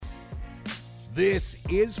This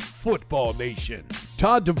is Football Nation.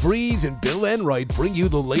 Todd DeVries and Bill Enright bring you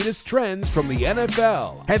the latest trends from the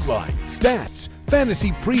NFL. Headlines, stats,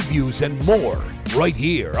 fantasy previews, and more. Right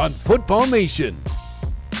here on Football Nation.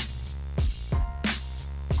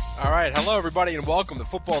 All right, hello everybody and welcome to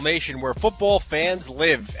Football Nation, where football fans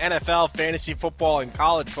live. NFL, fantasy football, and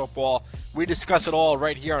college football. We discuss it all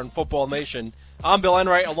right here on Football Nation. I'm Bill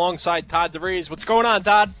Enright alongside Todd DeVries. What's going on,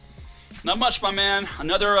 Todd? Not much, my man.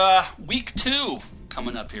 Another week 2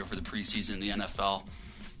 coming up here for the preseason in the NFL.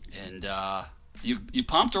 And you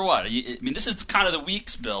pumped or what? I mean, this is kind of the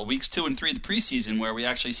weeks, Bill, weeks 2 and 3 of the preseason, where we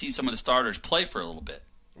actually see some of the starters play for a little bit.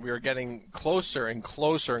 We are getting closer and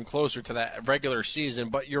closer and closer to that regular season,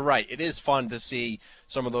 but you're right. It is fun to see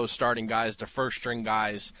some of those starting guys, the first-string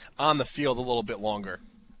guys, on the field a little bit longer.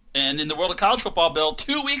 And in the world of college football, Bill,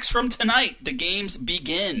 2 weeks from tonight, the games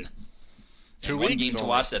begin. 2 and weeks. One game to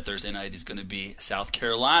watch that Thursday night is going to be South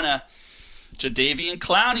Carolina. Jadeveon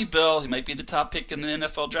Clowney, Bill, he might be the top pick in the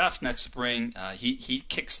NFL draft next spring. He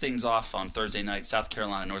kicks things off on Thursday night, South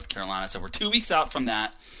Carolina, North Carolina. So we're 2 weeks out from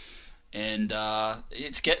that. And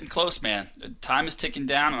it's getting close, man. Time is ticking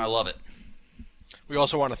down, and I love it. We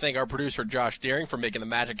also want to thank our producer, Josh Deering, for making the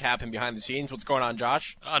magic happen behind the scenes. What's going on,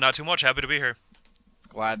 Josh? Not too much. Happy to be here.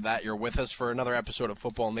 Glad that you're with us for another episode of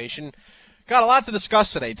Football Nation. Got a lot to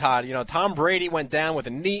discuss today, Todd. You know, Tom Brady went down with a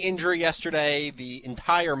knee injury yesterday. The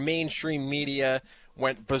entire mainstream media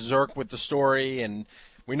went berserk with the story, and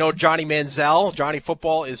we know Johnny Manziel, Johnny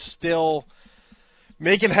Football, is still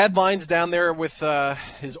making headlines down there with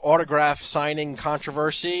his autograph signing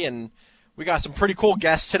controversy, and we got some pretty cool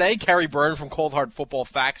guests today. Kerry Byrne from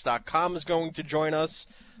ColdHardFootballFacts.com is going to join us.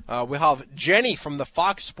 We'll have Jenny from the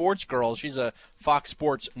Fox Sports Girls. She's a Fox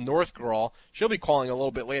Sports North girl. She'll be calling a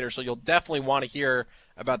little bit later, so you'll definitely want to hear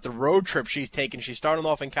about the road trip she's taken. She's starting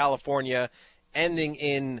off in California, ending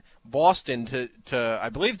in Boston to I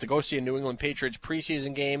believe, to go see a New England Patriots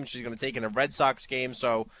preseason game. She's going to take in a Red Sox game,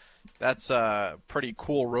 so that's a pretty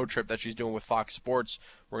cool road trip that she's doing with Fox Sports.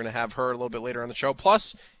 We're going to have her a little bit later on the show.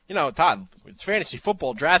 Plus, you know, Todd, it's fantasy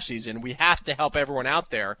football draft season. We have to help everyone out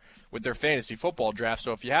there with their fantasy football draft.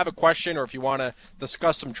 So if you have a question or if you want to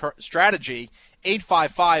discuss some strategy,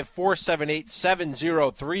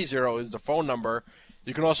 855-478-7030 is the phone number.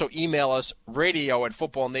 You can also email us,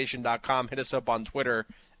 radio@footballnation.com. Hit us up on Twitter,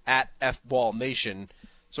 @FBallNation.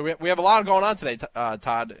 So we have a lot going on today,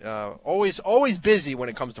 Todd. Always busy when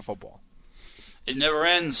it comes to football. It never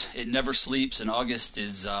ends. It never sleeps. And August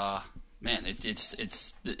is,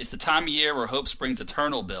 it's the time of year where hope springs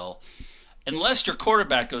eternal, Bill. Unless your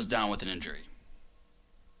quarterback goes down with an injury.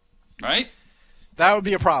 Right? That would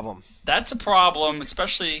be a problem. That's a problem,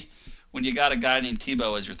 especially when you got a guy named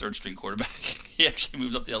Tebow as your third-string quarterback. He actually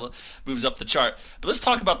moves up the chart. But let's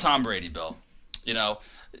talk about Tom Brady, Bill. You know,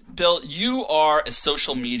 Bill, you are a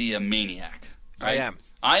social media maniac. Right?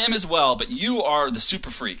 I am as well, but you are the super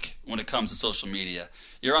freak when it comes to social media.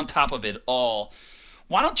 You're on top of it all.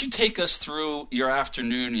 Why don't you take us through your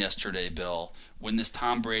afternoon yesterday, Bill, when this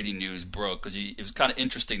Tom Brady news broke? Because it was kind of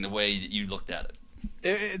interesting the way that you looked at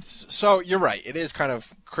it. So you're right. It is kind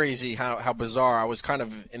of crazy how bizarre. I was kind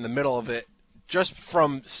of in the middle of it just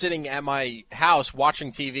from sitting at my house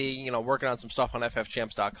watching TV, you know, working on some stuff on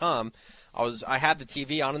ffchamps.com. I had the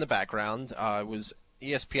TV on in the background. It was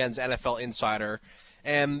ESPN's NFL Insider.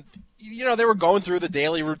 And, you know, they were going through the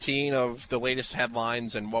daily routine of the latest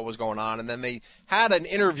headlines and what was going on. And then they had an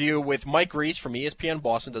interview with Mike Reese from ESPN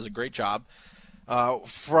Boston, does a great job,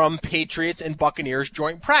 from Patriots and Buccaneers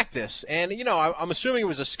joint practice. And, you know, I'm assuming it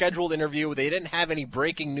was a scheduled interview. They didn't have any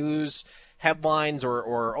breaking news headlines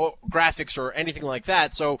or graphics or anything like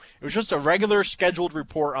that. So it was just a regular scheduled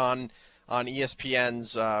report on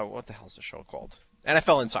ESPN's, what the hell is the show called?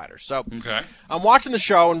 NFL Insider. So okay. I'm watching the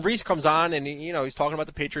show, and Reese comes on, and you know he's talking about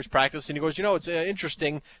the Patriots practice, and he goes, you know, it's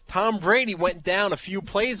interesting. Tom Brady went down a few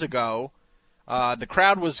plays ago. The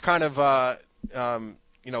crowd was kind of, the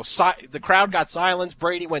crowd got silenced.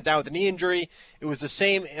 Brady went down with a knee injury. It was the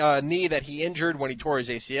same knee that he injured when he tore his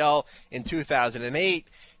ACL in 2008.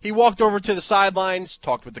 He walked over to the sidelines,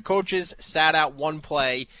 talked with the coaches, sat out one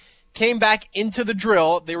play, came back into the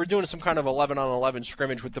drill. They were doing some kind of 11-on-11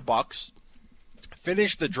 scrimmage with the Bucs.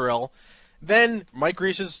 Finished the drill. Then Mike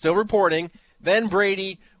Reese is still reporting. Then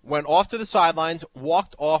Brady went off to the sidelines,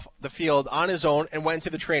 walked off the field on his own, and went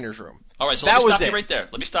into the trainer's room. All right, so let me stop you right there.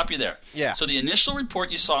 Let me stop you there. Yeah. So the initial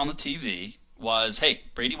report you saw on the TV was, hey,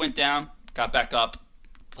 Brady went down, got back up,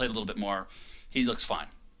 played a little bit more. He looks fine.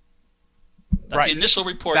 That's the initial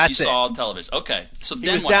report you saw on television. Okay, so then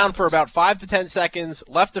he was down for about 5 to 10 seconds,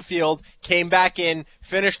 left the field, came back in,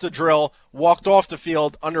 finished the drill, walked off the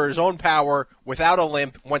field under his own power, without a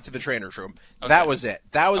limp, went to the trainer's room. Okay. That was it.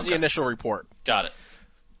 That was the initial report. Got it.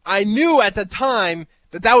 I knew at the time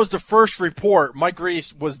that was the first report. Mike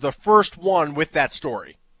Reiss was the first one with that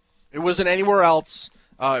story. It wasn't anywhere else.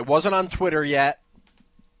 It wasn't on Twitter yet.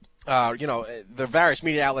 The various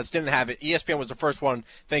media outlets didn't have it. ESPN was the first one,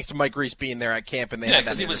 thanks to Mike Reiss being there at camp, and they had that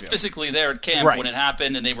because he was interview. physically there at camp when it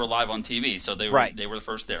happened, and they were live on TV, so they were the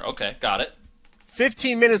first there. Okay, got it.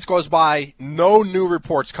 15 minutes goes by, no new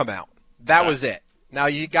reports come out. That was it. Now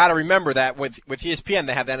you got to remember that with ESPN,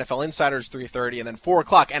 they have the NFL Insiders 3:30, and then 4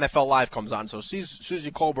 o'clock NFL Live comes on. So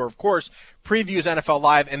Suzy Kolber, of course, previews NFL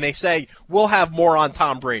Live, and they say we'll have more on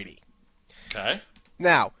Tom Brady. Okay.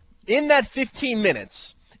 Now in that 15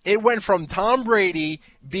 minutes. It went from Tom Brady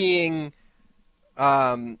being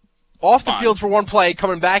off the field for one play,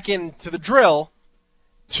 coming back into the drill,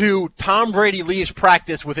 to Tom Brady leaves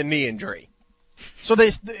practice with a knee injury. So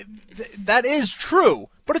that is true,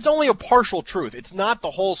 but it's only a partial truth. It's not the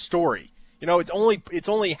whole story. It's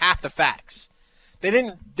only half the facts. They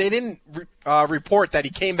didn't report that he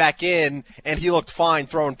came back in and he looked fine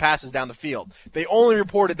throwing passes down the field. They only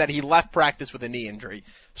reported that he left practice with a knee injury.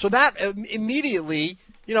 So that immediately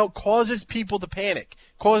causes people to panic,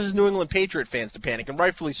 causes New England Patriot fans to panic, and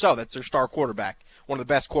rightfully so. That's their star quarterback, one of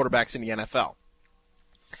the best quarterbacks in the NFL.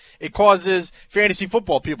 It causes fantasy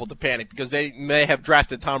football people to panic because they may have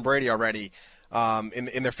drafted Tom Brady already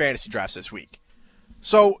in their fantasy drafts this week.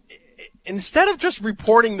 So instead of just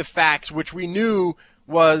reporting the facts, which we knew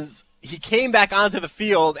was he came back onto the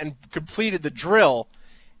field and completed the drill,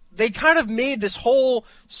 they kind of made this whole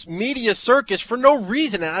media circus for no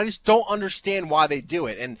reason, and I just don't understand why they do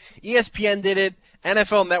it. And ESPN did it,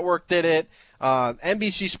 NFL Network did it,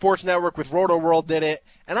 NBC Sports Network with Roto World did it,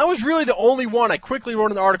 and I was really the only one. I quickly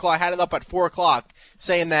wrote an article, I had it up at 4 o'clock,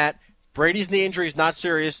 saying that Brady's knee injury is not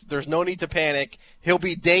serious, there's no need to panic, he'll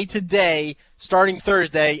be day-to-day starting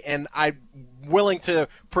Thursday, and I'm willing to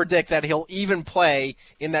predict that he'll even play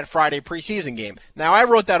in that Friday preseason game. Now, I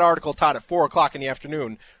wrote that article, Todd, at 4 o'clock in the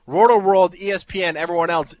afternoon. Roto World, ESPN,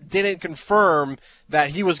 everyone else didn't confirm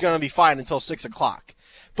that he was going to be fine until 6 o'clock.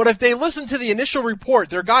 But if they listened to the initial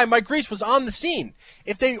report, their guy, Mike Reiss, was on the scene.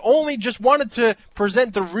 If they only just wanted to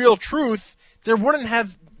present the real truth, there wouldn't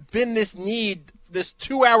have been this need, this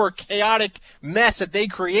 2-hour chaotic mess that they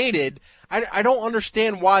created. I don't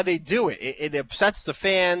understand why they do it. It upsets the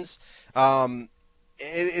fans. I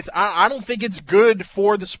don't think it's good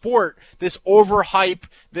for the sport. This overhype,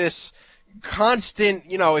 this constant,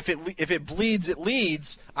 if it bleeds, it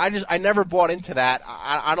leads. I never bought into that.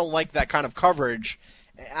 I don't like that kind of coverage.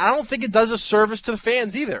 I don't think it does a service to the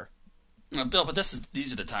fans either. Bill, but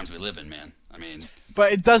these are the times we live in, man. I mean,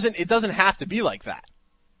 but it doesn't have to be like that.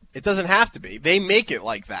 It doesn't have to be. They make it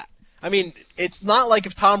like that. I mean, it's not like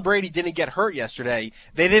if Tom Brady didn't get hurt yesterday,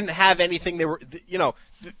 they didn't have anything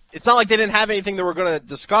it's not like they didn't have anything they were going to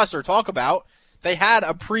discuss or talk about. They had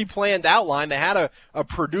a pre-planned outline. They had a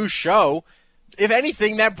produced show. If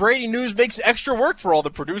anything, that Brady news makes extra work for all the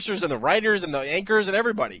producers and the writers and the anchors and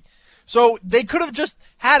everybody. So they could have just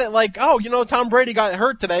had it like, Tom Brady got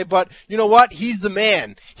hurt today, but you know what? He's the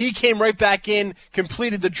man. He came right back in,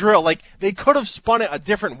 completed the drill. Like, they could have spun it a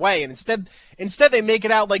different way, and instead they make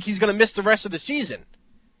it out like he's going to miss the rest of the season.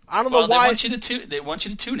 I don't know why. They want you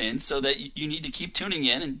to tune in so that you need to keep tuning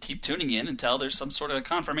in until there's some sort of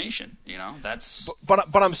confirmation. That's. But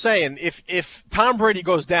I'm saying if Tom Brady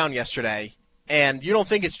goes down yesterday, and you don't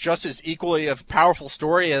think it's just as equally a powerful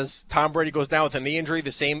story as Tom Brady goes down with a knee injury,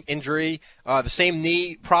 the same injury, the same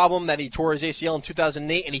knee problem that he tore his ACL in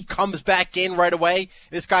 2008, and he comes back in right away.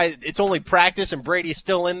 This guy, it's only practice, and Brady's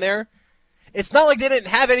still in there. It's not like they didn't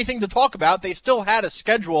have anything to talk about. They still had a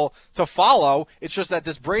schedule to follow. It's just that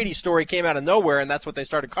this Brady story came out of nowhere, and that's what they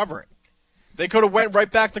started covering. They could have went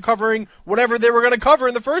right back to covering whatever they were going to cover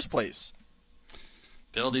in the first place.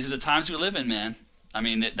 Bill, these are the times we live in, man. I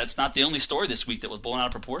mean, that's not the only story this week that was blown out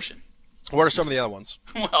of proportion. What are some of the other ones?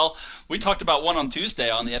 Well, we talked about one on Tuesday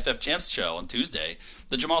on the FF Champs show on Tuesday,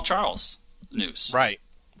 the Jamal Charles news. Right.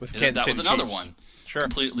 With Kansas City That was another Chiefs. one. Sure.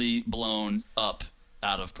 Completely blown up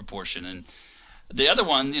out of proportion. And the other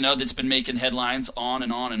one, that's been making headlines on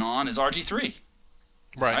and on and on is RG3.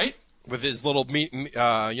 Right? With his little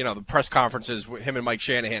the press conferences with him and Mike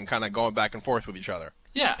Shanahan kind of going back and forth with each other.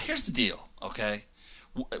 Yeah, here's the deal, okay?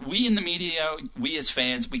 We in the media, we as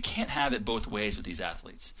fans, we can't have it both ways with these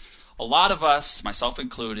athletes. A lot of us, myself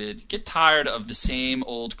included, get tired of the same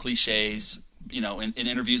old cliches, in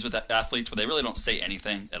interviews with athletes where they really don't say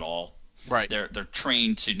anything at all. Right. They're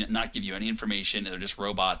trained to not give you any information. They're just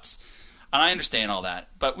robots. And I understand all that,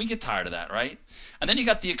 but we get tired of that, right? And then you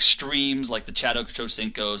got the extremes like the Chad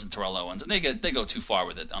Ochocinco's and Terrell Owens, and they go too far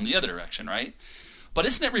with it on the other direction, right? But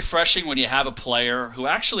isn't it refreshing when you have a player who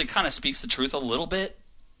actually kind of speaks the truth a little bit?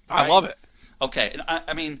 Right? I love it. Okay, and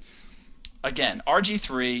I mean, again,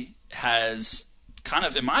 RG3 has kind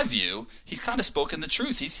of, in my view, he's kind of spoken the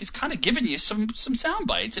truth. He's kind of given you some sound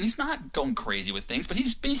bites, and he's not going crazy with things, but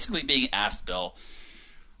he's basically being asked, Bill,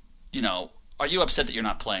 are you upset that you're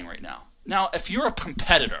not playing right now? Now, if you're a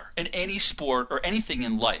competitor in any sport or anything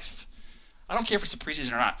in life, I don't care if it's a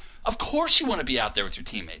preseason or not, of course you want to be out there with your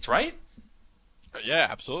teammates, right? Yeah,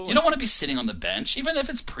 absolutely. You don't want to be sitting on the bench, even if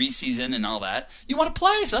it's preseason and all that. You want to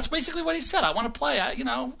play, so that's basically what he said. I want to play.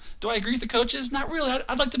 Do I agree with the coaches? Not really.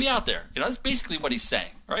 I'd like to be out there. That's basically what he's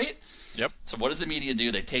saying, right? Yep. So what does the media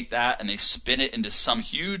do? They take that and they spin it into some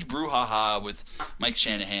huge brouhaha with Mike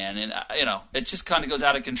Shanahan, and it just kind of goes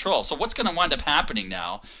out of control. So what's going to wind up happening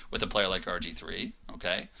now with a player like RG3?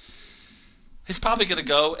 Okay, he's probably going to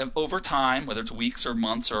go over time, whether it's weeks or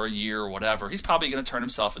months or a year or whatever. He's probably going to turn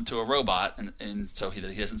himself into a robot, and so he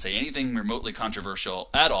doesn't say anything remotely controversial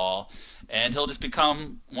at all, and he'll just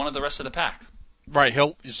become one of the rest of the pack. Right.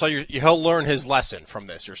 He'll learn his lesson from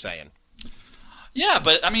this. You're saying. Yeah,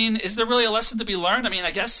 but, I mean, is there really a lesson to be learned? I mean,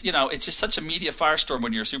 I guess, it's just such a media firestorm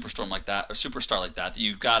when you're a superstar like that, that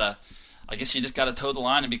you gotta, I guess you just gotta toe the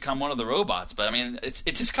line and become one of the robots. But, I mean, it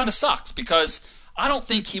just kind of sucks because I don't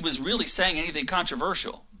think he was really saying anything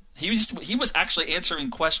controversial. He was actually answering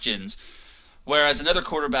questions, whereas another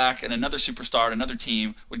quarterback and another superstar and another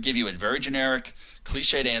team would give you a very generic,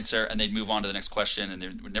 cliched answer, and they'd move on to the next question, and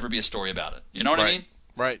there would never be a story about it. You know what I mean?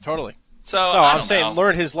 Right, totally. So no, I'm saying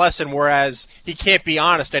learn his lesson, whereas he can't be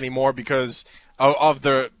honest anymore because of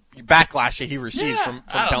the backlash that he receives from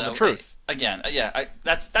telling the truth. Again,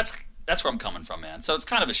 that's where I'm coming from, man. So it's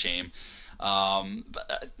kind of a shame.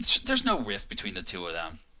 But there's no rift between the two of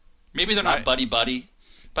them. Maybe they're not buddy-buddy,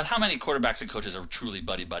 but how many quarterbacks and coaches are truly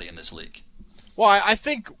buddy-buddy in this league? Well, I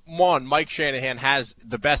think, Mike Shanahan has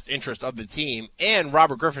the best interest of the team, and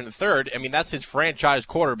Robert Griffin III, I mean, that's his franchise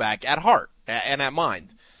quarterback at heart and at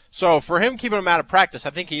mind. So for him keeping him out of practice, I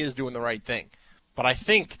think he is doing the right thing. But I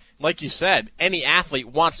think, like you said, any athlete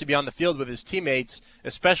wants to be on the field with his teammates,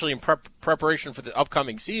 especially in preparation for the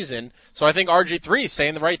upcoming season. So I think RG3 is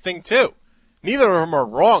saying the right thing too. Neither of them are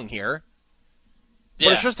wrong here. Yeah.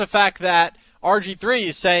 But it's just the fact that RG3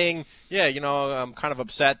 is saying, I'm kind of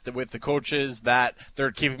upset with the coaches that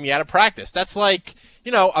they're keeping me out of practice. That's like,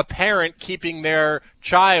 a parent keeping their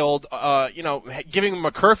child, giving them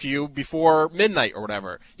a curfew before midnight or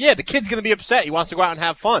whatever. Yeah, the kid's going to be upset. He wants to go out and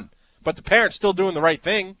have fun. But the parent's still doing the right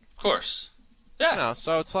thing. Of course. Yeah.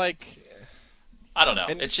 So it's like... I don't know.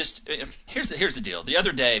 It's just... Here's the deal. The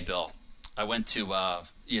other day, Bill, I went to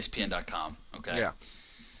ESPN.com, okay? Yeah.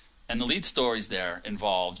 And the lead stories there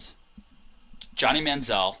involved Johnny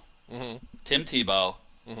Manziel, Tim Tebow,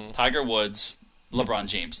 Tiger Woods, LeBron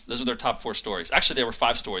James. Those were their top 4 stories. Actually, there were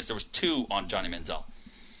 5 stories. There was 2 on Johnny Manziel.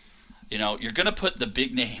 You're going to put the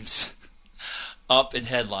big names up in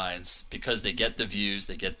headlines because they get the views,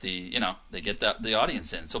 they get the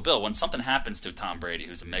audience in. So, Bill, when something happens to Tom Brady,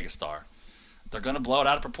 who's a megastar, they're going to blow it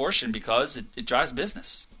out of proportion because it drives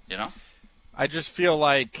business, I just feel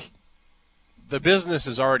like the business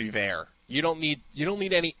is already there. You don't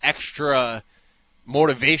need any extra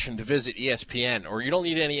motivation to visit ESPN, or you don't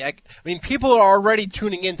need any. I mean, people are already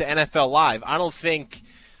tuning into NFL Live. I don't think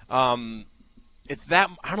it's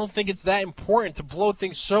that important to blow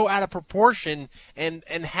things so out of proportion and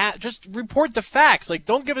just report the facts. Like,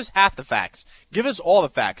 don't give us half the facts. Give us all the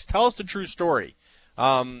facts. Tell us the true story.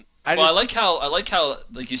 I like how,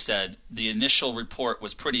 like you said, the initial report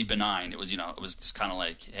was pretty benign. It was, it was just kind of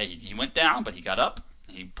like, hey, he went down, but he got up.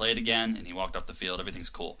 He played again, and he walked off the field. Everything's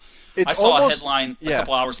cool. I saw a headline a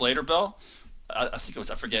couple hours later, Bill. I think it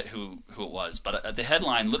was, I forget who it was, but the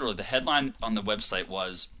headline on the website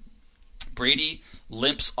was, Brady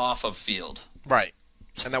limps off of field. Right,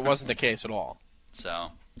 and that wasn't the case at all.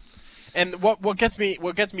 So, and what gets me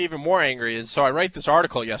even more angry is, so I write this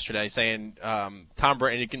article yesterday saying Tom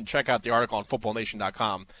Brady, and you can check out the article on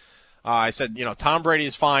FootballNation.com. I said, Tom Brady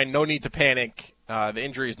is fine, no need to panic. The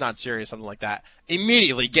injury is not serious, something like that.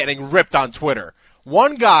 Immediately getting ripped on Twitter.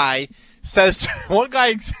 One guy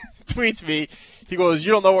tweets me, he goes,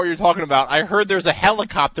 "You don't know what you're talking about. I heard there's a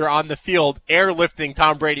helicopter on the field airlifting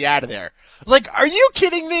Tom Brady out of there." I was like, are you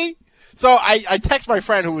kidding me? So I text my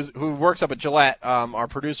friend who works up at Gillette, our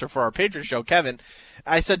producer for our Patriots show, Kevin.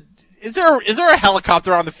 I said, is there a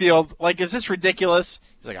helicopter on the field? Like, is this ridiculous?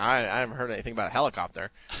 He's like, I haven't heard anything about a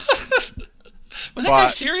helicopter. Was that guy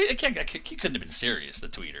serious? He couldn't have been serious, the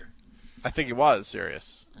tweeter. I think he was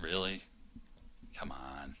serious. Really? Come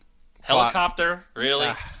on. Helicopter? Really?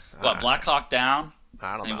 What, Black Hawk Down?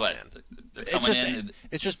 I don't know, what? man. They're coming in.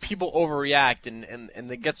 It's just people overreact and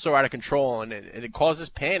they get so out of control and it causes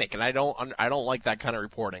panic, and I don't like that kind of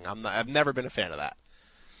reporting. I've never been a fan of that.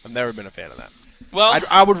 Well,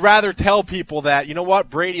 I would rather tell people that, you know what,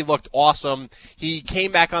 Brady looked awesome. He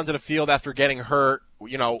came back onto the field after getting hurt.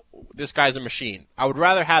 You know, this guy's a machine. I would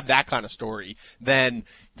rather have that kind of story than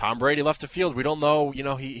Tom Brady left the field. We don't know. You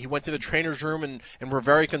know, he went to the trainer's room and we're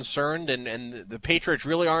very concerned. And the Patriots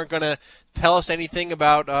really aren't going to tell us anything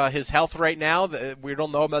about his health right now. We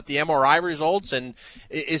don't know about the MRI results. And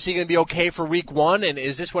is he going to be okay for week 1? And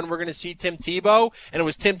is this when we're going to see Tim Tebow? And it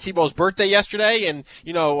was Tim Tebow's birthday yesterday. And,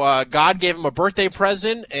 you know, God gave him a birthday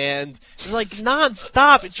present. And it's like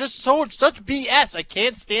nonstop. It's just such BS. I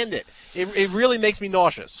can't stand it. It really makes me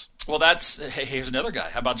nauseous. Well, here's another guy.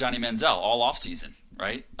 How about Johnny Manziel all offseason,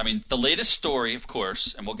 right? I mean, the latest story, of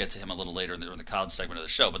course, and we'll get to him a little later in the college segment of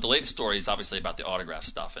the show, but the latest story is obviously about the autograph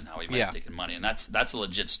stuff and how he might have taken money, and that's a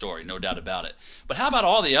legit story, no doubt about it. But how about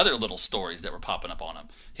all the other little stories that were popping up on him?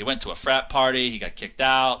 He went to a frat party, he got kicked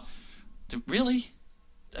out. Really?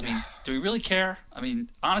 I mean, do we really care? I mean,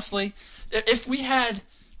 honestly, if we had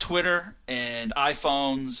Twitter and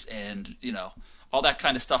iPhones and, you know, all that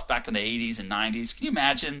kind of stuff back in the 80s and 90s. Can you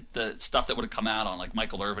imagine the stuff that would have come out on, like,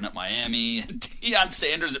 Michael Irvin at Miami and Deion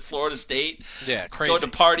Sanders at Florida State? Yeah, crazy. Going to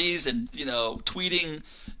parties and, you know, tweeting,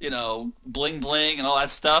 you know, bling bling and all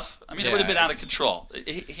that stuff. I mean, it would have been out of control.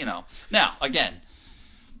 You know. Now, again,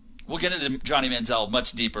 we'll get into Johnny Manziel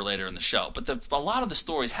much deeper later in the show. But a lot of the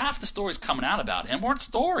stories, half the stories coming out about him weren't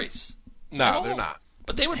stories. No, they're not.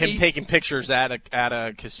 But they would him taking pictures at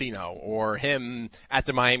a casino or him at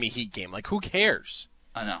the Miami Heat game. Like, who cares?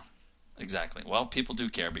 I know. Exactly. Well, people do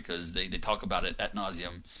care because they talk about it ad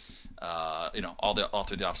nauseum, you know, all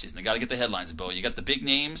through the offseason. They got to get the headlines, Bill. You got the big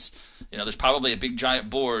names. You know, there's probably a big giant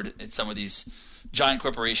board at some of these giant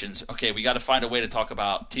corporations. Okay, we got to find a way to talk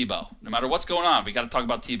about Tebow. No matter what's going on, we got to talk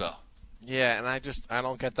about Tebow. Yeah, and I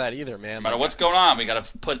don't get that either, man. No matter what's going on, we got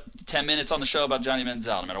to put 10 minutes on the show about Johnny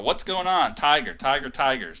Manziel. No matter what's going on,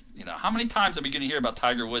 Tigers. You know, how many times are we going to hear about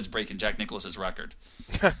Tiger Woods breaking Jack Nicklaus's record?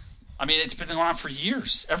 I mean, it's been going on for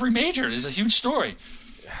years. Every major is a huge story.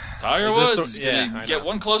 Tiger Woods is going to get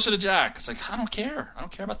one closer to Jack. It's like, I don't care. I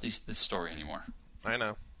don't care about this story anymore. I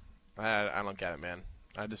know. I don't get it, man.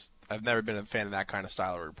 I've never been a fan of that kind of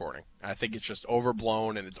style of reporting. I think it's just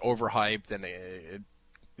overblown and it's overhyped and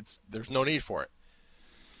there's no need for it.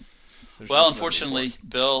 Well, unfortunately,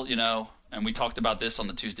 Bill, you know, and we talked about this on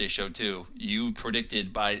the Tuesday show too. You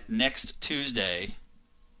predicted by next Tuesday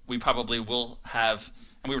we probably will have,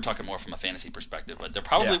 and we were talking more from a fantasy perspective, but there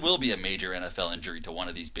probably will be a major NFL injury to one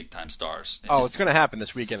of these big-time stars. It's going to happen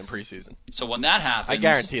this weekend in preseason. So when that happens... I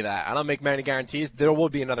guarantee that. I don't make many guarantees. There will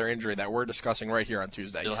be another injury that we're discussing right here on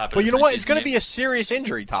Tuesday. But you know what? It's going to be a serious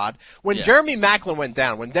injury, Todd. When Jeremy Maclin went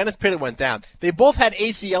down, when Dennis Pitta went down, they both had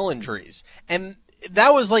ACL injuries. And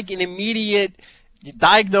that was like an immediate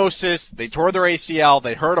diagnosis. They tore their ACL.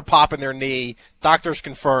 They heard a pop in their knee. Doctors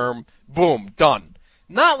confirm. Boom. Done.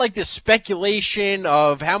 Not like this speculation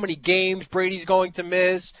of how many games Brady's going to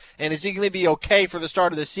miss and is he going to be okay for the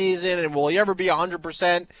start of the season and will he ever be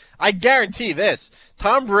 100%. I guarantee this.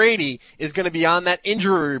 Tom Brady is going to be on that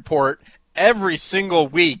injury report every single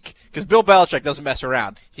week because Bill Belichick doesn't mess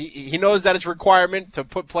around. He knows that it's a requirement to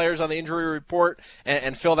put players on the injury report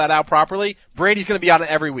and fill that out properly. Brady's going to be on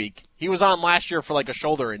it every week. He was on last year for like a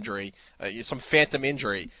shoulder injury, some phantom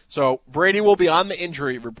injury. So Brady will be on the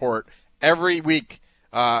injury report every week.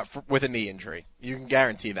 With a knee injury, you can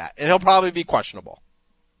guarantee that, and he'll probably be questionable.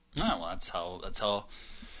 Oh, well, that's how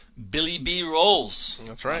Billy B rolls.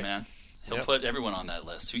 That's right, man. He'll put everyone on that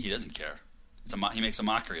list. He doesn't care. He makes a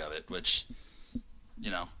mockery of it, which,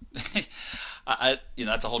 you know,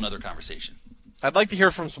 that's a whole nother conversation. I'd like to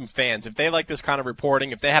hear from some fans if they like this kind of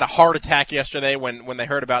reporting. If they had a heart attack yesterday when they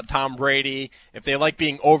heard about Tom Brady, if they like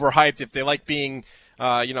being overhyped, if they like being,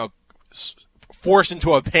 forced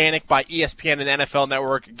into a panic by ESPN and NFL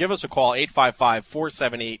Network, give us a call,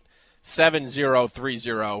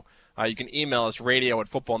 855-478-7030. You can email us,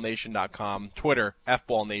 radio@footballnation.com, Twitter,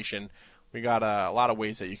 FBallNation. We got a lot of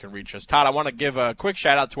ways that you can reach us. Todd, I want to give a quick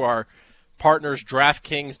shout-out to our partners,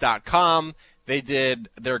 DraftKings.com. They did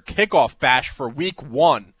their kickoff bash for Week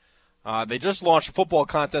 1. They just launched a football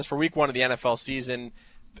contest for Week 1 of the NFL season.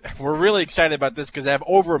 We're really excited about this because they have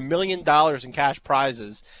over $1 million in cash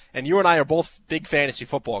prizes, and you and I are both big fantasy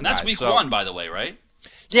football guys. And that's Week 1, by the way, right?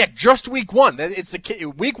 Yeah, just week one. It's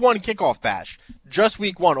the week one kickoff bash. Just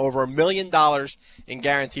week one, over $1 million in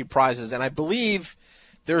guaranteed prizes. And I believe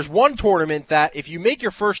there's one tournament that if you make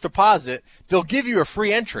your first deposit, they'll give you a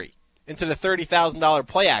free entry into the $30,000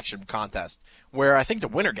 play action contest, where I think the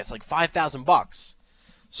winner gets like $5,000.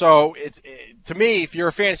 So to me, if you're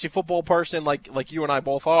a fantasy football person like you and I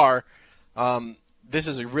both are, this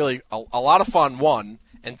is a lot of fun. One,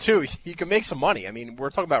 and two, you can make some money. I mean, we're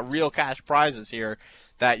talking about real cash prizes here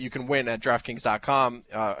that you can win at DraftKings.com.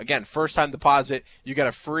 Again, first-time deposit, you get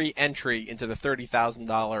a free entry into the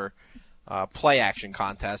 $30,000 play action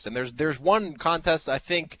contest. And there's one contest, I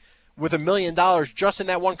think, with $1 million just in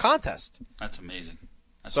that one contest. That's amazing.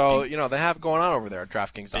 So, they have going on over there at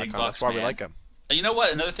DraftKings.com. That's why man. We like them. You know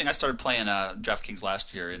what? Another thing, I started playing DraftKings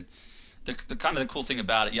last year, and the kind of the cool thing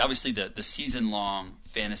about it, obviously the season-long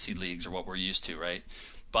fantasy leagues are what we're used to, right?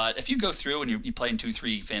 But if you go through and you play in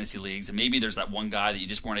 2-3 fantasy leagues, and maybe there's that one guy that you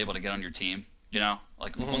just weren't able to get on your team,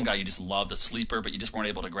 one guy you just loved, a sleeper, but you just weren't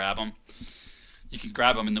able to grab him. You can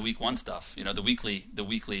grab him in the week one stuff, the weekly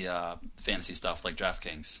fantasy stuff like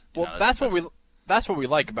DraftKings. Well, that's what we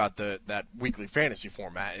like about that weekly fantasy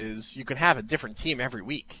format is you can have a different team every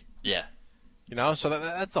week. Yeah. So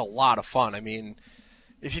that's a lot of fun. I mean,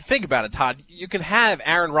 if you think about it, Todd, you can have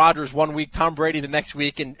Aaron Rodgers one week, Tom Brady the next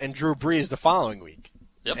week, and Drew Brees the following week.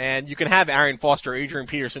 Yep. And you can have Arian Foster, Adrian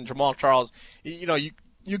Peterson, Jamal Charles. You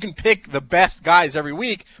can pick the best guys every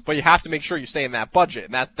week, but you have to make sure you stay in that budget,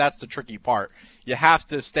 and that's the tricky part. You have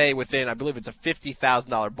to stay within, I believe it's a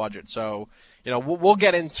 $50,000 budget. So, we'll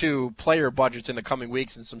get into player budgets in the coming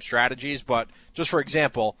weeks and some strategies, but just for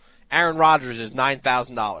example, Aaron Rodgers is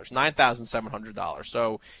 $9,000, $9,700.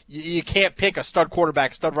 So you can't pick a stud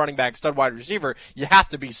quarterback, stud running back, stud wide receiver. You have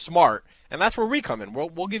to be smart, and that's where we come in.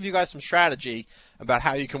 We'll give you guys some strategy about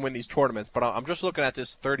how you can win these tournaments, but I'm just looking at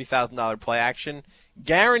this $30,000 play action.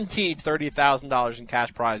 Guaranteed $30,000 in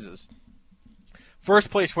cash prizes. First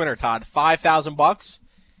place winner, Todd, $5,000.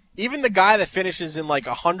 Even the guy that finishes in like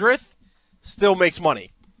 100th still makes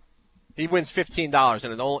money. He wins $15,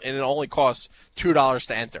 and it only costs $2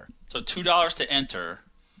 to enter. So $2 to enter.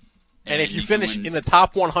 And if you finish in the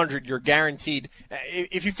top 100, you're guaranteed.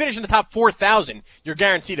 If you finish in the top 4,000, you're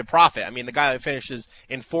guaranteed a profit. I mean, the guy that finishes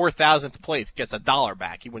in 4,000th place gets $1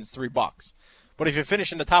 back. He wins $3. But if you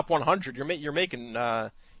finish in the top 100, you're making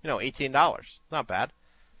 $18. Not bad.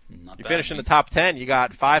 You finish in the top 10, you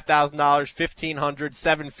got $5,000, $1,500,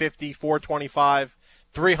 $750, $425,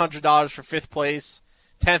 $300 for fifth place.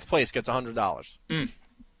 10th place gets $100. And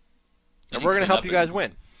we're going to help you guys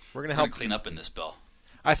win. We're going to help clean up in this, Bill.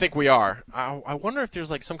 I think we are. I wonder if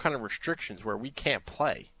there's like some kind of restrictions where we can't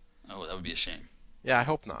play. Oh, that would be a shame. Yeah, I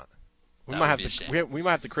hope not. We might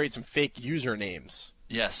have to create some fake usernames.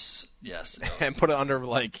 Yes. And put it under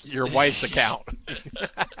like your wife's account.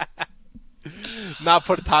 Not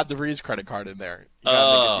put Todd DeVries credit card in there.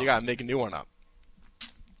 You gotta make a new one up.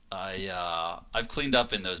 I've cleaned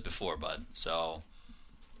up in those before, bud. So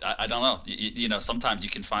I don't know. Sometimes you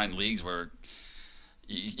can find leagues where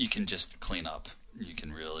you can just clean up. You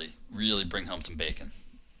can really, really bring home some bacon.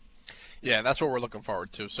 Yeah, that's what we're looking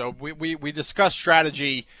forward to. So we discuss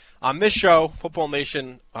strategy on this show, Football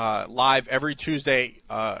Nation live every Tuesday.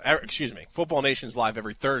 Football Nation's live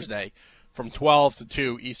every Thursday from 12 to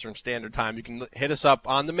 2 Eastern Standard Time. You can hit us up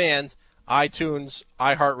on demand, iTunes,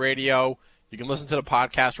 iHeartRadio. You can listen to the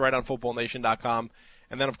podcast right on FootballNation.com.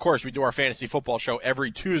 And then, of course, we do our fantasy football show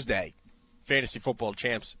every Tuesday, Fantasy Football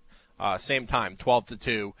Champs, same time, 12 to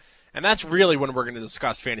 2. And that's really when we're going to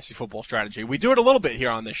discuss fantasy football strategy. We do it a little bit here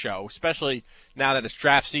on this show, especially now that it's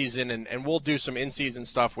draft season, and we'll do some in-season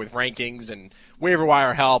stuff with rankings and waiver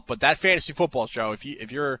wire help. But that fantasy football show,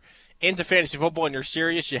 if you're into fantasy football and you're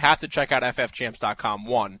serious, you have to check out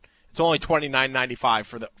ffchamps.com. It's only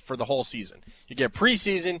 $29.95 for the whole season. You get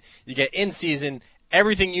preseason, you get in-season,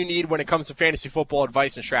 everything you need when it comes to fantasy football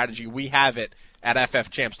advice and strategy. We have it at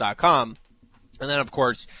ffchamps.com. And then, of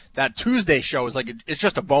course, that Tuesday show is it's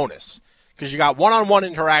just a bonus because you got one-on-one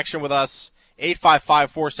interaction with us.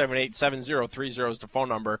 855-478-7030 is the phone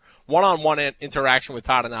number. One-on-one interaction with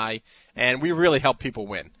Todd and I, and we really help people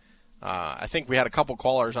win. I think we had a couple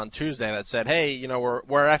callers on Tuesday that said, hey,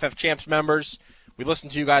 we're FF Champs members. We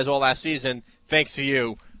listened to you guys all last season. Thanks to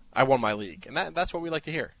you, I won my league. And that's what we like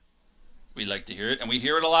to hear. We like to hear it, and we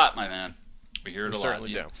hear it a lot, my man. We hear it a lot. Certainly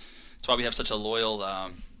do. That's why we have such a loyal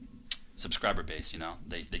subscriber base.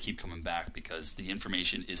 They keep coming back because the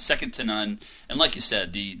information is second to none. And like you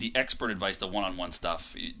said, the expert advice, the one-on-one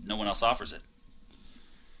stuff, no one else offers it.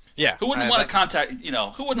 Yeah. Who wouldn't want to contact,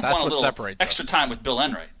 who wouldn't want a little extra time with Bill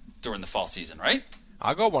Enright during the fall season, right?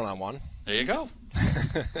 I'll go one-on-one. There you go.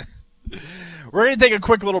 We're going to take a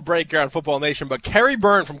quick little break here on Football Nation, but Kerry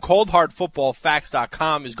Byrne from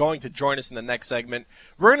ColdHardFootballFacts.com is going to join us in the next segment.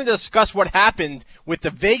 We're going to discuss what happened with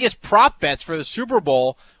the Vegas prop bets for the Super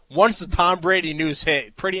Bowl once the Tom Brady news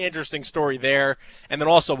hit. Pretty interesting story there. And then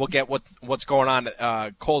also we'll get what's going on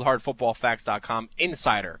at ColdHardFootballFacts.com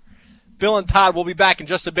Insider. Bill and Todd will be back in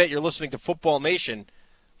just a bit. You're listening to Football Nation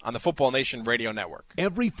on the Football Nation Radio Network.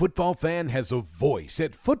 Every football fan has a voice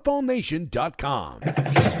at footballnation.com.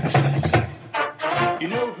 You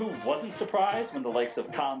know who wasn't surprised when the likes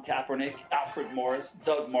of Colin Kaepernick, Alfred Morris,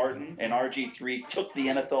 Doug Martin, and RG3 took the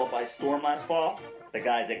NFL by storm last fall? The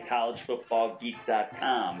guys at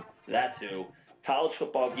collegefootballgeek.com. That's who.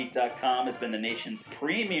 Collegefootballgeek.com has been the nation's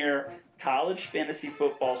premier college fantasy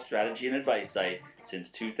football strategy and advice site since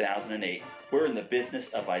 2008. We're in the business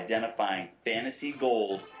of identifying fantasy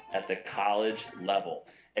gold at the college level.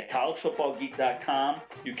 At collegefootballgeek.com,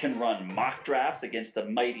 you can run mock drafts against the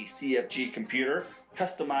mighty CFG computer,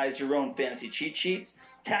 customize your own fantasy cheat sheets,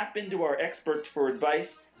 tap into our experts for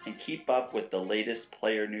advice, and keep up with the latest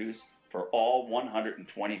player news for all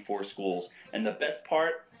 124 schools. And the best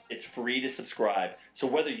part, it's free to subscribe. So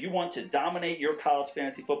whether you want to dominate your college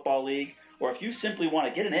fantasy football league, or if you simply want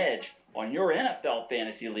to get an edge on your NFL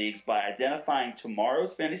fantasy leagues by identifying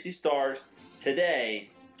tomorrow's fantasy stars today,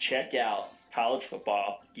 check out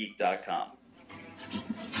collegefootballgeek.com.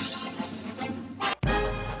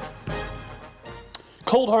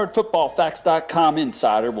 ColdHardFootballFacts.com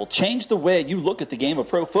Insider will change the way you look at the game of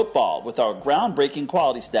pro football with our groundbreaking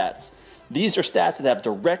quality stats. These are stats that have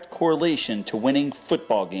direct correlation to winning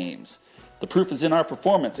football games. The proof is in our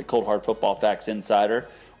performance at Cold Hard Football Facts Insider.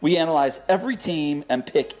 We analyze every team and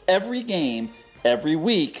pick every game every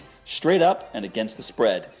week, straight up and against the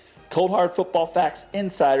spread. Cold Hard Football Facts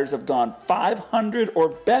Insiders have gone 500 or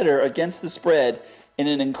better against the spread in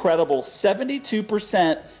an incredible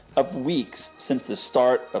 72% of weeks since the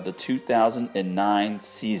start of the 2009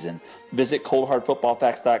 season. Visit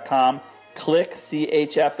coldhardfootballfacts.com, click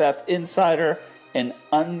CHFF Insider, and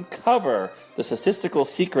uncover the statistical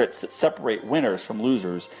secrets that separate winners from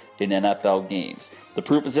losers in NFL games. The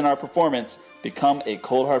proof is in our performance. Become a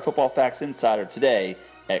Cold Hard Football Facts Insider today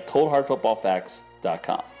at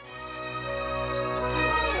coldhardfootballfacts.com.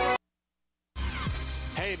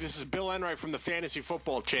 Hey, this is Bill Enright from the Fantasy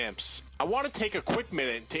Football Champs. I want to take a quick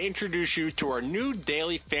minute to introduce you to our new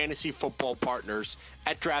daily fantasy football partners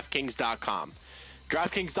at DraftKings.com.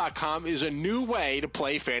 DraftKings.com is a new way to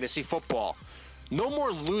play fantasy football. No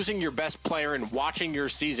more losing your best player and watching your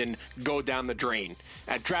season go down the drain.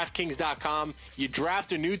 At DraftKings.com, you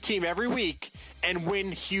draft a new team every week and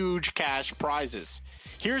win huge cash prizes.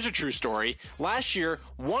 Here's a true story. Last year,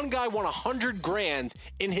 one guy won $100,000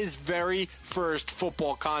 in his very first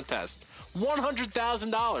football contest.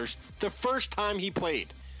 $100,000 the first time he played.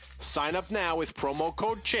 Sign up now with promo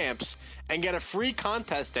code CHAMPS and get a free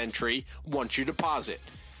contest entry once you deposit.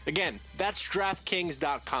 Again, that's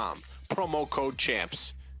DraftKings.com. Promo code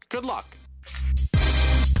CHAMPS. Good luck.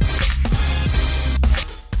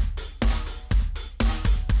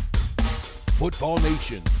 Football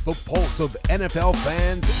Nation, the pulse of NFL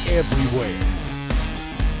fans everywhere.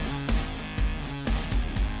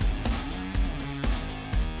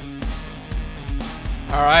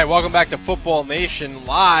 All right, welcome back to Football Nation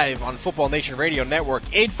live on Football Nation Radio Network.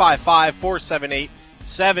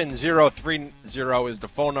 855-478-7030 is the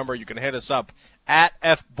phone number. You can hit us up at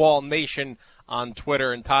FBallNation on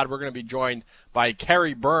Twitter. And Todd, we're going to be joined by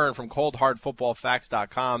Kerry Byrne from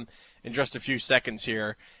ColdHardFootballFacts.com in just a few seconds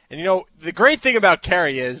here. And, you know, the great thing about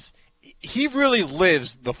Kerry is he really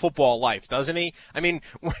lives the football life, doesn't he? I mean,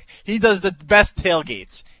 he does the best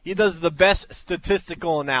tailgates. He does the best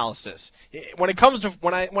statistical analysis. When it comes to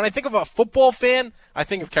when I think of a football fan, I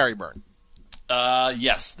think of Kerry Byrne.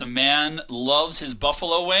 Yes, the man loves his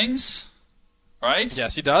buffalo wings, right?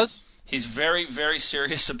 Yes, he does. He's very, very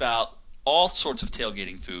serious about all sorts of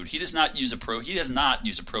tailgating food. He does not use a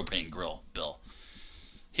propane grill, Bill.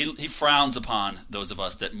 He frowns upon those of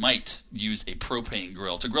us that might use a propane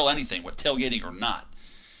grill to grill anything, with tailgating or not.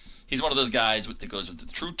 He's one of those guys that goes with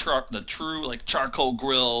the true like charcoal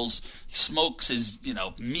grills. He smokes his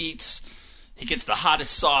meats. He gets the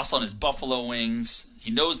hottest sauce on his buffalo wings.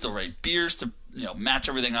 He knows the right beers to match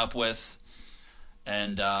everything up with,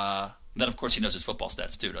 and then of course he knows his football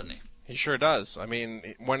stats too, doesn't he? He sure does. I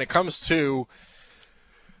mean, when it comes to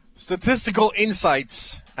statistical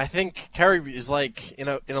insights, I think Kerry is like in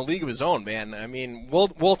a league of his own, man. I mean,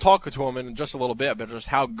 we'll talk to him in just a little bit about just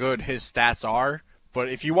how good his stats are. But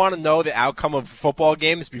if you want to know the outcome of football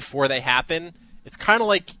games before they happen, it's kind of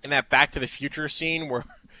like in that Back to the Future scene where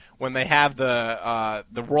when they have the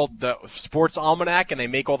sports almanac and they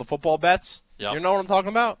make all the football bets. Yep. You know what I'm talking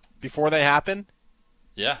about? Before they happen.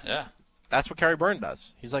 Yeah, yeah. That's what Kerry Byrne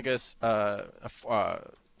does. He's like a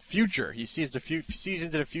future. He sees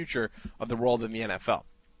into the future of the world in the NFL. All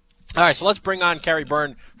right, so let's bring on Kerry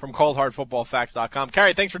Byrne from ColdHardFootballFacts.com.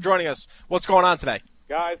 Kerry, thanks for joining us. What's going on today?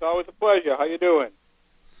 Guys, always a pleasure. How you doing?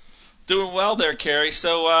 Doing well there, Kerry.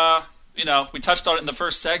 So, we touched on it in the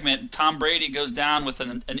first segment. Tom Brady goes down with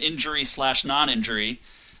an injury/non-injury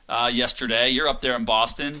yesterday. You're up there in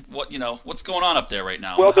Boston. What's going on up there right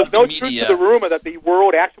now? Well, there's no truth to the rumor that the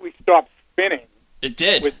world actually stopped spinning. It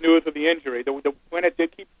did. With news of the injury. When it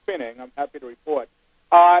did keep spinning, I'm happy to report.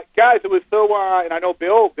 Guys, it was so, and I know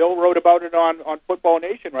Bill wrote about it on Football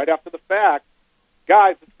Nation right after the fact.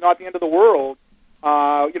 Guys, it's not the end of the world. We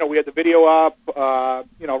had the video up,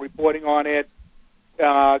 reporting on it.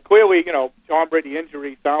 Clearly, Tom Brady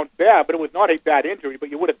injury sounds bad, but it was not a bad injury, but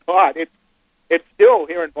you would have thought it's still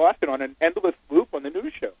here in Boston on an endless loop on the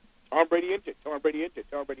news show. Tom Brady injured, Tom Brady injured,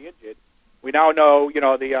 Tom Brady injured. We now know,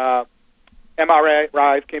 the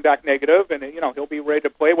MRIs came back negative, and he'll be ready to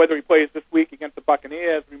play. Whether he plays this week against the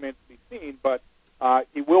Buccaneers remains to be seen, but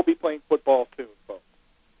he will be playing football soon, folks.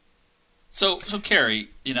 So Kerry,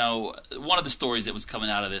 one of the stories that was coming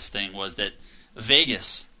out of this thing was that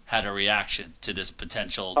Vegas had a reaction to this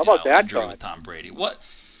potential injury with Tom Brady.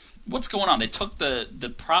 What's going on? They took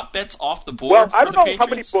the prop bets off the board. Well, for I don't the know Patriots? how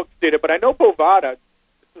many books did it, but I know Bovada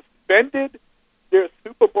suspended their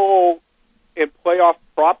Super Bowl and playoff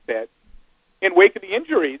prop bets in wake of the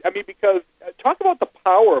injury. I mean, because talk about the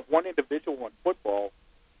power of one individual in football,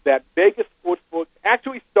 that Vegas sportsbooks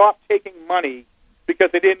actually stopped taking money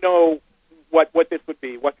because they didn't know what this would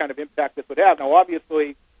be, what kind of impact this would have. Now,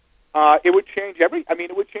 obviously, it would change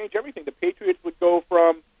it would change everything. The Patriots would go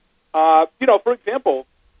from, for example,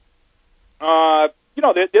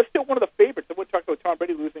 they're still one of the favorites. Someone talked about Tom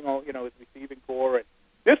Brady losing all, his receiving core, and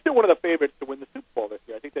they're still one of the favorites to win the Super Bowl this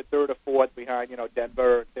year. I think they're third or fourth behind,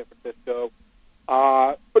 Denver and San Francisco.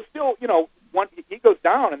 But still, once he goes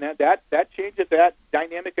down, and that changes that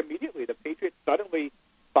dynamic immediately. The Patriots suddenly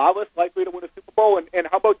far less likely to win a Super Bowl, and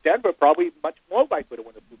how about Denver? Probably much more likely to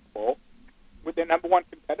win a Super Bowl with their number one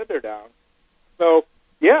competitor down. So,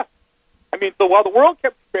 yeah. I mean, so while the world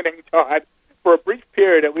kept spinning, Todd, for a brief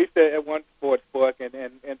period, at least at one sports book and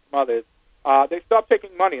some others, they stopped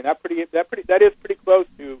taking money, and that is pretty close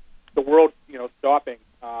to the world, stopping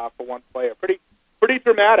for one player. Pretty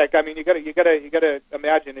dramatic. I mean, you gotta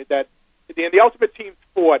imagine it, that in the ultimate team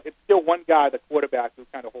sport, it's still one guy, the quarterback, who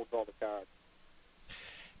kind of holds all the cards.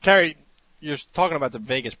 Kerry, you're talking about the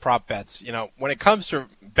Vegas prop bets. When it comes to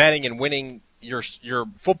betting and winning your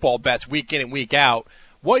football bets week in and week out,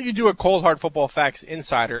 what you do at Cold Hard Football Facts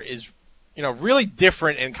Insider is, really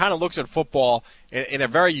different and kind of looks at football in a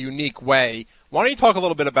very unique way. Why don't you talk a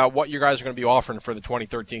little bit about what you guys are going to be offering for the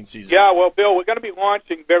 2013 season? Yeah, well, Bill, we're going to be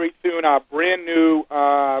launching very soon our brand new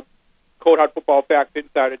Cold Hard Football Facts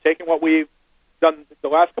Insider, taking what we've done the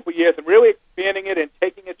last couple of years and really expanding it and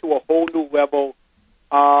taking it to a whole new level.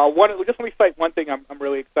 Just let me cite one thing I'm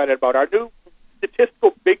really excited about. Our new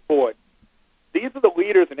statistical big board. These are the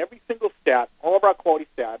leaders in every single stat, all of our quality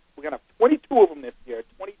stats. We're going to have 22 of them this year,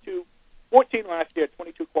 14 last year,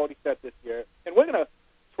 22 quality stats this year. And we're going to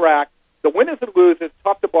track the winners and losers,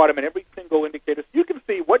 top to bottom, in every single indicator. So you can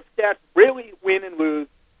see what stats really win and lose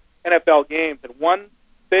NFL games. And one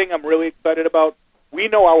thing I'm really excited about, we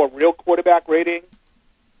know our real quarterback rating.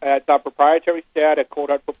 It's our proprietary stat at Cold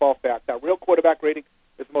Hard Football Facts. Our real quarterback rating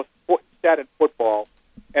is the most important stat in football.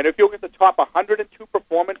 And if you look at the top 102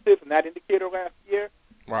 performances in that indicator last year,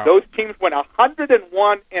 wow, those teams went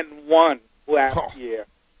 101-1 last year.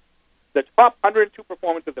 The top 102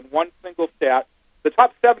 performances in one single stat. The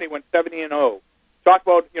top 70 went 70-0. Talk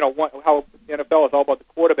about how the NFL is all about the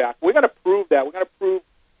quarterback. We're going to prove that. We're going to prove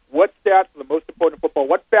what stats are the most important in football,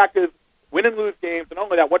 what factors win and lose games, and not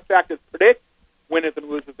only that, what factors predict winners and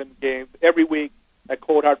losers in games every week at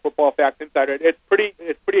Cold Hard Football Facts Insider. It's pretty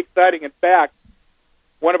exciting. In fact,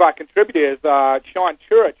 one of our contributors, Sean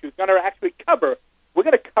Church, who's going to actually we're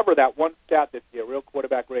going to cover that one stat this year, real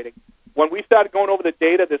quarterback rating. When we started going over the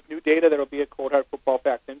data, this new data that will be at Cold Hard Football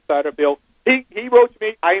Facts Insider, Bill, he wrote to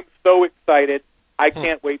me, I am so excited. I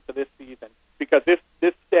can't wait for this season because this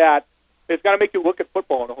stat is going to make you look at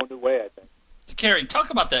football in a whole new way, I think. Kerry, talk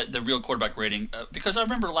about the real quarterback rating because I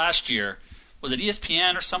remember last year, was it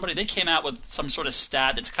ESPN or somebody? They came out with some sort of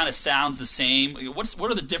stat that kind of sounds the same.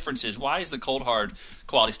 What are the differences? Why is the Cold Hard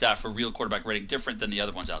quality stat for real quarterback rating different than the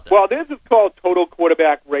other ones out there? Well, this is called total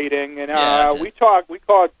quarterback rating, and we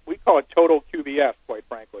call it total QBS, quite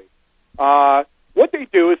frankly. What they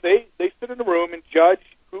do is they sit in a room and judge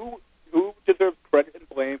who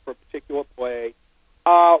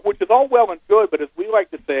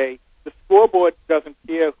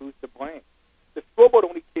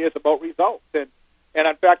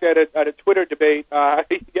Twitter debate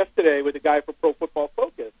yesterday with a guy from Pro Football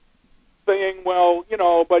Focus, saying, well,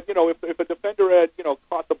 but if a defender had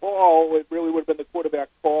caught the ball, it really would have been the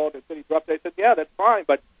quarterback's fault. Instead he dropped it. I said, yeah, that's fine,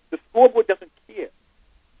 but the scoreboard doesn't care.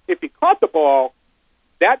 If he caught the ball,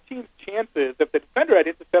 that team's chances, if the defender had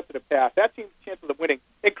intercepted a pass, that team's chances of winning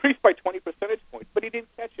increased by 20 percentage points, but he didn't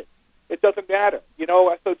catch it. It doesn't matter.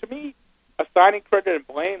 So to me, assigning credit and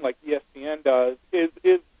blame like ESPN does is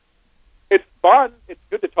it's fun. It's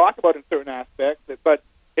good to talk about in certain aspects, but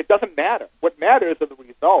it doesn't matter. What matters are the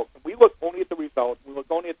results. And we look only at the results. We look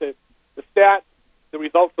only at the stats, the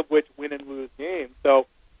results of which win and lose games. So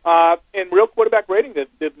in real quarterback rating,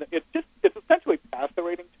 it's essentially passer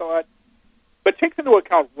rating, Todd, but takes into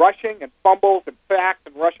account rushing and fumbles and sacks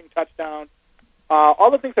and rushing touchdowns,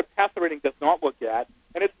 all the things that passer rating does not look at,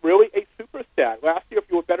 and it's really a super stat. Last year, if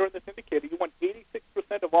you were better in this indicator, you won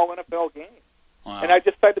 86% of all NFL games. Wow. And I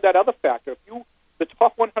just cited that other factor. The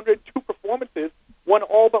top 102 performances won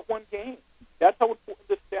all but one game. That's how important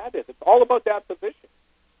this stat is. It's all about that position.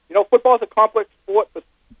 Football is a complex sport, but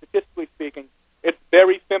statistically speaking, it's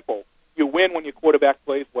very simple. You win when your quarterback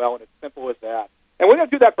plays well, and it's simple as that. And we're going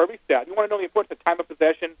to do that for every stat. You want to know the importance of time of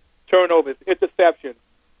possession, turnovers, interceptions,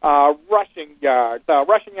 rushing yards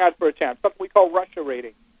per attempt, something we call rusher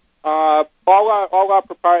rating, all our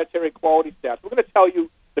proprietary quality stats. We're going to tell you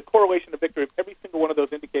the correlation to victory of every single one of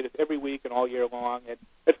those indicators every week and all year long. And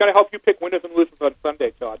it's going to help you pick winners and losers on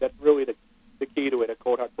Sunday, Todd. That's really the key to it at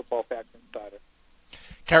Cold Hard Football Facts Insider.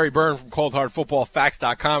 Kerry Byrne from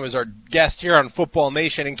ColdHardFootballFacts.com is our guest here on Football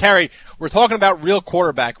Nation. And, Kerry, we're talking about real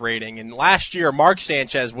quarterback rating. And last year, Mark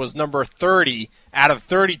Sanchez was number 30 out of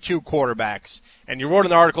 32 quarterbacks. And you wrote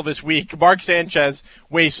an article this week, Mark Sanchez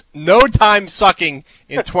wastes no time sucking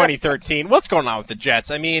in 2013. What's going on with the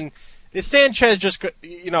Jets? I mean, is Sanchez just,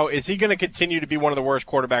 is he going to continue to be one of the worst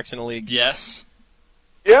quarterbacks in the league? Yes.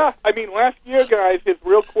 Yeah, I mean, last year, guys, his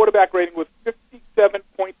real quarterback rating was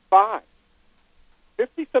 57.5.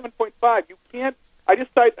 57.5. You can't. I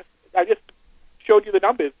just showed you the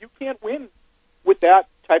numbers. You can't win with that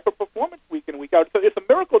type of performance week in, week out. So it's a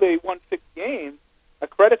miracle they won 6 games. A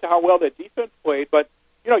credit to how well their defense played. But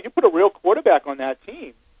you put a real quarterback on that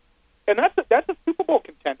team, and that's a Super Bowl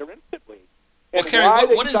contender instantly. And well, Kerry, why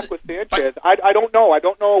what they is stuck with Sanchez? I don't know. I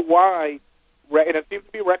don't know why. And it seems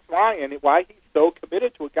to be Rex Ryan. Why he's so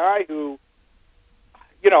committed to a guy who,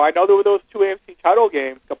 I know there were those 2 AFC title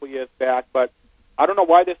games a couple years back, but I don't know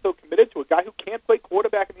why they're so committed to a guy who can't play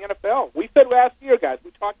quarterback in the NFL. We said last year, guys,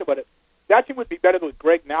 we talked about it, that team would be better with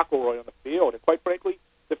Greg McElroy on the field. And quite frankly,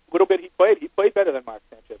 the little bit he played better than Mark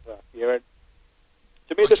Sanchez last year. And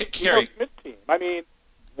to me, this is Geno Smith's team. I mean,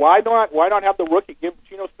 why not have the rookie give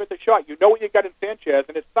Geno Smith a shot? You know what you got in Sanchez,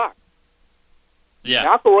 and it sucks. Yeah.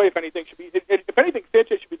 McElroy, if anything,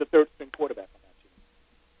 Sanchez should be the third-string quarterback on that team.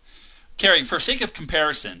 Kerry, for sake of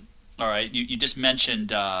comparison, all right, you just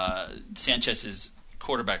mentioned Sanchez's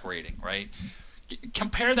quarterback rating, right?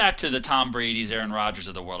 Compare that to the Tom Brady's, Aaron Rodgers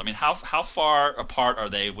of the world. I mean, how far apart are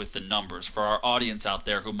they with the numbers for our audience out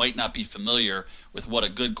there who might not be familiar with what a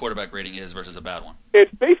good quarterback rating is versus a bad one?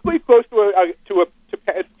 It's basically close to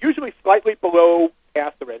it's usually slightly below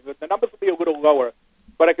passer rating. The numbers will be a little lower.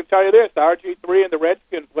 But I can tell you this, RG3 and the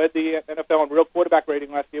Redskins led the NFL in real quarterback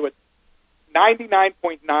rating last year with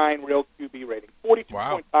 99.9 real QB rating, 42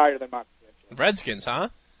 points higher than Mark Sanchez. Redskins, huh?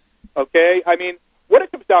 Okay, I mean, what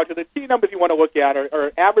it comes down to, the key numbers you want to look at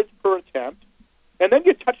are average per attempt, and then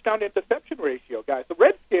your touchdown to interception ratio, guys. The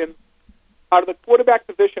Redskins, out of the quarterback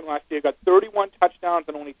position last year, got 31 touchdowns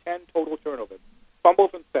and only 10 total turnovers.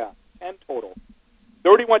 Fumbles and sacks, 10 total.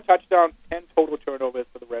 31 touchdowns, 10 total turnovers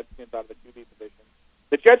for the Redskins out of the QB position.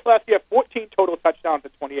 The Jets last year, 14 total touchdowns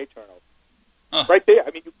and 28 turnovers. Right there.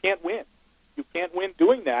 I mean, you can't win. You can't win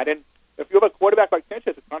doing that. And if you have a quarterback like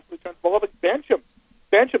Sanchez who constantly turns the ball over, bench him.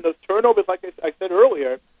 Those turnovers, like I said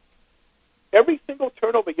earlier, every single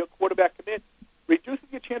turnover your quarterback commits reduces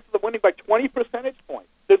your chances of winning by 20 percentage points.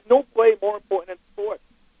 There's no play more important in sports.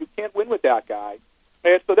 You can't win with that guy.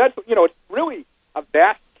 And so that's, it's really a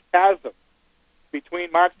vast chasm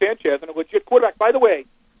between Mark Sanchez and a legit quarterback. By the way,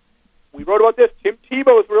 we wrote about this. Tim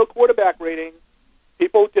Tebow's real quarterback rating,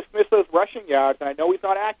 people dismiss those rushing yards, and I know he's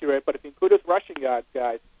not accurate, but if you include his rushing yards,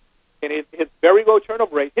 guys, and his very low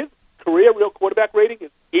turnover rate, his career real quarterback rating is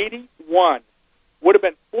 81. Would have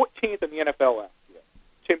been 14th in the NFL last year.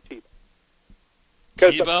 Tim Tebow.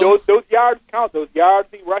 Because those yards count. Those yards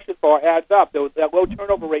he rushes for adds up. That low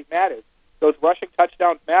turnover rate matters. Those rushing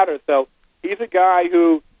touchdowns matter. So he's a guy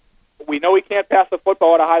who we know he can't pass the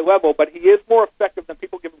football at a high level, but he is more effective than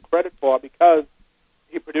people give him credit for because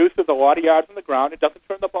he produces a lot of yards on the ground and doesn't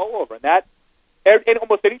turn the ball over. And that and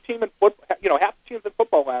almost any team in football, half the teams in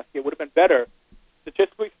football last year would have been better,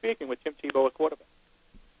 statistically speaking, with Tim Tebow at quarterback.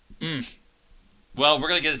 Well, we're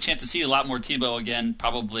going to get a chance to see a lot more Tebow again,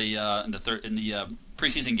 probably in the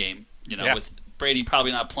preseason game. With Brady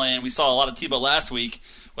probably not playing. We saw a lot of Tebow last week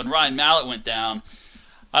when Ryan Mallett went down.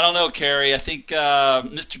 I don't know, Kerry. I think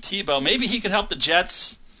Mr. Tebow, maybe he could help the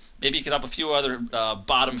Jets. Maybe he could help a few other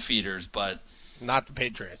bottom feeders, but not the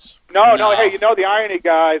Patriots. No. Hey, the irony,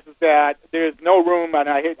 guys, is that there's no room, and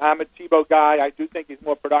I'm a Tebow guy. I do think he's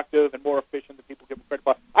more productive and more efficient than people give him credit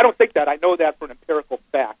for. I don't think that. I know that for an empirical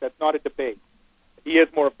fact. That's not a debate. He is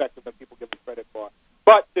more effective than people give him credit for.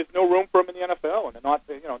 But there's no room for him in the NFL, and they're not,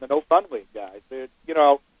 the no fun league guys. It's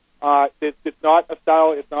not a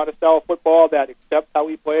style. It's not a style of football that accepts how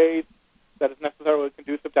he plays, that is necessarily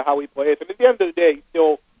conducive to how he plays. And at the end of the day, he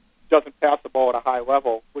still doesn't pass the ball at a high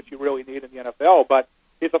level, which you really need in the NFL. But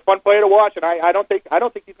he's a fun player to watch, and I don't think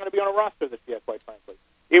he's going to be on a roster this year, quite frankly.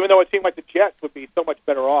 Even though it seemed like the Jets would be so much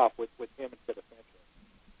better off with him instead of Sanchez.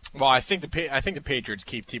 Well, I think the Patriots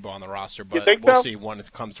keep Tebow on the roster, but we'll see when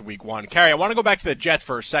it comes to Week 1. Kerry, I want to go back to the Jets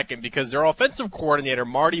for a second because their offensive coordinator,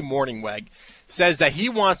 Marty Mornhinweg, says that he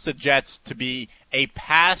wants the Jets to be a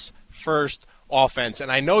pass-first offense.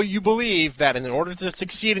 And I know you believe that in order to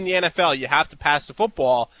succeed in the NFL, you have to pass the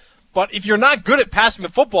football. But if you're not good at passing the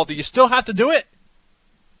football, do you still have to do it?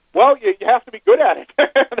 Well, you have to be good at it.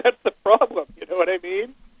 That's the problem. You know what I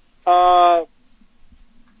mean?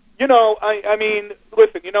 I mean,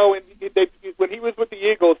 listen, when he was with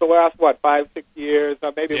the Eagles the last, 5, 6 years,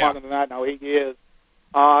 maybe longer than that now, 8 years,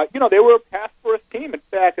 they were a pass-first team. In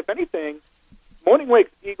fact, if anything,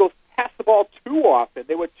 Mornhinweg's Eagles passed the ball too often.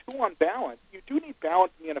 They were too unbalanced. You do need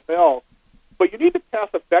balance in the NFL, but you need to pass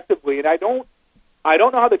effectively, and I don't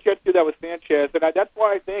know how the Jets do that with Sanchez, and that's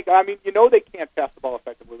why I think, they can't pass the ball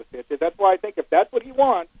effectively with Sanchez. That's why I think if that's what he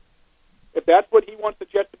wants the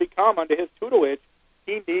Jets to become under his tutelage,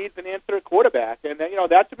 he needs an answer quarterback. And then,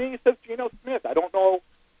 that to me says Geno Smith. I don't know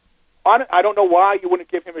why you wouldn't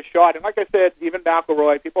give him a shot. And like I said, even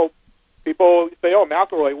McElroy, people say, oh,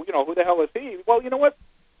 McElroy, who the hell is he? Well, you know what?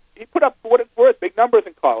 He put up, for what it's worth, big numbers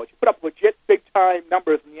in college. He put up legit big-time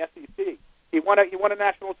numbers in the SEC. He won a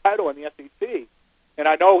national title in the SEC. And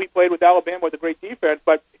I know he played with Alabama with a great defense,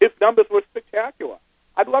 but his numbers were spectacular.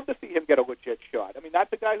 I'd love to see him get a legit shot. I mean,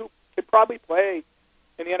 that's a guy who could probably play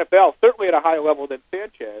in the NFL, certainly at a higher level than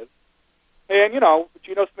Sanchez. And,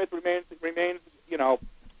 Geno Smith remains,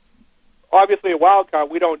 obviously a wild card.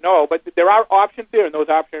 We don't know, but there are options there, and those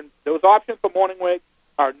options for Mornhinweg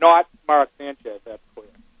are not Mark Sanchez. That's clear.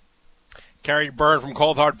 Kerry Byrne from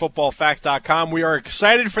ColdHardFootballFacts.com. We are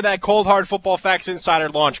excited for that Cold Hard Football Facts Insider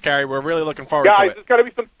launch, Kerry. We're really looking forward to it. There's got to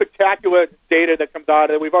be some spectacular data that comes out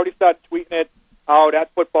of it. We've already started tweeting it out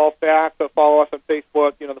at Football Facts. So follow us on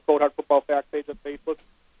Facebook, the Cold Hard Football Facts page on Facebook.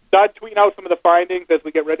 Start tweeting out some of the findings as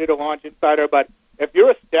we get ready to launch Insider. But if you're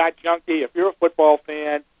a stat junkie, if you're a football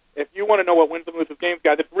fan, if you want to know what wins and loses games,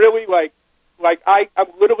 guys, it's really I'm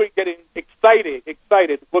literally getting excited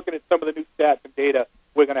looking at some of the new stats and data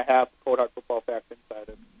we're going to have for Cold Hard Football Facts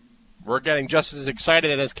Insider. We're getting just as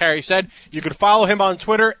excited, and as Kerry said, you can follow him on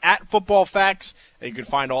Twitter at Football Facts, and you can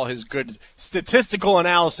find all his good statistical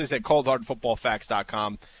analysis at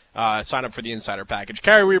ColdHardFootballFacts.com. Sign up for the Insider Package.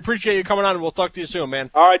 Kerry, we appreciate you coming on, and we'll talk to you soon,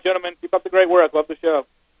 man. All right, gentlemen. Keep up the great work. Love the show.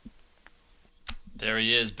 There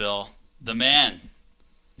he is, Bill. The man.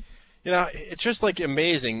 It's just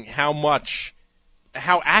amazing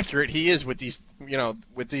how accurate he is with these,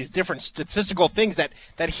 with these different statistical things that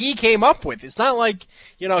he came up with. It's not like,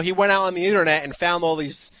 he went out on the internet and found all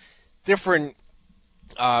these different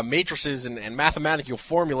matrices and mathematical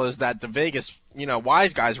formulas that the Vegas,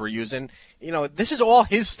 wise guys were using. This is all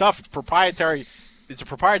his stuff. It's proprietary. It's a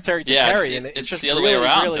proprietary to Kerry. It's just the other really, way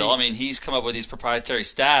around, really... Bill. I mean, he's come up with these proprietary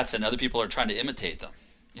stats, and other people are trying to imitate them.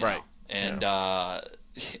 Right. And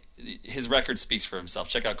his record speaks for himself.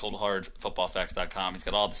 Check out ColdHardFootballFacts.com. He's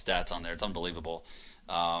got all the stats on there. It's unbelievable.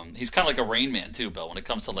 He's kind of like a Rain Man, too, Bill, when it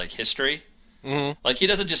comes to, history. Mm-hmm. He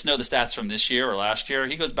doesn't just know the stats from this year or last year.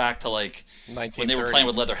 He goes back to, when they were playing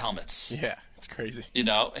with leather helmets. Yeah, it's crazy.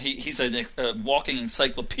 He's a walking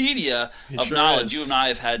encyclopedia of knowledge. Is. You and I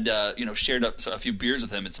have had, shared a few beers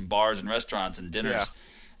with him at some bars and restaurants and dinners. Yeah.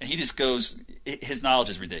 And he just goes, his knowledge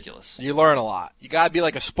is ridiculous. You learn a lot. You got to be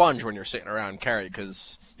like a sponge when you're sitting around Kerry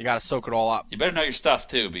because you got to soak it all up. You better know your stuff,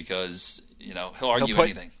 too, because, he'll argue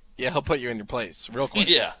anything. Yeah, he'll put you in your place real quick.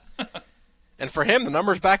 Yeah. And for him, the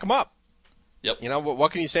numbers back him up. Yep.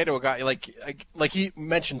 What can you say to a guy like he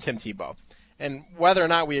mentioned Tim Tebow? And whether or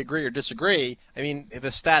not we agree or disagree, I mean, the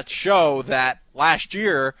stats show that last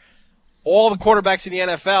year all the quarterbacks in the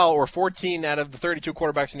NFL, or 14 out of the 32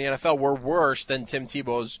 quarterbacks in the NFL, were worse than Tim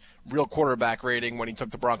Tebow's real quarterback rating when he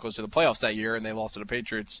took the Broncos to the playoffs that year and they lost to the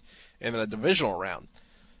Patriots in the divisional round.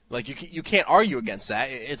 Like, you can't argue against that.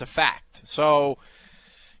 It's a fact. So,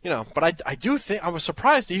 but I do think – I was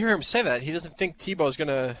surprised to hear him say that. He doesn't think Tebow's going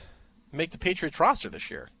to make the Patriots roster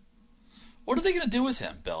this year. What are they going to do with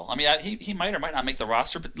him, Bill? I mean, he might or might not make the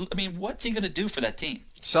roster, but, I mean, what's he going to do for that team?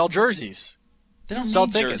 Sell jerseys. They don't Sell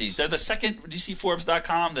need tickets. jerseys. They're the second – did you see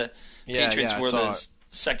Forbes.com? The Patriots were the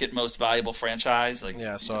second most valuable franchise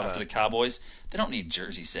after the Cowboys. They don't need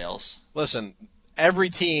jersey sales. Listen, every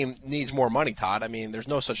team needs more money, Todd. I mean, there's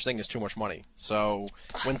no such thing as too much money. So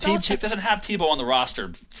when Belichick doesn't have Tebow on the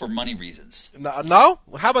roster for money reasons. No?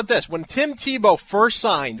 How about this? When Tim Tebow first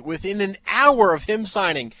signed, within an hour of him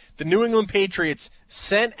signing, the New England Patriots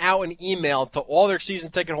sent out an email to all their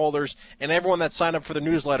season ticket holders and everyone that signed up for the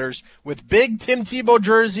newsletters with big Tim Tebow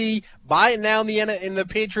jersey, buy it now in the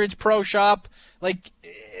Patriots Pro Shop. Like,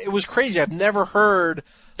 it was crazy. I've never heard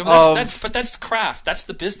But that's craft. That's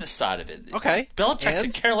the business side of it. Okay. Belichick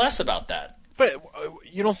could care less about that. But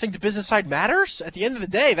you don't think the business side matters? At the end of the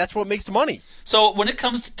day, that's what makes the money. So when it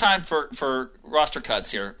comes to time for roster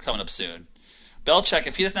cuts here coming up soon, Belichick,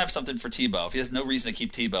 if he doesn't have something for Tebow, if he has no reason to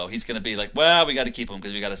keep Tebow, he's going to be like, well, we got to keep him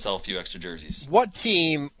because we got to sell a few extra jerseys. What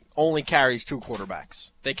team only carries 2 quarterbacks?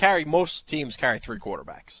 Most teams carry 3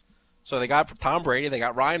 quarterbacks. So they got Tom Brady, they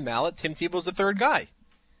got Ryan Mallett, Tim Tebow's the third guy.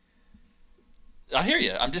 I hear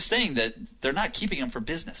you. I'm just saying that they're not keeping him for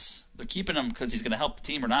business. They're keeping him because he's going to help the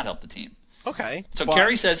team or not help the team. Okay. So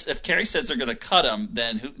if Kerry says they're going to cut him,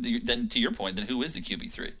 then to your point, then who is the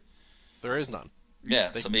QB3? There is none.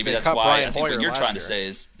 Yeah, so maybe that's why Brian I think Hoyer what you're trying to say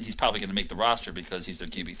is he's probably going to make the roster because he's their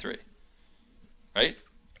QB3. Right?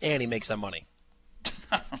 And he makes that money.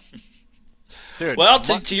 Dude, well,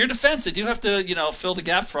 to your defense, they do have to, fill the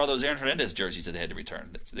gap for all those Aaron Hernandez jerseys that they had to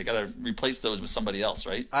return. They got to replace those with somebody else,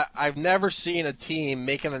 right? I've never seen a team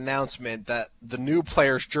make an announcement that the new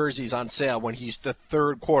player's jersey's on sale when he's the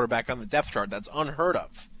third quarterback on the depth chart. That's unheard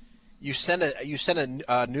of. You send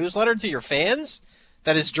a newsletter to your fans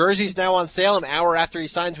that his jersey's now on sale an hour after he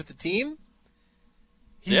signs with the team?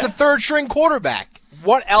 He's the third string quarterback.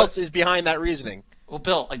 What else is behind that reasoning? Well,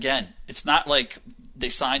 Bill, again, it's not like they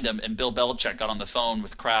signed him and Bill Belichick got on the phone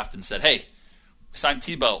with Kraft and said, "Hey, we signed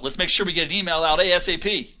Tebow. Let's make sure we get an email out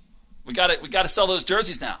ASAP. We got to sell those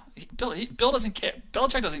jerseys now." Bill doesn't care.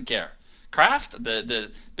 Belichick doesn't care. Kraft,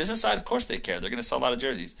 the business side, of course they care. They're going to sell a lot of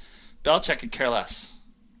jerseys. Belichick could care less.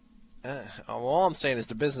 All I'm saying is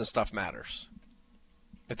the business stuff matters.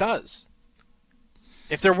 It does.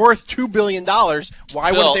 If they're worth $2 billion,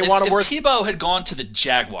 why wouldn't they want to worth? If Tebow had gone to the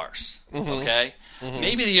Jaguars, okay,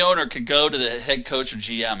 maybe the owner could go to the head coach or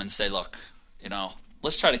GM and say, "Look,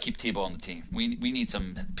 let's try to keep Tebow on the team. We need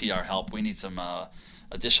some PR help. We need some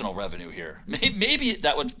additional revenue here." Maybe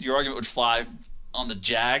your argument would fly on the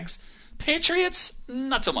Jags. Patriots,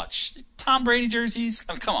 not so much. Tom Brady jerseys,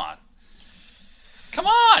 I mean, come on. Come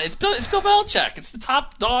on, it's Bill Belichick. It's the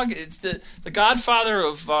top dog. It's the godfather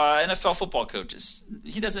of NFL football coaches.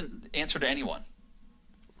 He doesn't answer to anyone.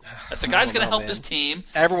 If the guy's going to help his team,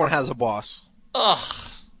 everyone has a boss. Ugh,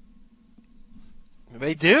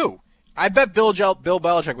 they do. I bet Bill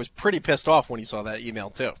Belichick was pretty pissed off when he saw that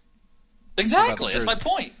email too. Exactly, that's my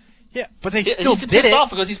point. Yeah, but they still he's pissed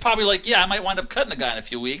off because he's probably like, "Yeah, I might wind up cutting the guy in a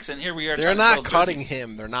few weeks," and here we are. They're not cutting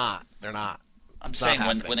him. They're not. I'm saying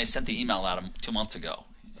when they sent the email out 2 months ago,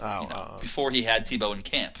 before he had Tebow in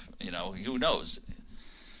camp, who knows?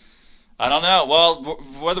 I don't know. Well,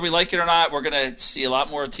 whether we like it or not, we're going to see a lot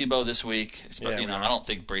more of Tebow this week. I don't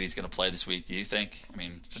think Brady's going to play this week. Do you think? I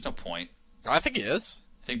mean, there's no point. I think he is.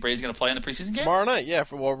 Think Brady's going to play in the preseason game? Tomorrow night, yeah.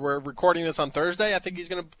 We're recording this on Thursday. I think he's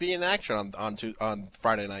going to be in action on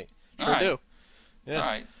Friday night. Sure do. Yeah. All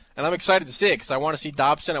right. And I'm excited to see it because I want to see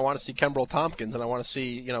Dobson, I want to see Kimbrel Tompkins, and I want to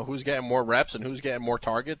see who's getting more reps and who's getting more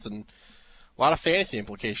targets, and a lot of fantasy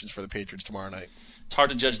implications for the Patriots tomorrow night. It's hard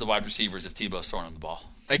to judge the wide receivers if Tebow's throwing them the ball.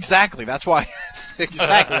 Exactly. That's why.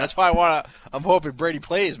 That's why I'm hoping Brady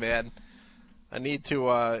plays, man. I need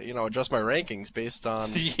to adjust my rankings based on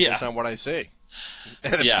what I see.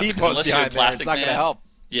 And if Tebow's behind there, it's not going to help.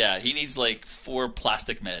 Yeah, he needs like 4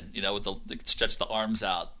 plastic men, with the stretch the arms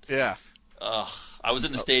out. Yeah. I was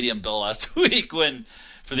in the stadium, Bill, last week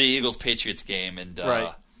for the Eagles-Patriots game, and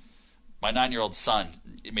my 9-year-old son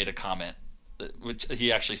made a comment, which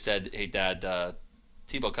he actually said, "Hey, Dad,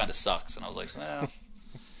 Tebow kind of sucks." And I was like, "Well,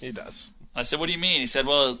 he does." I said, "What do you mean?" He said,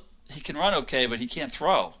 "Well, he can run okay, but he can't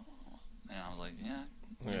throw." And I was like, "Yeah,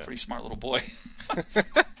 you're a pretty smart little boy." It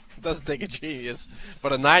doesn't take a genius,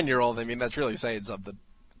 but a 9-year-old. I mean, that's really saying something.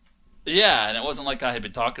 Yeah, and it wasn't like I had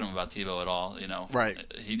been talking to him about Tebow at all. Right.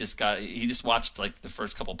 He just watched like the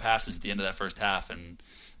first couple passes at the end of that first half and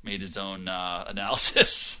made his own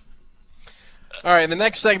analysis. All right, in the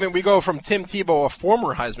next segment, we go from Tim Tebow, a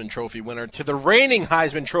former Heisman Trophy winner, to the reigning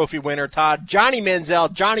Heisman Trophy winner, Todd, Johnny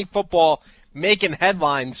Manziel, Johnny Football, making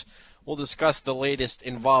headlines. We'll discuss the latest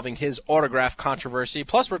involving his autograph controversy.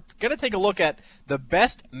 Plus, we're going to take a look at the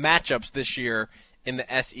best matchups this year in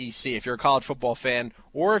the SEC. If you're a college football fan,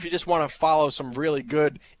 or if you just want to follow some really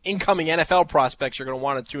good incoming NFL prospects, you're going to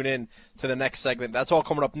want to tune in to the next segment. That's all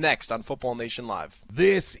coming up next on Football Nation Live.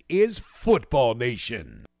 This is Football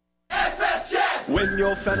Nation. Win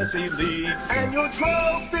your fantasy league and your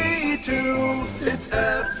trophy too. It's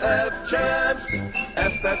FF Champs,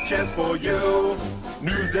 FF Champs for you.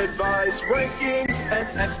 News, advice, rankings,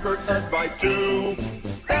 and expert advice too.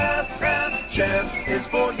 FF Champs is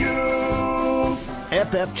for you.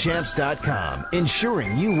 FFChamps.com,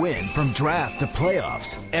 ensuring you win from draft to playoffs.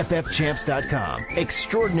 FFChamps.com,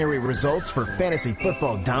 extraordinary results for fantasy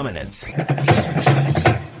football dominance.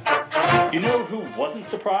 You know who wasn't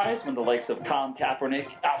surprised when the likes of Colin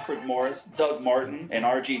Kaepernick, Alfred Morris, Doug Martin, and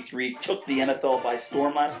RG3 took the NFL by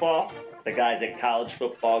storm last fall? The guys at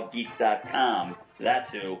collegefootballgeek.com.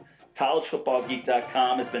 That's who.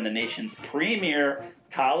 Collegefootballgeek.com has been the nation's premier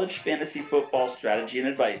college fantasy football strategy and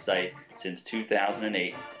advice site since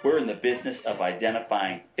 2008. We're in the business of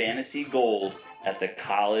identifying fantasy gold at the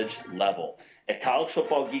college level. At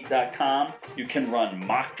collegefootballgeek.com, you can run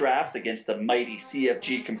mock drafts against the mighty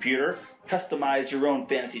CFG computer, customize your own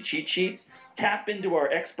fantasy cheat sheets, tap into our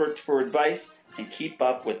experts for advice, and keep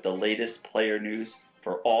up with the latest player news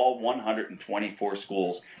for all 124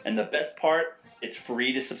 schools. And the best part, it's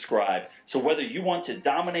free to subscribe. So whether you want to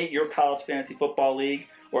dominate your college fantasy football league,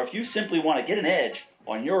 or if you simply want to get an edge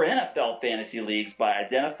on your NFL fantasy leagues by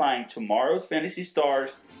identifying tomorrow's fantasy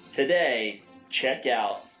stars today, check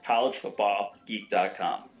out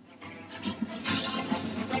collegefootballgeek.com.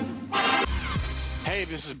 Hey,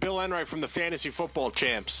 this is Bill Enright from the Fantasy Football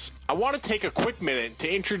Champs. I want to take a quick minute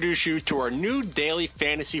to introduce you to our new daily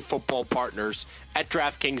fantasy football partners at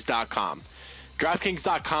DraftKings.com.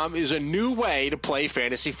 DraftKings.com is a new way to play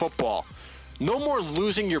fantasy football. No more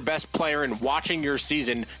losing your best player and watching your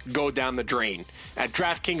season go down the drain. At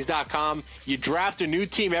DraftKings.com, you draft a new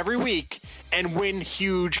team every week and win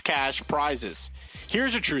huge cash prizes.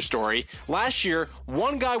 Here's a true story. Last year,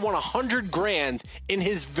 one guy won $100,000 in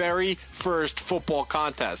his very first football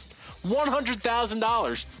contest.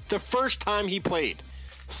 $100,000 the first time he played.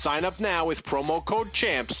 Sign up now with promo code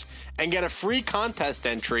CHAMPS and get a free contest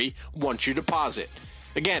entry once you deposit.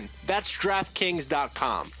 Again, that's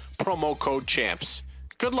DraftKings.com. Promo code CHAMPS.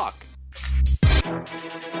 Good luck.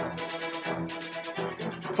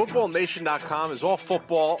 FootballNation.com is all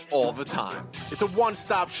football all the time. It's a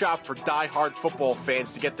one-stop shop for die-hard football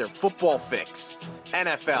fans to get their football fix.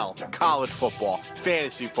 NFL, college football,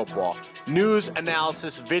 fantasy football, news,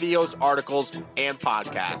 analysis, videos, articles, and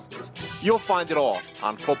podcasts. You'll find it all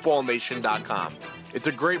on FootballNation.com. It's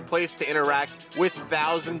a great place to interact with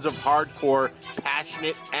thousands of hardcore,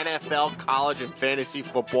 passionate NFL, college, and fantasy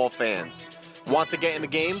football fans. Want to get in the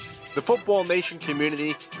game? The Football Nation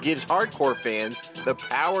community gives hardcore fans the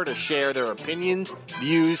power to share their opinions,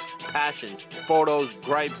 views, passions, photos,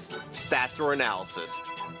 gripes, stats, or analysis.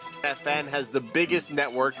 FN has the biggest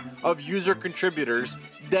network of user contributors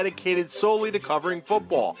dedicated solely to covering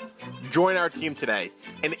football. Join our team today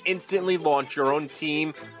and instantly launch your own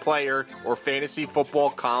team, player, or fantasy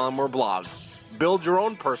football column or blog. Build your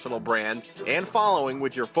own personal brand and following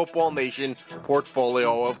with your Football Nation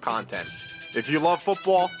portfolio of content. If you love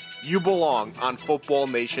football, you belong on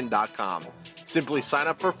FootballNation.com. Simply sign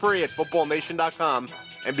up for free at FootballNation.com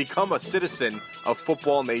and become a citizen of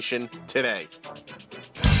Football Nation today.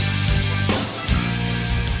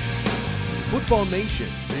 Football Nation,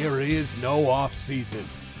 there is no off season.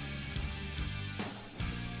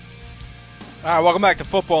 All right, welcome back to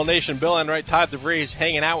Football Nation. Bill Enright, Todd DeVries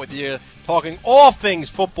hanging out with you, talking all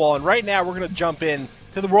things football. And right now we're going to jump in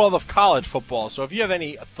to the world of college football. So if you have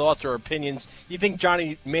any thoughts or opinions, you think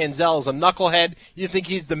Johnny Manziel is a knucklehead, you think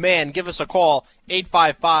he's the man, give us a call,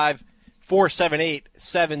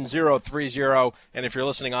 855-478-7030. And if you're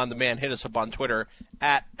listening on demand, hit us up on Twitter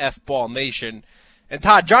at FBallNation. And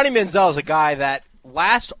Todd, Johnny Manziel is a guy that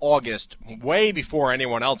last August, way before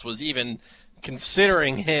anyone else was even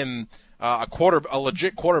considering him a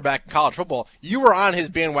legit quarterback in college football, you were on his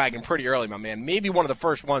bandwagon pretty early, my man. Maybe one of the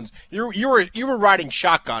first ones. You were riding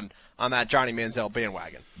shotgun on that Johnny Manziel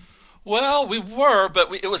bandwagon. Well, we were,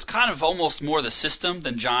 but it was kind of almost more the system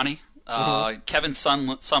than Johnny. Kevin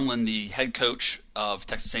Sumlin, the head coach of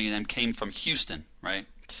Texas A&M, came from Houston, right?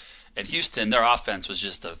 And Houston, their offense was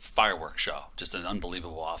just a fireworks show, just an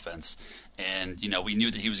unbelievable offense. And, we knew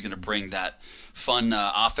that he was going to bring that fun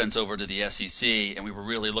offense over to the SEC, and we were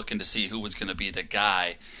really looking to see who was going to be the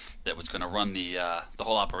guy that was going to run the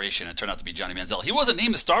whole operation. It turned out to be Johnny Manziel. He wasn't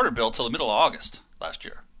named the starter, Bill, till the middle of August last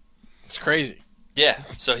year. It's crazy. Yeah,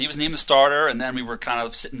 so he was named the starter, and then we were kind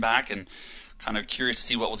of sitting back and kind of curious to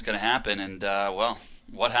see what was going to happen. And,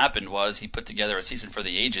 what happened was he put together a season for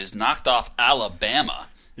the ages, knocked off Alabama.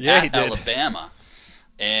 Yeah, he did. Alabama.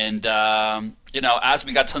 And, as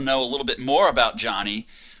we got to know a little bit more about Johnny,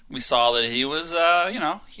 we saw that he was,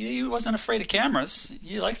 he wasn't afraid of cameras.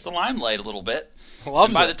 He likes the limelight a little bit. Loves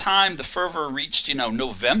and by it. the time the fervor reached,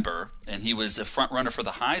 November, and he was the front runner for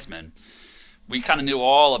the Heisman, we kind of knew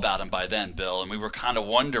all about him by then, Bill. And we were kind of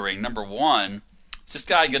wondering, number one, is this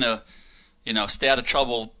guy going to, stay out of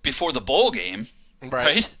trouble before the bowl game?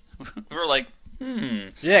 Right? We were like,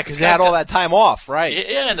 Yeah, because he had all that time off, right?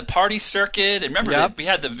 Yeah, and the party circuit. And remember, Yep. we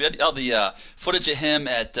had the footage of him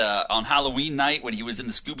on Halloween night when he was in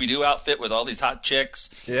the Scooby-Doo outfit with all these hot chicks.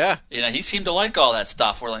 Yeah. He seemed to like all that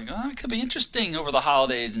stuff. We're like, it could be interesting over the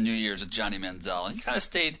holidays and New Year's with Johnny Manziel. And he kind of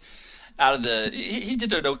stayed out of the – he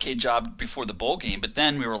did an okay job before the bowl game. But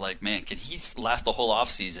then we were like, man, can he last the whole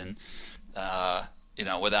offseason,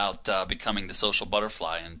 without becoming the social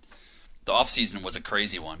butterfly? And the offseason was a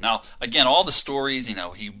crazy one. Now, again, all the stories,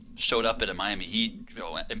 he showed up at a Miami Heat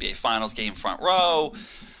NBA Finals game front row,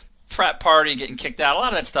 frat party, getting kicked out. A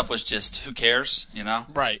lot of that stuff was just, who cares,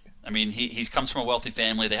 Right. I mean, he comes from a wealthy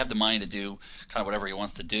family. They have the money to do kind of whatever he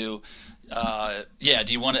wants to do. Do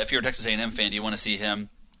you want to, if you're a Texas A&M fan, do you want to see him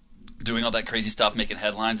doing all that crazy stuff, making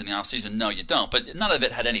headlines in the offseason? No, you don't. But none of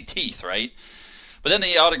it had any teeth, right? But then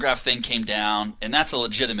the autograph thing came down, and that's a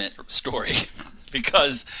legitimate story.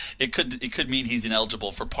 Because it could mean he's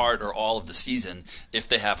ineligible for part or all of the season if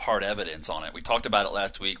they have hard evidence on it. We talked about it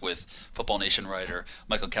last week with Football Nation writer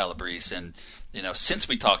Michael Calabrese, and since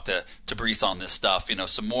we talked to Brees on this stuff,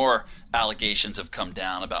 some more allegations have come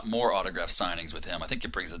down about more autograph signings with him. I think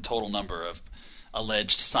it brings the total number of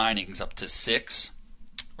alleged signings up to 6,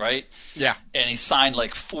 right? Yeah. And he signed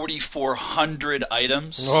like 4,400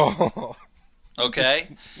 items. Oh. Okay,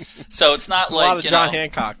 so it's not a like lot of John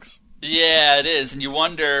Hancocks. Yeah, it is. And you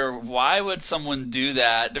wonder, why would someone do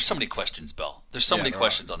that? There's so many questions, Bill. There's so many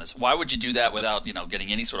questions on this. Why would you do that without,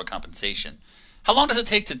 getting any sort of compensation? How long does it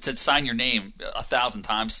take to sign your name 1,000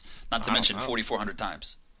 times, not to mention 4,400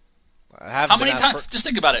 times? How many times? Just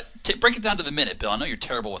think about it. Break it down to the minute, Bill. I know you're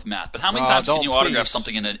terrible with math, but how many times can you autograph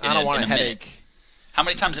something in a minute? How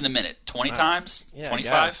many times in a minute? 20 times? Yeah,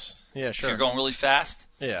 25? Yeah, sure. If you're going really fast?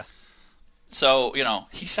 Yeah. So,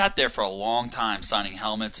 he sat there for a long time signing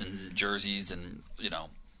helmets and jerseys and,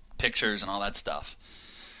 pictures and all that stuff.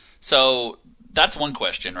 So that's one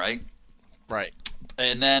question, right? Right.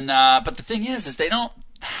 And then, but the thing is they don't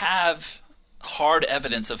have hard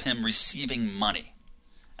evidence of him receiving money.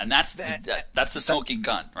 And that's the smoking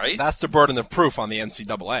gun, right? That's the burden of proof on the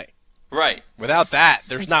NCAA. Right. Without that,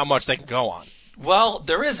 there's not much they can go on. Well,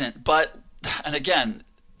 there isn't, and again,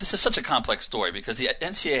 this is such a complex story because the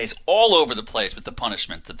NCAA is all over the place with the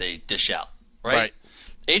punishment that they dish out, right?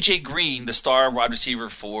 A.J. Green, the star wide receiver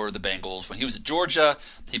for the Bengals, when he was at Georgia,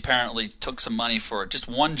 he apparently took some money for just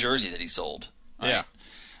one jersey that he sold. Right? Yeah.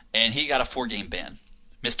 And he got a 4-game ban.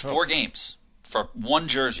 Missed 4 games for one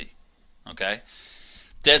jersey, okay?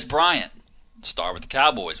 Des Bryant, star with the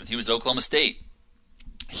Cowboys, when he was at Oklahoma State,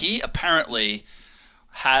 he apparently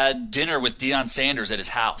had dinner with Deion Sanders at his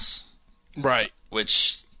house. Right.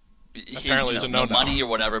 Which apparently is a no-no. Money or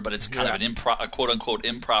whatever, but it's kind of a quote-unquote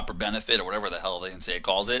improper benefit or whatever the hell the NCAA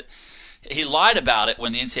calls it. He lied about it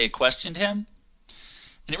when the NCAA questioned him,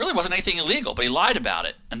 and it really wasn't anything illegal, but he lied about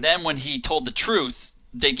it. And then when he told the truth,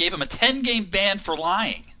 they gave him a 10-game ban for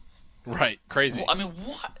lying. Right, crazy. Well, I mean,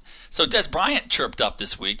 what? So Des Bryant chirped up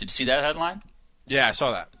this week. Did you see that headline? Yeah, I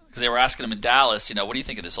saw that. Because they were asking him in Dallas, what do you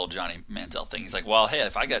think of this whole Johnny Manziel thing? He's like, well, hey,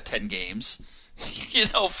 if I got 10 games,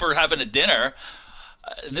 for having a dinner,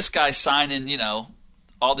 and this guy's signing,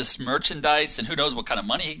 all this merchandise and who knows what kind of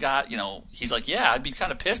money he got, he's like, yeah, I'd be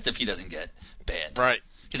kind of pissed if he doesn't get banned. Right.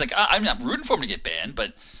 He's like, I'm not rooting for him to get banned,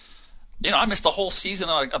 but, I missed a whole season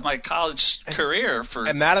of my college career for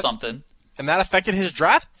something. And that affected his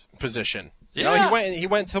draft position. Yeah. He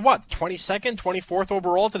went to what, 22nd, 24th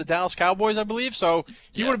overall to the Dallas Cowboys, I believe. So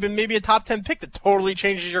he would have been maybe a top 10 pick that totally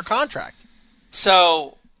changes your contract.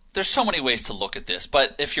 So there's so many ways to look at this,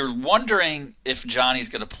 but if you're wondering if Johnny's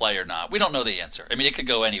going to play or not, we don't know the answer. I mean, it could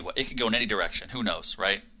go anyway. It could go in any direction. Who knows,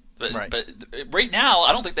 right? But right now,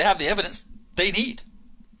 I don't think they have the evidence they need.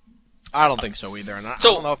 I don't think so either, and I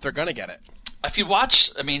don't know if they're going to get it. if you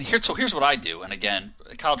watch, I mean, here's what I do. And again,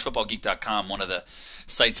 collegefootballgeek.com, one of the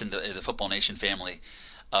sites in the Football Nation family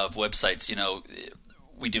of websites, you know,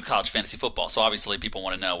 we do college fantasy football. So obviously people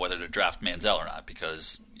want to know whether to draft Manziel or not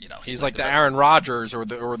because, you know, he's like the Aaron Rodgers or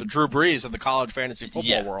the Drew Brees of the college fantasy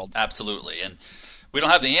football world. Absolutely. And we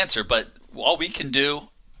don't have the answer, but all we can do,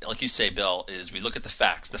 like you say, Bill, is we look at the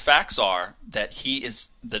facts. The facts are that he is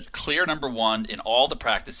the clear number one in all the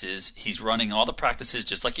practices. He's running all the practices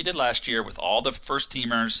just like he did last year with all the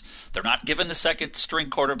first-teamers. They're not giving the second-string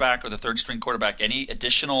quarterback or the third-string quarterback any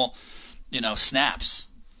additional, you know, snaps.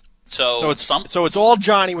 So it's all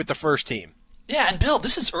Johnny with the first team. Yeah, and Bill,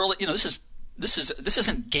 this is early. You know, this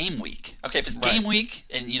isn't game week. Okay, if it's game week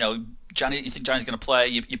and you know you think Johnny's going to play,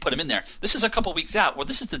 you put him in there. This is a couple weeks out. Well,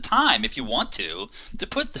 this is the time, if you want to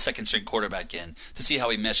put the second-string quarterback in to see how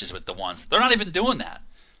he meshes with the ones. They're not even doing that.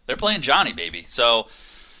 They're playing Johnny, baby. So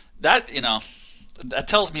that, you know, that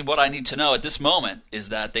tells me what I need to know at this moment is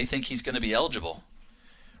that they think he's going to be eligible.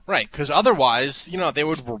 Right, because otherwise, you know, they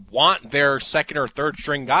would want their second or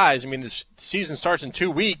third-string guys. I mean, this season starts in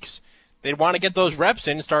 2 weeks. They'd want to get those reps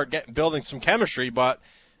in and start building some chemistry, but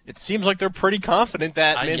it seems like they're pretty confident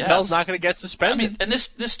that Manziel's not going to get suspended. I mean, and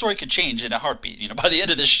this story could change in a heartbeat. You know, by the end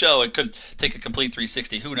of this show, it could take a complete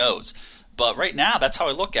 360. Who knows? But right now, that's how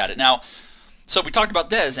I look at it. Now, so we talked about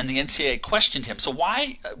Dez, and the NCAA questioned him. So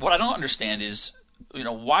why? What I don't understand is, you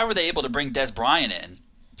know, why were they able to bring Dez Bryant in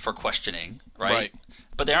for questioning, right?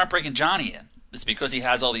 But they aren't bringing Johnny in. It's because he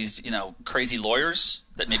has all these, you know, crazy lawyers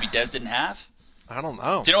that maybe Dez didn't have. I don't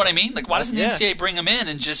know. Do you know what I mean? Like, why doesn't the NCAA bring him in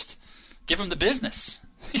and just give him the business?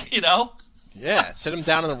 You know? Yeah, sit him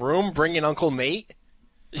down in the room, bring in Uncle Nate.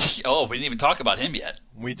 Oh, we didn't even talk about him yet.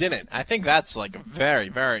 We didn't. I think that's like a very,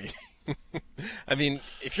 very I mean,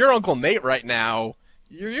 if you're Uncle Nate right now,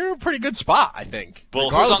 you're in a pretty good spot, I think. Well,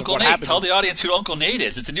 who's Uncle Nate? Tell the audience who Uncle Nate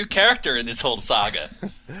is. It's a new character in this whole saga.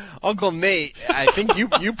 Uncle Nate, I think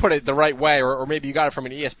you put it the right way, or maybe you got it from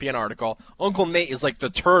an ESPN article. Uncle Nate is like the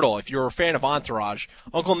turtle. If you're a fan of Entourage,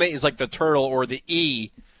 Uncle Nate is like the turtle or the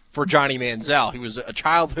E for Johnny Manziel. He was a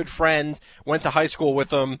childhood friend, went to high school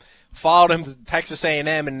with him, followed him to Texas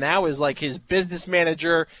A&M, and now is like his business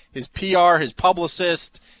manager, his PR, his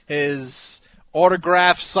publicist, his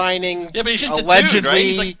autograph signing. Yeah, but he's just allegedly. A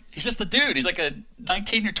dude, right? He's just a dude. He's like a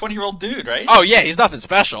 19 or 20-year-old dude, right? Oh, yeah, he's nothing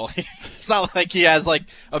special. It's not like he has like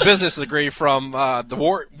a business degree from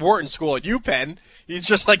the Wharton School at UPenn. He's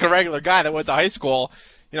just like a regular guy that went to high school,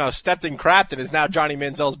 you know, stepped in crapped and is now Johnny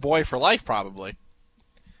Manziel's boy for life, probably.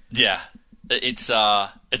 Yeah, it's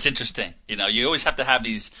interesting. You know, you always have to have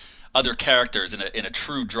these other characters in a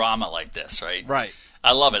true drama like this, right? Right.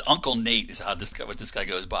 I love it. Uncle Nate is what this guy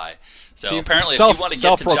goes by. So apparently, if you want to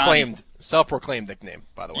get to Johnny, self-proclaimed nickname,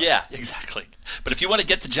 by the way. Yeah, exactly. But if you want to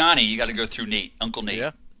get to Johnny, you got to go through Nate, Uncle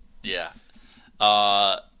Nate. Yeah.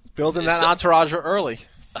 Building that entourage early.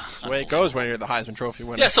 That's the way it goes when you're the Heisman Trophy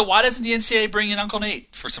winner. Yeah. So why doesn't the NCAA bring in Uncle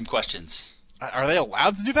Nate for some questions? Are they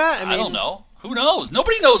allowed to do that? I don't know. Who knows?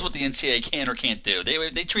 Nobody knows what the NCAA can or can't do.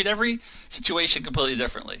 They treat every situation completely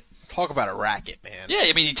differently. Talk about a racket, man. Yeah,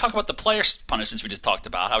 I mean, you talk about the player punishments we just talked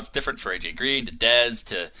about, how it's different for A.J. Green to Dez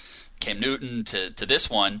to Cam Newton to this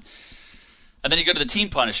one. And then you go to the team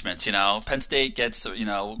punishments, you know. Penn State gets, you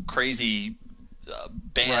know, crazy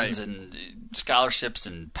bans and scholarships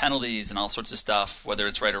and penalties and all sorts of stuff, whether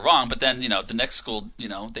it's right or wrong. But then, you know, the next school, you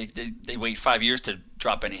know, they wait 5 years to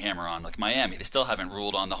drop any hammer on, like Miami. They still haven't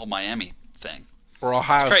ruled on the whole Miami thing. Or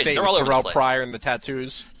Ohio State with Terrell Pryor and the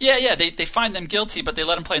tattoos. Yeah, they find them guilty, but they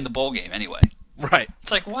let them play in the bowl game anyway. Right.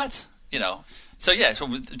 It's like, what? You know. So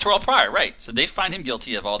with Terrell Pryor, right. So they find him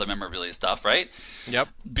guilty of all the memorabilia stuff, right? Yep.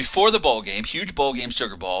 Before the bowl game, huge bowl game,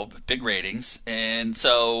 Sugar Bowl, big ratings. And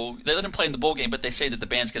so they let him play in the bowl game, but they say that the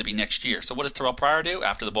ban's going to be next year. So what does Terrell Pryor do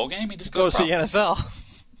after the bowl game? He just goes to the NFL.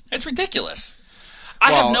 It's ridiculous.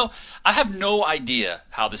 I have no idea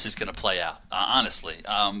how this is going to play out, honestly.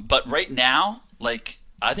 But right now, like,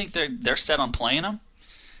 I think they're set on playing him.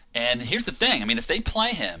 And here's the thing. I mean, if they play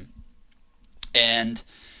him and,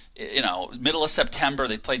 you know, middle of September,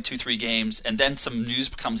 they played 2-3 games, and then some news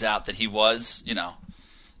comes out that he was, the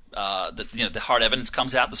hard evidence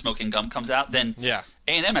comes out, the smoking gun comes out, then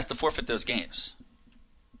A&M has to forfeit those games.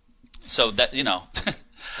 So that, you know.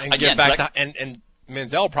 And again, get back and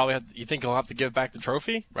Manziel probably you think he'll have to give back the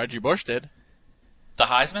trophy? Reggie Bush did. The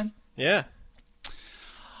Heisman? Yeah.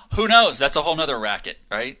 Who knows? That's a whole nother racket,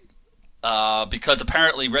 right? Because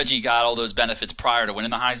apparently Reggie got all those benefits prior to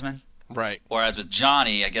winning the Heisman. Right. Whereas with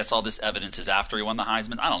Johnny, I guess all this evidence is after he won the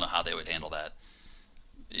Heisman. I don't know how they would handle that.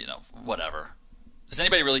 You know, whatever. Does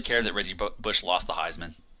anybody really care that Reggie Bush lost the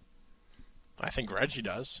Heisman? I think Reggie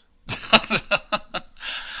does.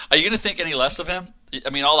 Are you going to think any less of him? I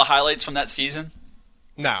mean, all the highlights from that season.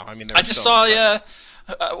 No, I mean, I just saw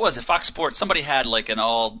what was it, Fox Sports? Somebody had like an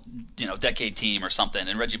all decade team or something,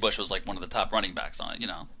 and Reggie Bush was like one of the top running backs on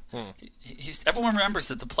it. Everyone remembers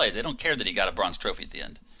the plays. They don't care that he got a bronze trophy at the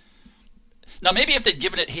end. Now, maybe if they'd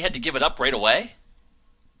given it, he had to give it up right away,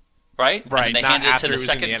 right? Right. And they not handed it after to the he was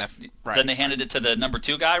in second. Right. Then they handed it to the number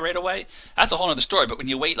 2 guy right away. That's a whole other story. But when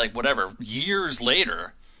you wait like whatever years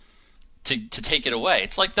later to take it away,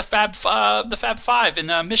 it's like the Fab Five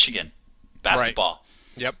in Michigan basketball.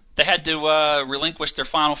 Right. Yep. They had to relinquish their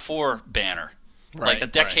Final Four banner like a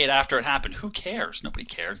decade after it happened. Who cares? Nobody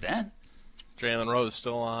cares then. Jalen Rose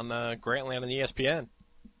still on Grantland and ESPN.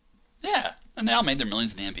 Yeah, and they all made their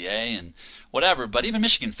millions in the NBA and whatever. But even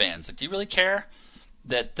Michigan fans, like, do you really care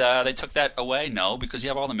that they took that away? No, because you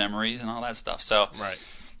have all the memories and all that stuff. So, right.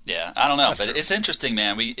 Yeah, I don't know, That's but true. it's interesting,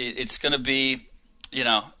 man. It's going to be,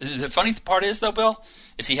 the funny part is though, Bill,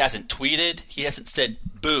 is he hasn't tweeted, he hasn't said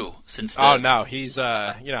boo since. Oh no, he's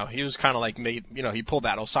he was kind of like me. He pulled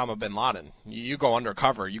that Osama bin Laden. You go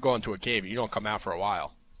undercover, you go into a cave, you don't come out for a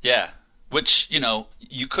while. Yeah. Which,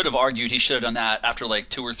 you could have argued he should have done that after like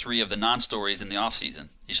 2 or 3 of the non-stories in the offseason.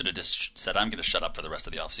 He should have just said, I'm going to shut up for the rest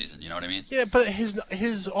of the offseason. You know what I mean? Yeah, but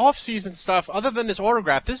his off-season stuff, other than his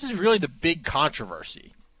autograph, this is really the big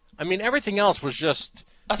controversy. I mean, everything else was just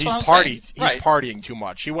That's what I'm saying. He's Right. partying too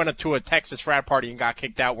much. He went into a Texas frat party and got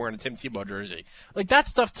kicked out wearing a Tim Tebow jersey. Like, that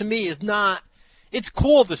stuff to me is not – it's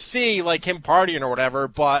cool to see, like, him partying or whatever,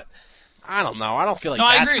 but – I don't know. I don't feel like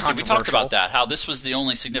that's I agree with you. We talked controversial. about that, how this was the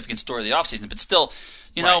only significant story of the offseason. But still,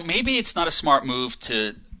 maybe it's not a smart move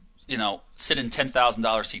to, sit in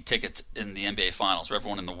 $10,000 seat tickets in the NBA Finals where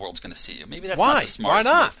everyone in the world's going to see you. Maybe that's not the smartest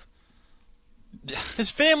Why not? move.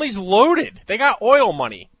 His family's loaded. They got oil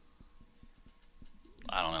money.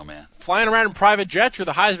 I don't know, man. Flying around in private jets, you're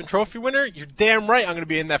the Heisman Trophy winner. You're damn right I'm going to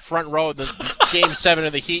be in that front row of the Game 7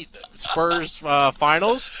 of the Heat Spurs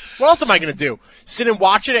finals. What else am I going to do? Sit and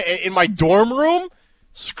watch it in my dorm room?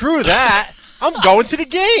 Screw that. I'm going to the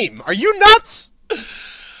game. Are you nuts?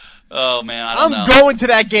 Oh, man, I don't know. I'm going to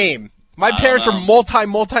that game. My parents know. are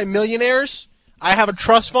multi-millionaires. I have a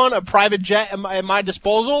trust fund, a private jet at my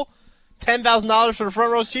disposal. $10,000 for the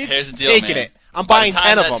front row seats. Here's the deal, Taking man. it. I'm buying 10 of By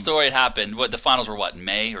the them. time that story happened, the finals were in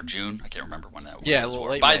May or June? I can't remember when that was. Yeah, a little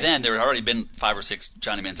late By May. then, there had already been 5 or 6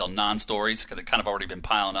 Johnny Manziel non-stories that had kind of already been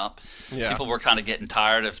piling up. Yeah. People were kind of getting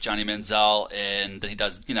tired of Johnny Manziel, and he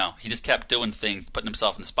does, he just kept doing things, putting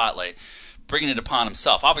himself in the spotlight, bringing it upon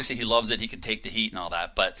himself. Obviously, he loves it. He can take the heat and all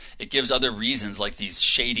that, but it gives other reasons, like these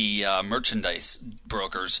shady merchandise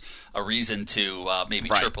brokers, a reason to maybe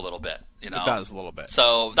Right. chirp a little bit. It does a little bit.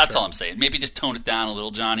 So that's all I'm saying. Maybe just tone it down a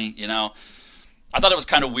little, Johnny. I thought it was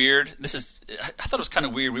kind of weird. I thought it was kind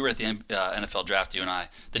of weird. We were at the NFL draft, you and I,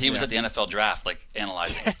 that he was at the NFL draft, like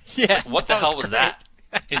analyzing. Yeah, Like, what the hell was that?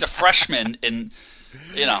 He's a freshman, and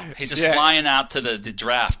he's just Yeah. flying out to the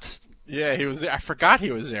draft. Yeah, he was there. I forgot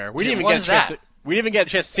he was there. We Yeah, didn't what even is get a chance. that? We didn't even get a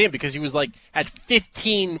chance to see him because he was had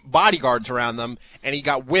 15 bodyguards around them, and he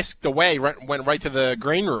got whisked away. Went right to the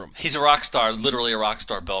green room. He's a rock star, literally a rock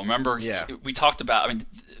star. Bill, remember? Yeah. We talked about.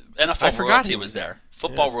 NFL I forgot royalty he was was there.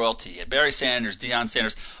 Football royalty. Barry Sanders, Deion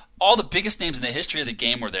Sanders. All the biggest names in the history of the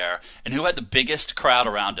game were there, and who had the biggest crowd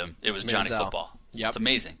around him? It was Johnny Manziel. Football. Yep. It's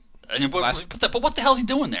amazing. But what the hell is he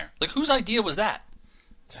doing there? Like, whose idea was that?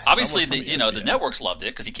 Obviously, Someone the from the ESPN. networks loved it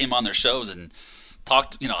because he came on their shows and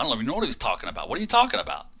talked. I don't even know what he was talking about. What are you talking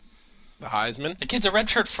about? The Heisman. The kid's a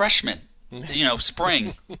redshirt freshman.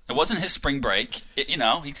 Spring. It wasn't his spring break.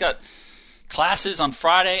 He's got classes on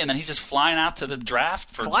Friday, and then he's just flying out to the draft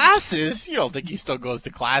for Classes? You don't think he still goes to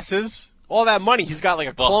classes? All that money, he's got like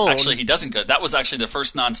a Well, clone. actually, he doesn't go. That was actually the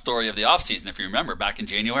first non-story of the offseason, if you remember, back in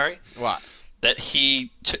January. What? That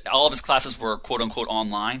all of his classes were quote unquote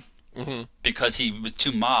online because he was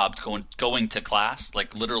too mobbed going to class.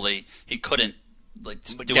 Like literally, he couldn't do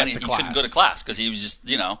get anything. to He couldn't go class. to class because he was just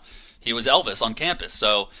he was Elvis on campus.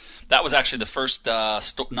 So that was actually the first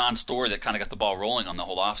non-story that kind of got the ball rolling on the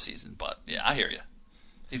whole offseason. But yeah, I hear you.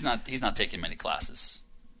 He's not taking many classes.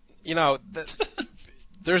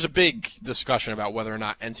 There's a big discussion about whether or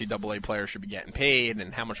not NCAA players should be getting paid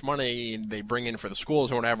and how much money they bring in for the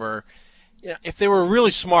schools or whatever. If they were really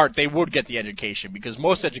smart, they would get the education because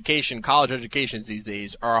most college educations these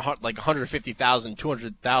days are like $150,000,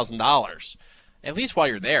 $200,000. At least while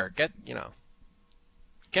you're there, get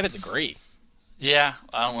a degree. Yeah,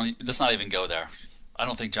 I don't want. Let's not even go there. I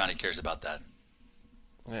don't think Johnny cares about that.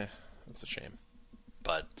 Yeah, that's a shame.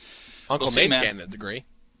 But Uncle we'll see, Nate's man. getting a degree.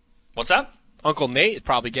 What's that? Uncle Nate is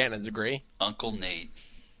probably getting a degree. Uncle Nate.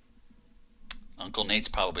 Uncle Nate's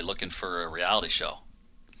probably looking for a reality show.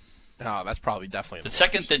 Oh, that's probably definitely the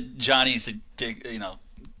second that Johnny's,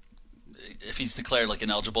 if he's declared like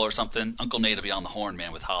ineligible or something, Uncle Nate will be on the horn,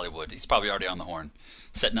 man, with Hollywood. He's probably already on the horn,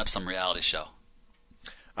 setting up some reality show.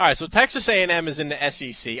 All right, so Texas A&M is in the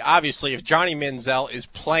SEC. Obviously, if Johnny Manziel is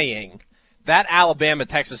playing, that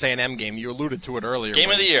Alabama-Texas A&M game, you alluded to it earlier. Game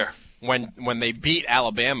of the year. When they beat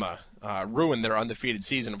Alabama, ruined their undefeated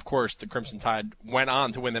season. Of course, the Crimson Tide went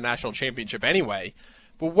on to win the national championship anyway.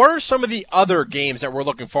 But what are some of the other games that we're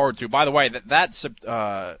looking forward to? By the way,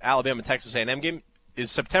 that Alabama-Texas A&M game is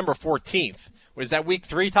September 14th. Was that week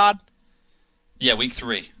 3, Todd? Yeah, week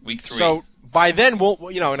 3. So by then,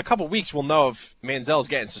 in a couple weeks, we'll know if Manziel's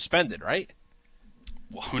getting suspended, right?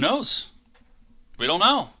 Well, who knows? We don't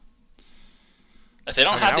know. If they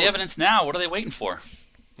don't have the evidence now, what are they waiting for?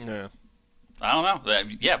 Yeah. I don't know.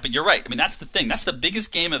 Yeah, but you're right. I mean, that's the thing. That's the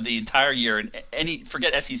biggest game of the entire year. And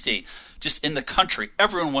forget SEC, just in the country.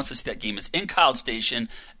 Everyone wants to see that game. It's in College Station.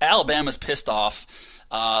 Alabama's pissed off.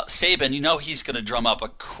 Saban, he's going to drum up a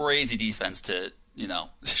crazy defense to,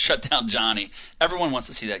 shut down Johnny. Everyone wants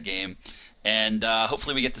to see that game. And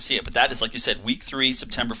hopefully we get to see it. But that is, like you said, week 3,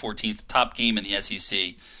 September 14th, top game in the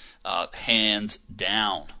SEC, hands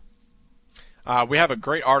down. We have a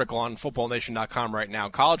great article on footballnation.com right now.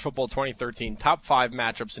 College football 2013, top 5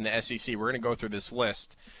 matchups in the SEC. We're going to go through this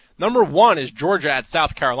list. Number 1 is Georgia at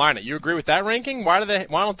South Carolina. You agree with that ranking? Why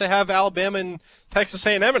don't they have Alabama and Texas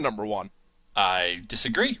A&M at number 1? I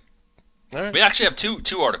disagree. All right. We actually have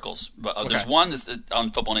two articles. But Okay. There's one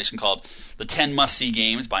on Football Nation called "The 10 Must-See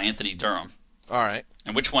Games" by Anthony Durham. All right.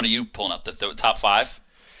 And which one are you pulling up? The top 5?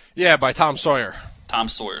 Yeah, by Tom Sawyer. Tom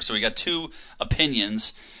Sawyer. So we got 2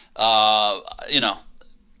 opinions.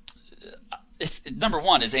 It's number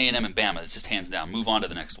 1 is A&M and Bama. It's just hands down. Move on to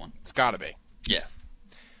the next one. It's got to be. Yeah.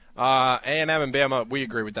 A&M and Bama, we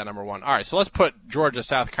agree with that number 1. All right, so let's put Georgia,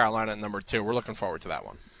 South Carolina at number 2. We're looking forward to that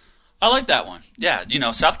one. I like that one. Yeah,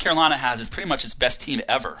 South Carolina has pretty much its best team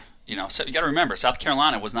ever. So you got to remember, South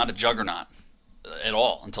Carolina was not a juggernaut at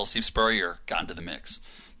all until Steve Spurrier got into the mix.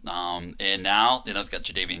 And now, they've got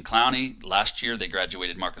Jadeveon Clowney. Last year, they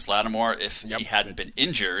graduated Marcus Lattimore. If he hadn't been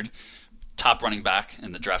injured, top running back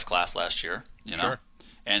in the draft class last year, Sure.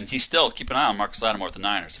 And he's still, keep an eye on Marcus Lattimore with the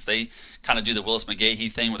Niners. If they kind of do the Willis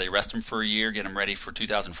McGahee thing where they rest him for a year, get him ready for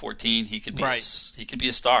 2014, he could be he could be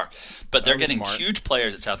a star. But they're getting huge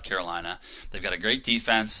players at South Carolina. They've got a great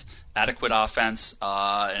defense, adequate offense,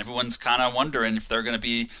 and everyone's kind of wondering if they're going to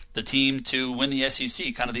be the team to win the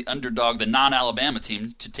SEC, kind of the underdog, the non-Alabama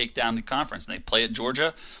team to take down the conference. And they play at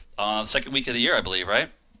Georgia the second week of the year, I believe,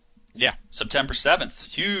 right? Yeah. September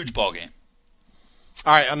 7th. Huge ball game.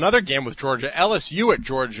 All right, another game with Georgia. LSU at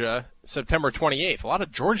Georgia, September 28th. A lot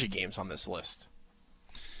of Georgia games on this list.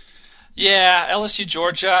 Yeah, LSU,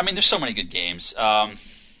 Georgia. I mean, there's so many good games.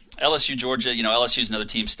 LSU, Georgia, LSU's another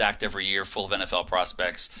team stacked every year, full of NFL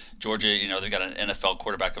prospects. Georgia, they've got an NFL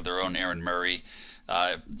quarterback of their own, Aaron Murray.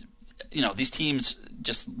 These teams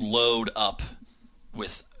just load up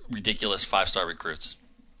with ridiculous 5-star recruits.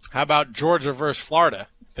 How about Georgia versus Florida?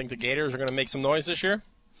 Think the Gators are going to make some noise this year?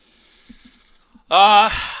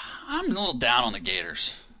 I'm a little down on the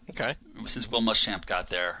Gators. Okay. Since Will Muschamp got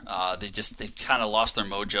there, they've kind of lost their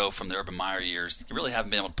mojo from the Urban Meyer years. They really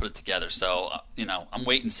haven't been able to put it together. So, I'm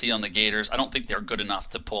waiting to see on the Gators. I don't think they're good enough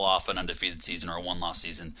to pull off an undefeated season or a one-loss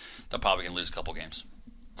season. They're probably going to lose a couple games.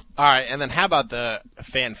 All right, and then how about the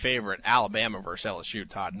fan favorite, Alabama versus LSU,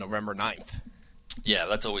 Todd, November 9th? Yeah,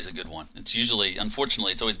 that's always a good one. It's usually,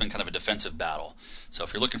 unfortunately, it's always been kind of a defensive battle. So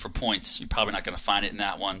if you're looking for points, you're probably not going to find it in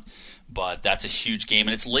that one. But that's a huge game.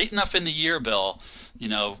 And it's late enough in the year, Bill,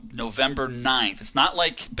 November 9th. It's not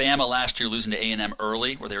like Bama last year losing to A&M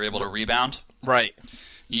early where they were able to rebound. Right.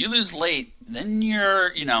 You lose late, then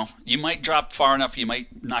you might drop far enough, you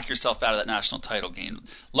might knock yourself out of that national title game.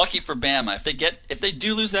 Lucky for Bama, if they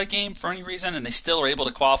do lose that game for any reason and they still are able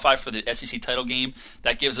to qualify for the SEC title game,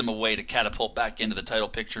 that gives them a way to catapult back into the title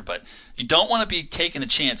picture. But you don't want to be taking a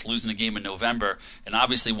chance losing a game in November, and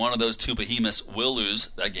obviously one of those 2 behemoths will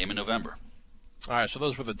lose that game in November. All right, so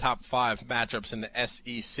those were the top 5 matchups in the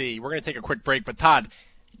SEC. We're going to take a quick break, but Todd,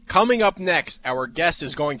 coming up next, our guest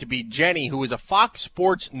is going to be Jenny, who is a Fox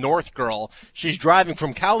Sports North girl. She's driving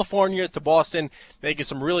from California to Boston, making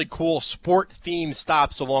some really cool sport-themed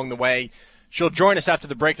stops along the way. She'll join us after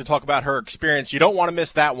the break to talk about her experience. You don't want to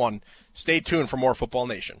miss that one. Stay tuned for more Football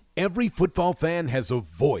Nation. Every football fan has a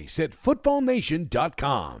voice at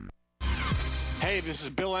footballnation.com. Hey, this is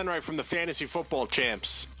Bill Enright from the Fantasy Football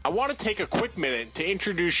Champs. I want to take a quick minute to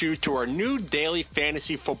introduce you to our new daily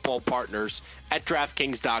fantasy football partners at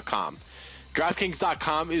DraftKings.com.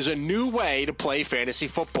 DraftKings.com is a new way to play fantasy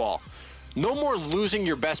football. No more losing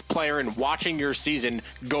your best player and watching your season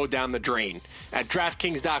go down the drain. At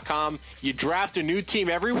DraftKings.com, you draft a new team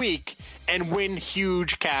every week and win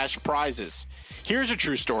huge cash prizes. Here's a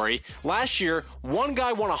true story. Last year, one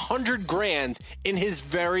guy won $100,000 in his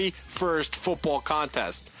very first football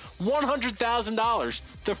contest. $100,000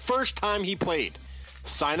 the first time he played.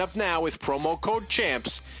 Sign up now with promo code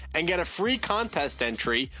CHAMPS and get a free contest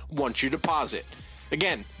entry once you deposit.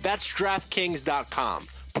 Again, that's DraftKings.com.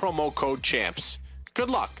 Promo code CHAMPS. Good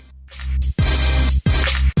luck.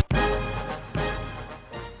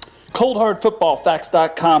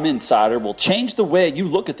 ColdHardFootballFacts.com Insider will change the way you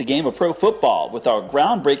look at the game of pro football with our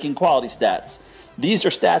groundbreaking quality stats. These are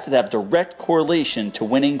stats that have direct correlation to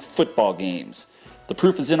winning football games. The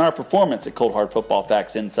proof is in our performance at Cold Hard Football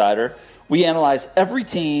Facts Insider. We analyze every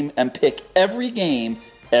team and pick every game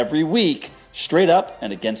every week, straight up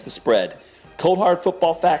and against the spread. Cold Hard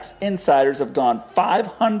Football Facts Insiders have gone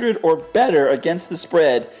 500 or better against the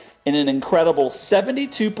spread in an incredible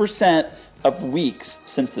 72% of weeks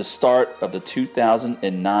since the start of the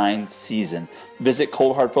 2009 season. Visit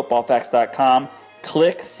coldhardfootballfacts.com,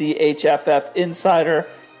 click CHFF Insider,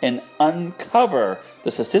 and uncover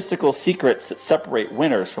the statistical secrets that separate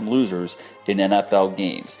winners from losers in NFL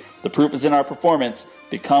games. The proof is in our performance.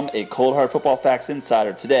 Become a Cold Hard Football Facts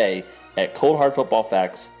Insider today at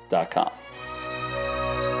coldhardfootballfacts.com.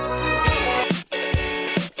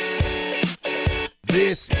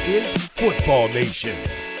 This is Football Nation.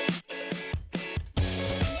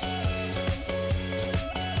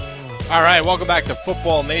 All right, welcome back to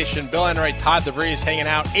Football Nation. Bill Enright, Todd DeVries hanging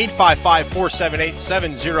out.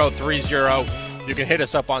 855-478-7030. You can hit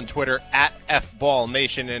us up on Twitter at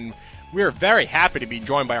FBallNation. And we're very happy to be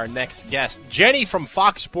joined by our next guest, Jenny from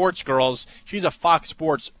Fox Sports Girls. She's a Fox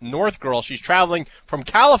Sports North girl. She's traveling from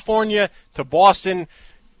California to Boston.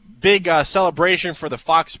 Big celebration for the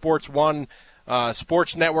Fox Sports 1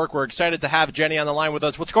 sports network. We're excited to have Jenny on the line with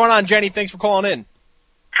us. What's going on, Jenny? Thanks for calling in.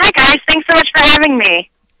 Hi, guys. Thanks so much for having me.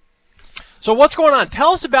 So what's going on?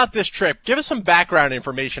 Tell us about this trip. Give us some background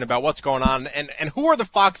information about what's going on, and who are the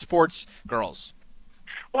Fox Sports Girls?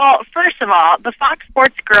 Well, first of all, the Fox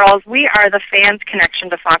Sports Girls, we are the fans' connection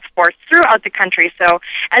to Fox Sports throughout the country. So,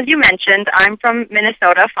 as you mentioned, I'm from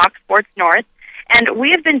Minnesota, Fox Sports North, and we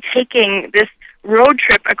have been taking this road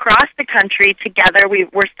trip across the country together.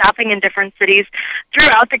 We're stopping in different cities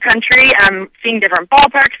throughout the country, seeing different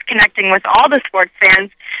ballparks, connecting with all the sports fans,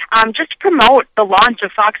 just to promote the launch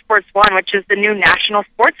of Fox Sports 1, which is the new national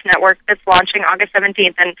sports network that's launching August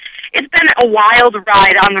 17th. And it's been a wild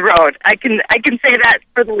ride on the road. I can say that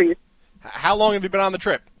for the least. How long have you been on the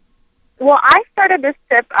trip? Well, I started this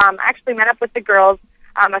trip, actually met up with the girls,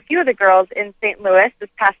 a few of the girls in St. Louis this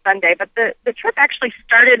past Sunday, but the trip actually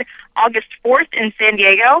started August 4th in San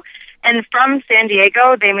Diego, and from San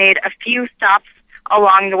Diego they made a few stops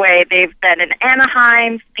along the way. They've been in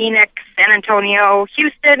Anaheim, Phoenix, San Antonio,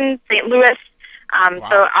 Houston, St. Louis. Wow.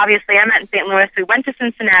 So obviously I met in St. Louis. We went to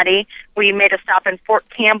Cincinnati. We made a stop in Fort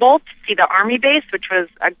Campbell to see the Army base, which was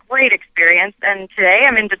a great experience. And today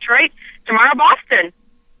I'm in Detroit, tomorrow Boston.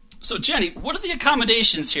 So, Jenny, what are the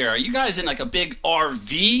accommodations here? Are you guys in like a big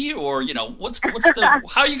RV, or what's the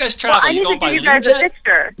how are you guys traveling? Well, I need going to by give you guys a Learjet?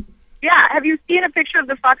 picture. Yeah, have you seen a picture of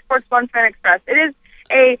the Fox Sports 1 Fan Express? It is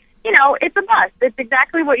it's a bus. It's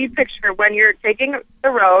exactly what you picture when you're taking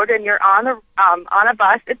the road and you're on a on a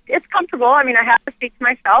bus. It's comfortable. I mean, I have to speak to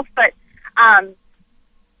myself, but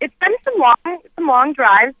it's been some long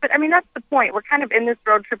drives. But I mean, that's the point. We're kind of in this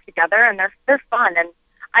road trip together, and they're fun. And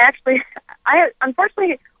I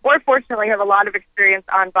unfortunately or fortunately have a lot of experience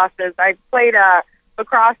on buses. I played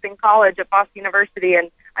lacrosse in college at Boston University, and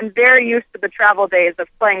I'm very used to the travel days of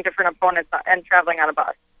playing different opponents and traveling on a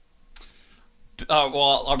bus.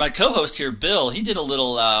 My co-host here, Bill, he did a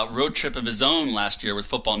little road trip of his own last year with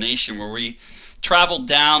Football Nation, where we traveled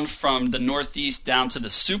down from the Northeast down to the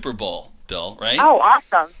Super Bowl, Bill, right? Oh,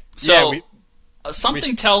 awesome. So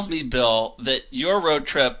something tells me, Bill, that your road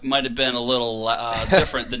trip might have been a little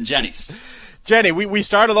different than Jenny's. Jenny, we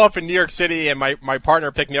started off in New York City, and my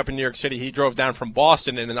partner picked me up in New York City. He drove down from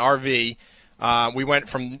Boston in an RV. I went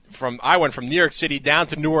from New York City down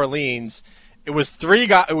to New Orleans. It was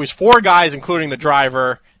four guys, including the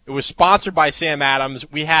driver. It was sponsored by Sam Adams.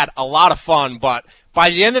 We had a lot of fun, but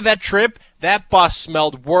by the end of that trip, that bus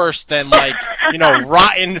smelled worse than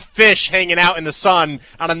rotten fish hanging out in the sun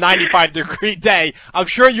on a 95-degree day. I'm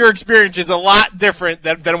sure your experience is a lot different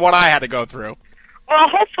than what I had to go through. Well,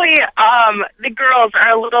 hopefully the girls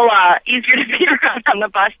are a little easier to be around on the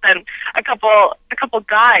bus than a couple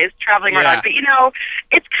guys traveling around. But,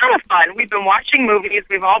 it's kind of fun. We've been watching movies.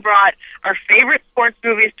 We've all brought our favorite sports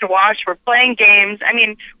movies to watch. We're playing games. I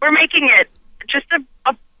mean, we're making it just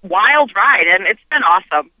a wild ride, and it's been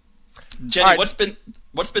awesome. Jenny, right. what's been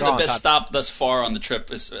the best stop thus far on the trip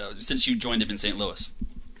since you joined him in St. Louis?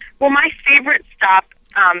 Well, my favorite stop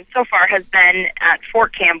so far has been at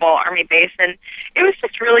Fort Campbell Army Base, and it was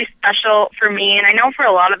just really special for me, and I know for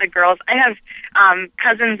a lot of the girls. I have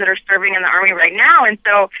cousins that are serving in the Army right now, and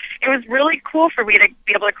so it was really cool for me to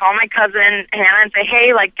be able to call my cousin Hannah and say,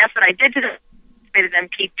 hey, guess what I did today? I participated in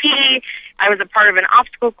PT. I was a part of an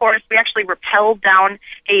obstacle course. We actually rappelled down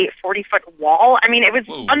a 40-foot wall. I mean, it was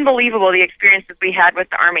unbelievable, the experiences we had with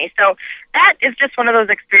the Army. So that is just one of those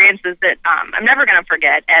experiences that I'm never going to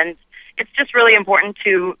forget, and it's just really important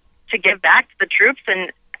to give back to the troops,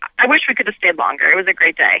 and I wish we could have stayed longer. It was a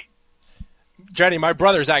great day. Jenny, my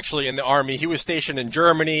brother's actually in the Army. He was stationed in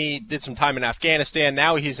Germany, did some time in Afghanistan.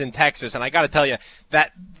 Now he's in Texas, and I got to tell you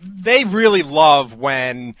that they really love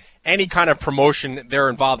when any kind of promotion, they're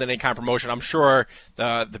involved in any kind of promotion. I'm sure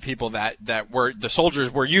the people that were the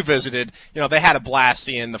soldiers where you visited, they had a blast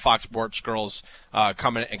seeing the Fox Sports girls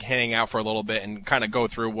come and hang out for a little bit and kind of go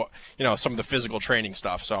through what some of the physical training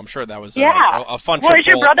stuff. So I'm sure that was a fun trip. Well, is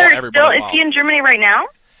your brother still? Is he in Germany right now?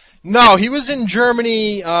 No, he was in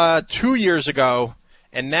Germany 2 years ago,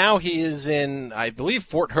 and now he is in, I believe,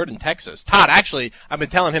 Fort Hood in Texas. Todd, actually, I've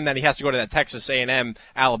been telling him that he has to go to that Texas A&M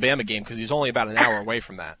Alabama game because he's only about an hour away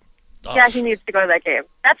from that. Yeah, he needs to go to that game.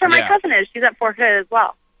 That's where my cousin is. She's at Fort Hood as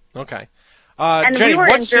well. Okay. And Jenny, we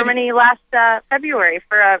were in Germany last February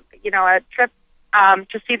for a trip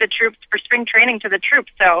to see the troops, for spring training to the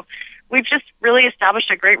troops. So we've just really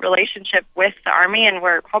established a great relationship with the Army, and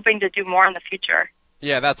we're hoping to do more in the future.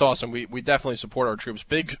 Yeah, that's awesome. We definitely support our troops.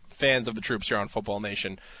 Big fans of the troops here on Football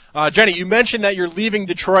Nation. Jenny, you mentioned that you're leaving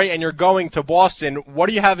Detroit and you're going to Boston. What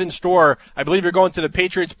do you have in store? I believe you're going to the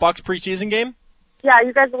Patriots-Bucs preseason game? Yeah,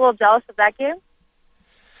 you guys a little jealous of that game?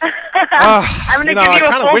 I'm going to give you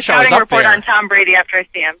a full scouting report on Tom Brady after I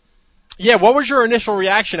see him. Yeah, what was your initial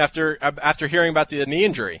reaction after hearing about the knee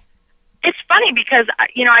injury? It's funny because,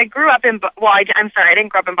 I grew up in, I'm sorry, I didn't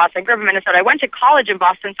grow up in Boston. I grew up in Minnesota. I went to college in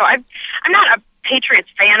Boston, so I'm not a Patriots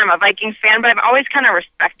fan. I'm a Vikings fan, but I've always kind of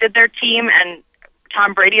respected their team and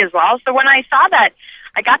Tom Brady as well. So when I saw that,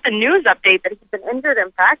 I got the news update that he's been injured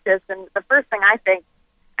in practice, and the first thing I think,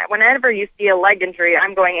 whenever you see a leg injury,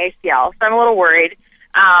 I'm going ACL, so I'm a little worried.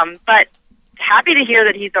 But happy to hear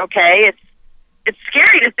that he's okay. It's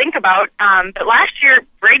scary to think about, but last year,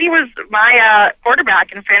 Brady was my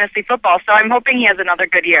quarterback in fantasy football, so I'm hoping he has another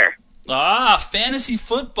good year. Fantasy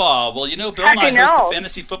football. Well, Bill and I host a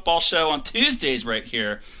fantasy football show on Tuesdays right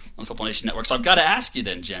here on the Football Nation Network, so I've got to ask you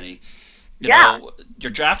then, Jenny. Your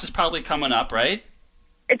draft is probably coming up, right?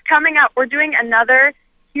 It's coming up. We're doing another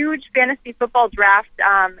huge fantasy football draft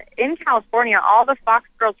in California. All the Fox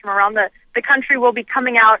girls from around the country will be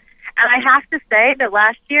coming out, and I have to say that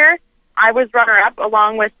last year, I was runner-up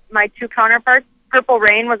along with my two counterparts. Purple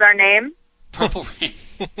Rain was our name. Purple Rain.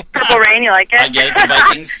 Purple Rain, you like it? I get it. The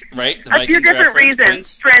Vikings, right? The a few different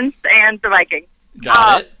reasons. Prince and the Vikings.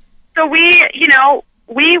 Got it. So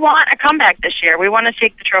we want a comeback this year. We want to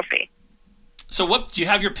take the trophy. So what, do you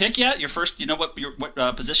have your pick yet? Your first,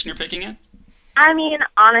 what position you're picking in? I mean,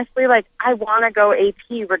 honestly, I want to go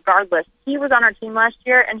AP regardless. He was on our team last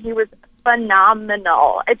year, and he was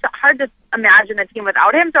phenomenal. It's hard to imagine a team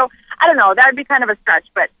without him, so I don't know. That would be kind of a stretch,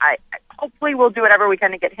 but I hopefully we'll do whatever we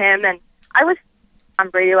can to get him. And I was on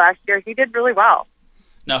Brady last year. He did really well.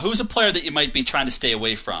 Now, who's a player that you might be trying to stay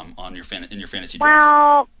away from in your fantasy draft?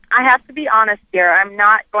 Well, I have to be honest here. I'm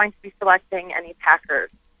not going to be selecting any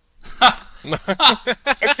Packers.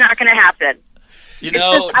 It's not going to happen.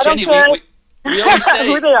 Jenny, we always say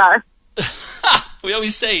who they are. We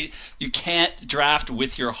always say you can't draft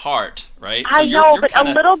with your heart, right? So I know, but a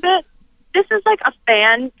little bit. This is like a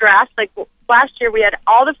fan draft. Like last year, we had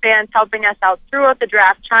all the fans helping us out throughout the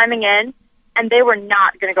draft, chiming in, and they were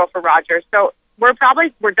not going to go for Rodgers. So we're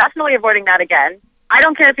definitely avoiding that again. I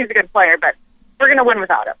don't care if he's a good player, but we're going to win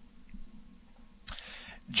without him.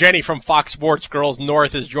 Jenny from Fox Sports Girls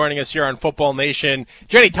North is joining us here on Football Nation.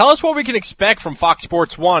 Jenny, tell us what we can expect from Fox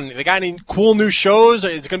Sports 1. They got any cool new shows?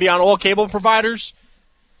 Is it going to be on all cable providers?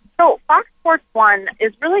 So Fox Sports 1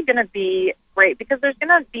 is really going to be great because there's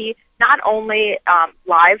going to be not only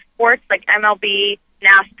live sports like MLB,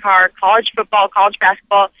 NASCAR, college football, college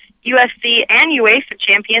basketball, UFC, and UEFA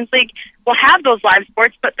Champions League, will have those live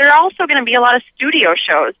sports, but there are also going to be a lot of studio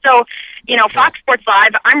shows. So, Fox Sports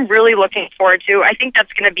Live, I'm really looking forward to. I think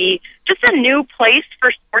that's going to be just a new place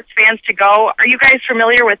for sports fans to go. Are you guys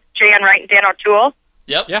familiar with J.N. Wright and Dan O'Toole?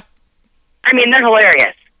 Yep. Yeah. I mean, they're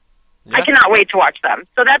hilarious. Yeah. I cannot wait to watch them.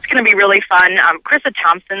 So that's going to be really fun. Krista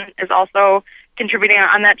Thompson is also contributing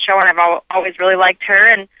on that show, and I've always really liked her.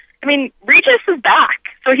 And, I mean, Regis is back.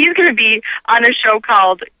 So he's going to be on a show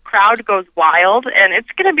called Crowd Goes Wild, and it's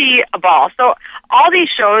going to be a ball. So all these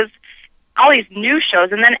shows, all these new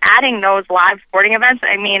shows, and then adding those live sporting events,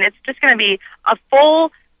 I mean, it's just going to be a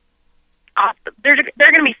full there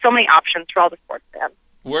are going to be so many options for all the sports fans.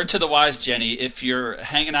 Word to the wise, Jenny, if you're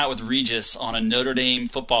hanging out with Regis on a Notre Dame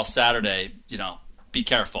football Saturday, be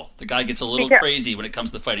careful. The guy gets a little crazy when it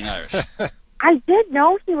comes to the Fighting Irish. I did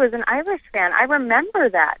know he was an Irish fan. I remember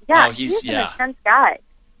that. Yeah, he's an intense guy.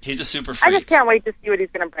 He's a super freak. I just can't wait to see what he's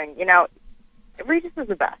going to bring. Regis is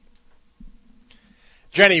the best.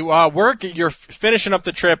 Jenny, you're finishing up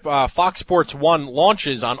the trip. Fox Sports 1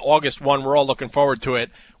 launches on August 1. We're all looking forward to it.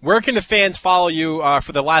 Where can the fans follow you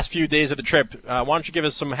for the last few days of the trip? Why don't you give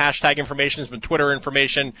us some hashtag information, some Twitter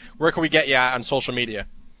information? Where can we get you on social media?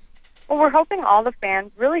 Well, we're hoping all the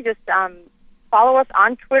fans really just follow us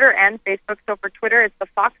on Twitter and Facebook. So for Twitter, it's the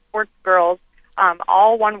Fox Sports Girls,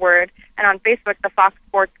 all one word. And on Facebook, the Fox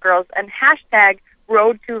Sports Girls, and hashtag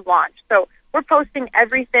Road to Launch. So we're posting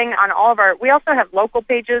everything on all of we also have local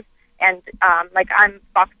pages, and I'm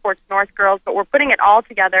Fox Sports North Girls, but we're putting it all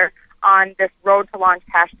together on this Road to Launch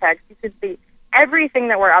hashtag. So you can see everything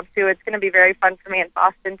that we're up to. It's going to be very fun for me in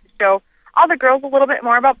Boston to show all the girls a little bit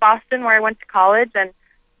more about Boston, where I went to college, and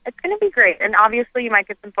it's going to be great. And obviously you might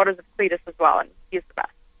get some photos of Cletus as well, and he's the best.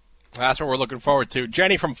 That's what we're looking forward to.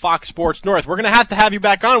 Jenny from Fox Sports North. We're going to have you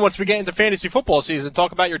back on once we get into fantasy football season,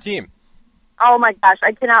 talk about your team. Oh my gosh,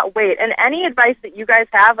 I cannot wait. And any advice that you guys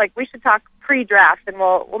have, we should talk pre-draft, and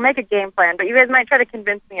we'll make a game plan. But you guys might try to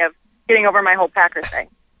convince me of getting over my whole Packers thing.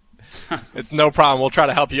 It's no problem. We'll try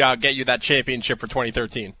to help you out, get you that championship for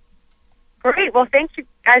 2013. Great. Well, thank you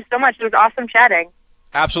guys so much. It was awesome chatting.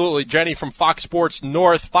 Absolutely. Jenny from Fox Sports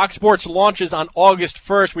North. Fox Sports launches on August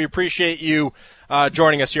 1st. We appreciate you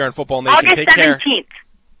joining us here on Football Nation. August Take 17th. Care.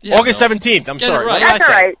 Yeah, August 17th. I'm sorry. Right. That's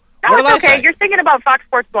all right. No, it's okay. You're thinking about Fox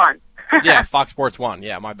Sports 1. Yeah, Fox Sports 1.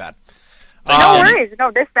 Yeah, my bad. No worries.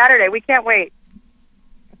 No, this Saturday. We can't wait.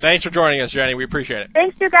 Thanks for joining us, Jenny. We appreciate it.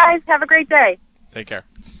 Thanks, you guys. Have a great day. Take care.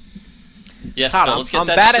 Yes, Todd, Bill, let's get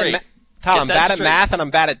that straight. I'm bad at math and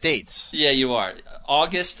I'm bad at dates. Yeah, you are.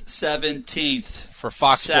 August 17th. For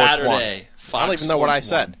Fox Saturday, Sports 1. Fox I don't even know what I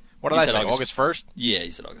said. What did I say? August 1st? Yeah,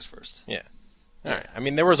 you said August 1st. Yeah. All right. I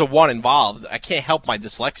mean, there was a 1 involved. I can't help my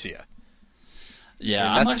dyslexia.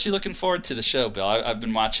 Yeah, I'm actually looking forward to the show, Bill. I've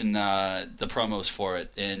been watching the promos for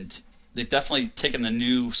it, and they've definitely taken a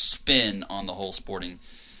new spin on the whole sporting,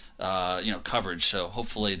 coverage. So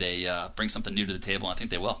hopefully they bring something new to the table. And I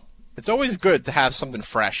think they will. It's always good to have something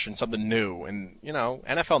fresh and something new. And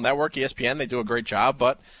NFL Network, ESPN, they do a great job.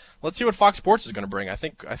 But let's see what Fox Sports is going to bring. I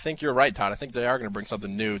think you're right, Todd. I think they are going to bring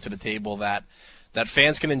something new to the table that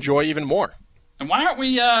fans can enjoy even more. And why aren't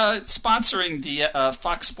we sponsoring the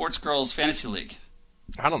Fox Sports Girls Fantasy League?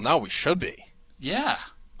 I don't know. We should be. Yeah.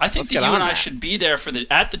 I think that you and I should be there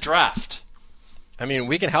at the draft. I mean,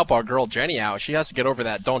 we can help our girl Jenny out. She has to get over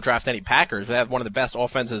that don't draft any Packers. We have one of the best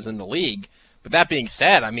offenses in the league. But that being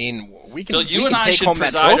said, I mean, we can. Bill, you and I should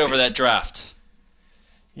preside over that draft.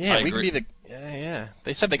 Yeah, we can be the. Yeah.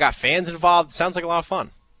 They said they got fans involved. Sounds like a lot of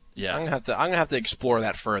fun. Yeah. I'm gonna have to explore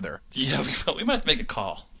that further. Yeah, we might have to make a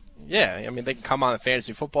call. Yeah, I mean, they can come on the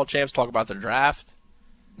Fantasy Football Champs, talk about their draft.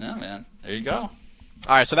 No, man. There you go.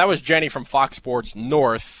 All right, so that was Jenny from Fox Sports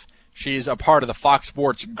North. She's a part of the Fox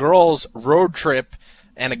Sports Girls Road Trip.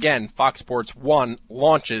 And again, Fox Sports 1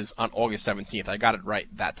 launches on August 17th. I got it right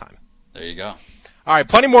that time. There you go. All right,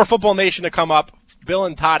 plenty more Football Nation to come up. Bill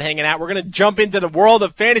and Todd hanging out. We're going to jump into the world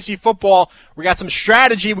of fantasy football. We got some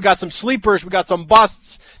strategy. We got some sleepers. We got some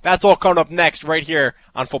busts. That's all coming up next right here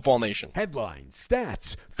on Football Nation. Headlines,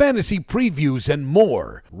 stats, fantasy previews, and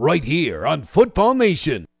more right here on Football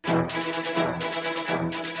Nation.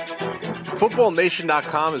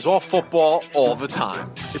 FootballNation.com is all football all the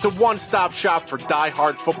time. It's a one-stop shop for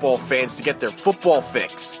die-hard football fans to get their football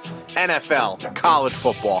fix. NFL, college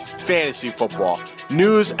football, fantasy football,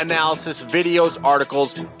 news, analysis, videos,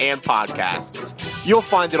 articles, and podcasts. You'll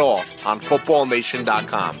find it all on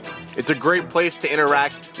FootballNation.com. It's a great place to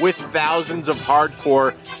interact with thousands of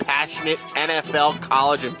hardcore, passionate NFL,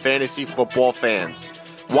 college, and fantasy football fans.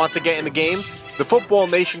 Want to get in the game? The Football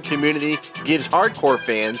Nation community gives hardcore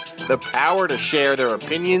fans the power to share their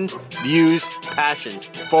opinions, views, passions,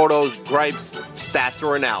 photos, gripes, stats,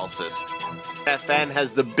 or analysis. FN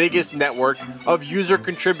has the biggest network of user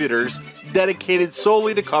contributors dedicated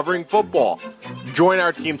solely to covering football. Join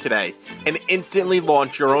our team today and instantly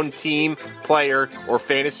launch your own team, player, or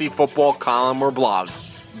fantasy football column or blog.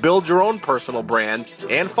 Build your own personal brand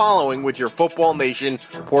and following with your Football Nation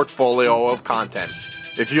portfolio of content.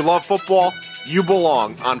 If you love football, you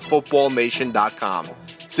belong on footballnation.com.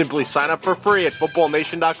 Simply sign up for free at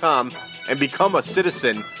footballnation.com and become a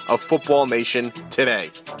citizen of Football Nation today.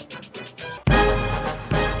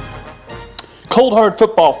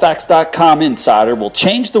 ColdHardFootballFacts.com Insider will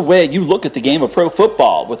change the way you look at the game of pro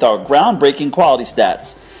football with our groundbreaking quality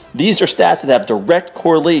stats. These are stats that have direct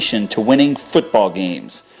correlation to winning football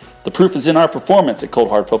games. The proof is in our performance at Cold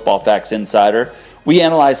Hard Football Facts Insider. We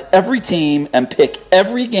analyze every team and pick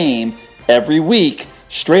every game every week,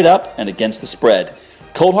 straight up and against the spread.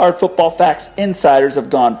 Cold Hard Football Facts Insiders have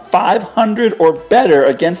gone 500 or better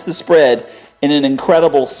against the spread in an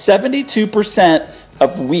incredible 72%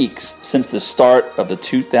 of weeks since the start of the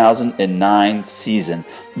 2009 season.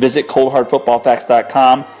 Visit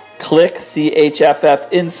coldhardfootballfacts.com, click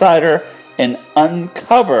CHFF Insider, and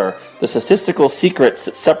uncover the statistical secrets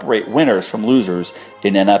that separate winners from losers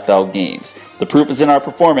in NFL games. The proof is in our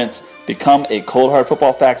performance. Become a Cold Hard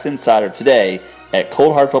Football Facts Insider today at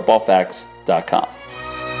coldhardfootballfacts.com.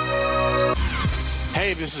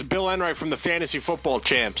 Hey, this is Bill Enright from the Fantasy Football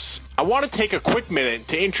Champs. I want to take a quick minute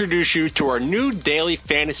to introduce you to our new daily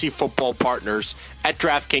fantasy football partners at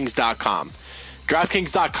DraftKings.com.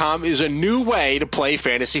 DraftKings.com is a new way to play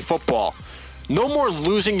fantasy football. No more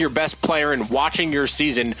losing your best player and watching your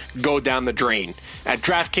season go down the drain. At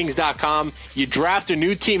DraftKings.com, you draft a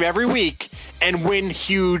new team every week and win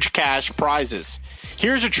huge cash prizes.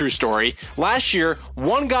 Here's a true story. Last year,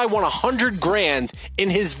 one guy won $100,000 in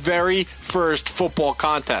his very first football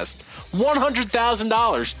contest.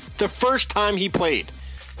 $100,000 the first time he played.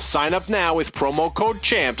 Sign up now with promo code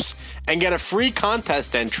CHAMPS and get a free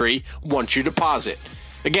contest entry once you deposit.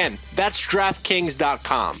 Again, that's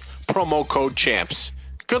DraftKings.com. Promo code CHAMPS.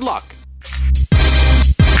 Good luck.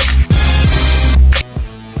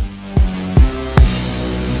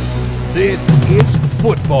 This is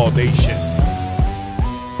Football Nation.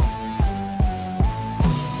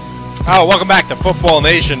 Oh, welcome back to Football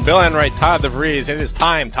Nation. Bill Enright, Todd DeVries. It is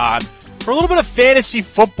time, Todd, for a little bit of fantasy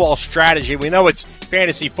football strategy. We know it's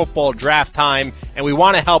fantasy football draft time, and we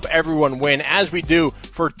want to help everyone win, as we do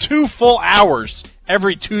for 2 full hours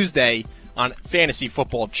every Tuesday on Fantasy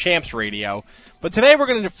Football Champs Radio. But today we're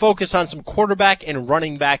going to focus on some quarterback and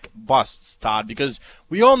running back busts, Todd, because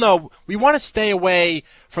we all know we want to stay away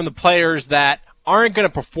from the players that aren't going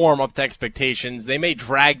to perform up to expectations. They may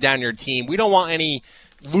drag down your team. We don't want any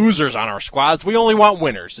losers on our squads. We only want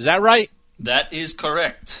winners. Is that right? That is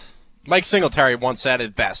correct. Mike Singletary once said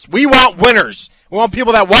it best. We want winners. We want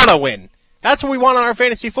people that want to win. That's what we want on our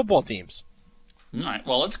fantasy football teams. All right,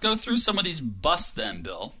 well, let's go through some of these busts then,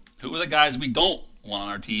 Bill. Who are the guys we don't want on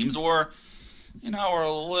our teams, or, are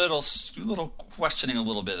a little questioning a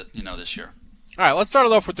little bit, this year? All right, let's start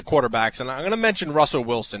it off with the quarterbacks, and I'm going to mention Russell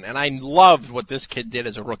Wilson, and I loved what this kid did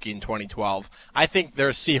as a rookie in 2012. I think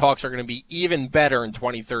their Seahawks are going to be even better in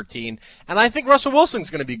 2013, and I think Russell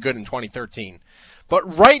Wilson's going to be good in 2013.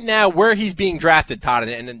 But right now, where he's being drafted, Todd,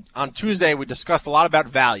 and on Tuesday we discussed a lot about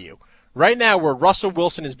value. Right now, where Russell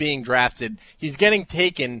Wilson is being drafted, he's getting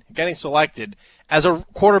selected as a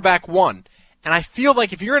quarterback 1. And I feel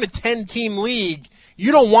like if you're in a 10-team league,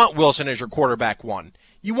 you don't want Wilson as your quarterback 1.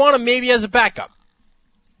 You want him maybe as a backup.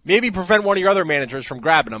 Maybe prevent one of your other managers from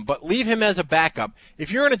grabbing him, but leave him as a backup.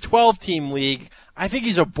 If you're in a 12-team league, I think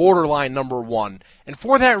he's a borderline number 1. And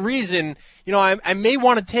for that reason, I may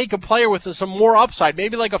want to take a player with some more upside,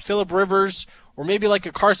 maybe like a Phillip Rivers or maybe like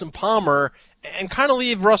a Carson Palmer, and kind of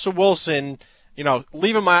leave Russell Wilson,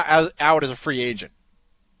 leave him out as a free agent.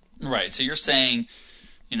 Right, so you're saying,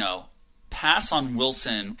 pass on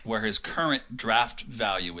Wilson where his current draft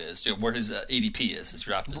value is, where his ADP is, his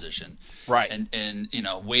draft position. Right. And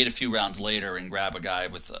wait a few rounds later and grab a guy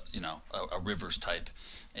with, a Rivers type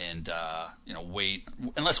and, wait,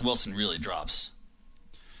 unless Wilson really drops.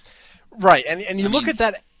 Right, and you look at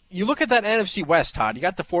that NFC West, Todd. You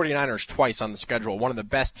got the 49ers twice on the schedule, one of the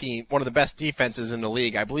best defenses in the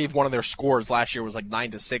league. I believe one of their scores last year was like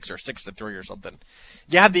 9-6 or 6-3 or something.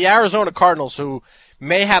 You have the Arizona Cardinals, who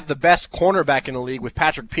may have the best cornerback in the league with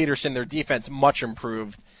Patrick Peterson, their defense much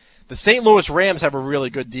improved. The St. Louis Rams have a really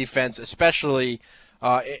good defense, especially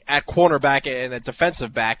at cornerback and at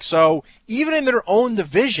defensive back. So even in their own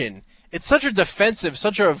division, it's such a defensive,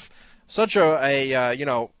 such a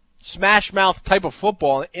smash mouth type of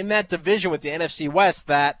football in that division with the NFC West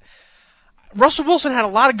that Russell Wilson had a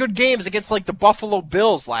lot of good games against like the Buffalo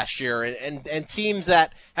Bills last year and teams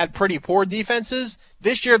that had pretty poor defenses.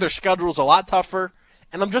 This year their schedule's a lot tougher,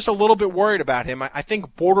 and I'm just a little bit worried about him. I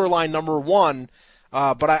think borderline number 1,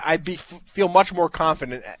 but I'd feel much more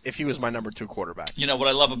confident if he was my number 2 quarterback. You know, what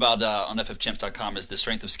I love about on FFChamps.com is the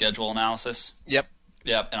strength of schedule analysis. Yep.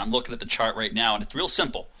 Yep, and I'm looking at the chart right now, and it's real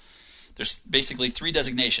simple. There's basically 3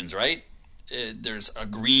 designations, right? There's a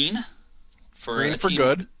green for green a for team.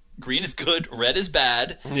 good. Green is good, red is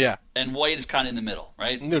bad, yeah, and white is kind of in the middle,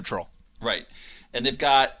 right? Neutral. Right. And they've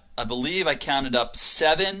got, I believe I counted up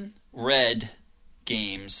 7 red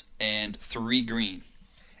games and 3 green.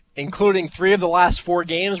 Including 3 of the last 4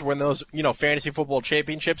 games when those, fantasy football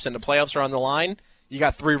championships and the playoffs are on the line. You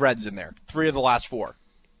got 3 reds in there. 3 of the last 4.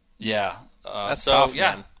 Yeah. That's so tough,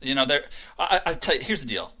 yeah, man. I tell you, here's the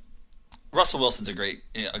deal. Russell Wilson's a great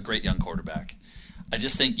young quarterback. I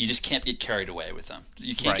just think you just can't get carried away with him.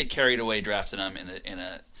 You can't get carried away drafting him in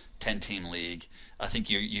a 10-team league. I think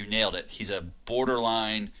you nailed it. He's a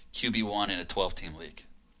borderline QB1 in a 12-team league.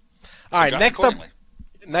 All right,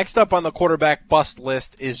 next up on the quarterback bust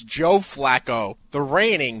list is Joe Flacco, the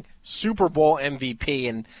reigning Super Bowl MVP.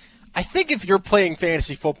 And I think if you're playing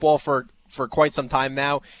fantasy football for quite some time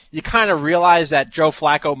now, you kind of realize that Joe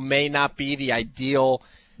Flacco may not be the ideal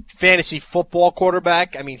fantasy football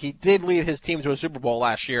quarterback. I mean, he did lead his team to a Super Bowl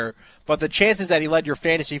last year, but the chances that he led your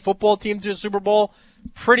fantasy football team to a Super Bowl,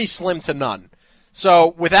 pretty slim to none.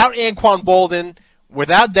 So without Anquan Boldin,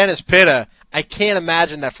 without Dennis Pitta, I can't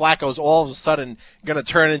imagine that Flacco's all of a sudden going to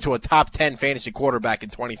turn into a top 10 fantasy quarterback in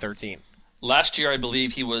 2013. Last year, I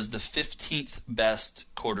believe he was the 15th best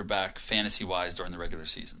quarterback fantasy-wise during the regular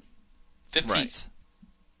season. 15th.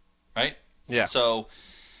 Right? Yeah. So,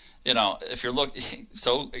 if you're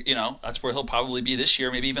that's where he'll probably be this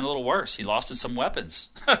year, maybe even a little worse. He lost some weapons.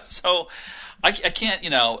 So I can't,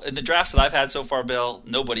 in the drafts that I've had so far, Bill,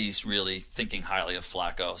 nobody's really thinking highly of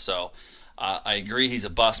Flacco. So I agree he's a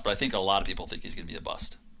bust, but I think a lot of people think he's going to be a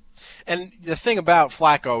bust. And the thing about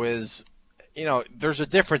Flacco is, there's a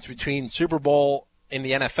difference between Super Bowl in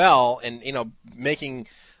the NFL and, making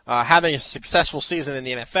having a successful season in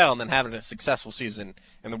the NFL and then having a successful season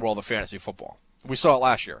in the world of fantasy football. We saw it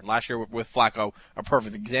last year. Last year with Flacco, a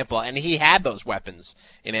perfect example. And he had those weapons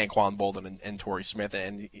in Anquan Boldin and Torrey Smith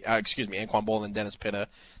and, Anquan Boldin and Dennis Pitta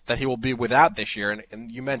that he will be without this year.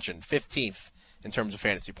 And you mentioned 15th in terms of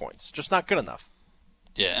fantasy points. Just not good enough.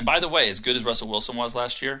 Yeah, and by the way, as good as Russell Wilson was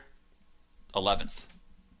last year, 11th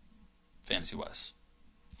fantasy-wise.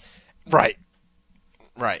 Right.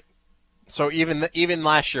 So even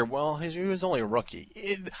last year, well, he was only a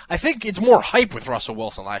rookie. I think it's more hype with Russell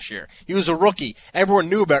Wilson last year. He was a rookie. Everyone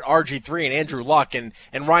knew about RG3 and Andrew Luck, and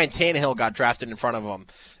Ryan Tannehill got drafted in front of him,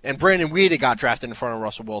 and Brandon Weeden got drafted in front of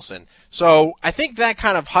Russell Wilson. So I think that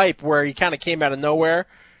kind of hype where he kind of came out of nowhere,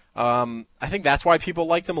 I think that's why people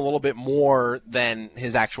liked him a little bit more than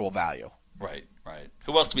his actual value. Right.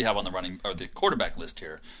 Who else do we have on the quarterback list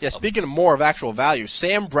here? Yeah, speaking of more of actual value,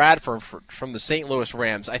 Sam Bradford from the St. Louis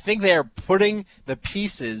Rams. I think they are putting the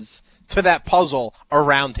pieces to that puzzle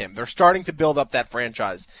around him. They're starting to build up that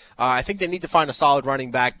franchise. I think they need to find a solid running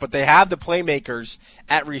back, but they have the playmakers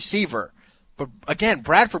at receiver. But again,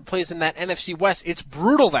 Bradford plays in that NFC West. It's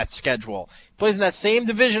brutal, that schedule. He plays in that same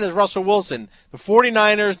division as Russell Wilson. The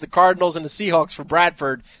 49ers, the Cardinals, and the Seahawks for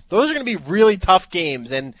Bradford. Those are going to be really tough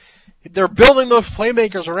games, and they're building those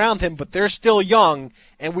playmakers around him, but they're still young,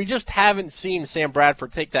 and we just haven't seen Sam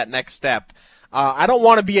Bradford take that next step. I don't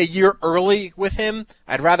want to be a year early with him.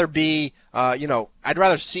 I'd rather I'd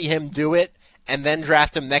rather see him do it and then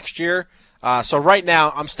draft him next year. So right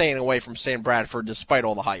now, I'm staying away from Sam Bradford despite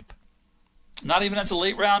all the hype. Not even as a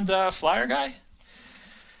late-round flyer guy?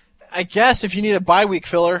 I guess if you need a bye week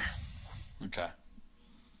filler. Okay.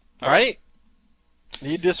 All right. Do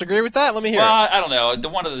you disagree with that? Let me hear it. Well, I don't know.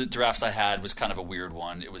 One of the drafts I had was kind of a weird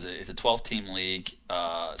one. It's a 12-team league.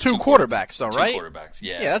 Two quarterbacks, though, right? 2 quarterbacks,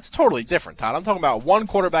 yeah. Yeah, that's totally different, Todd. I'm talking about 1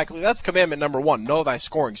 quarterback league. That's commandment number 1. Know thy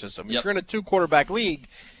scoring system. If you're in a 2-quarterback league,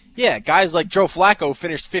 yeah, guys like Joe Flacco who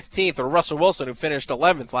finished 15th or Russell Wilson who finished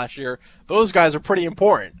 11th last year, those guys are pretty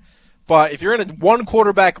important. But if you're in a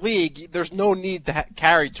 1-quarterback league, there's no need to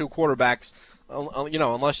carry 2 quarterbacks,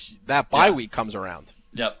 unless that bye week comes around.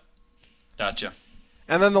 Yep. Gotcha.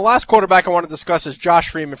 And then the last quarterback I want to discuss is Josh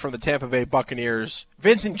Freeman from the Tampa Bay Buccaneers.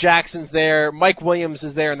 Vincent Jackson's there. Mike Williams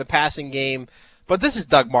is there in the passing game. But this is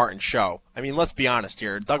Doug Martin's show. I mean, let's be honest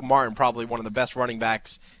here. Doug Martin, probably one of the best running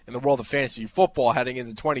backs in the world of fantasy football heading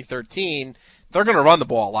into 2013. They're going to run the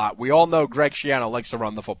ball a lot. We all know Greg Schiano likes to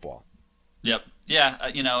run the football. Yep. Yeah,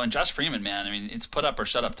 and Josh Freeman, man, I mean, it's put up or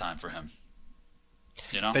shut up time for him.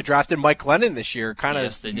 You know, They drafted Mike Glennon this year, kind of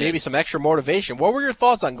Yes, they did. maybe some extra motivation. What were your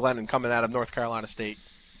thoughts on Glennon coming out of North Carolina State?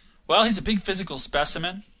 well, he's a big physical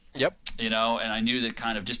specimen. Yep. You know, and I knew that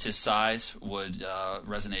kind of just his size would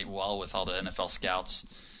resonate well with all the NFL scouts.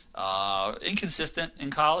 Inconsistent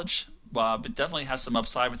in college, but definitely has some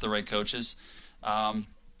upside with the right coaches.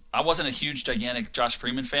 I wasn't a huge, gigantic Josh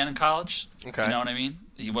Freeman fan in college. Okay. You know what I mean?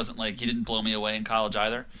 He didn't blow me away in college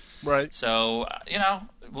either. Right. So,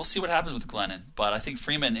 we'll see what happens with Glennon. But I think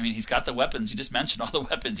Freeman, he's got the weapons. You just mentioned all the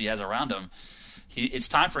weapons he has around him. It's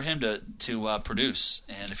time for him to produce.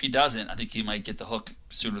 And if he doesn't, I think he might get the hook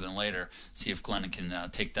sooner than later. See if Glennon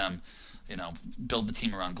can take them, build the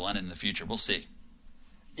team around Glennon in the future. We'll see.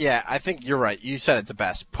 Yeah, I think you're right. You said it the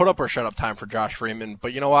best. Put up or shut up time for Josh Freeman.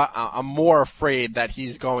 But you know what? I'm more afraid that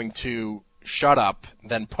he's going to shut up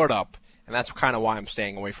than put up. And that's kind of why I'm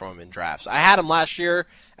staying away from him in drafts. I had him last year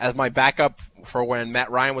as my backup for when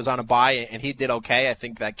Matt Ryan was on a bye, and he did okay. I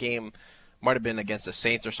think that game might have been against the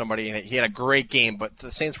Saints or somebody, and he had a great game. But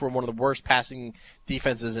the Saints were one of the worst passing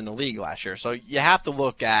defenses in the league last year. So you have to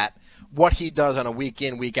look at what he does on a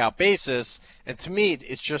week-in, week-out basis. And to me,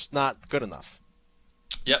 it's just not good enough.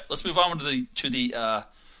 Yep. Let's move on to the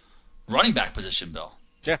running back position, Bill.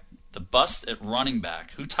 Yeah. The bust at running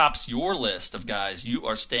back. Who tops your list of guys you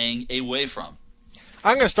are staying away from?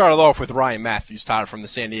 I'm going to start it off with Ryan Matthews, Todd, from the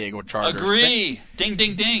San Diego Chargers. Agree. Ding,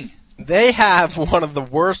 ding, ding. They have one of the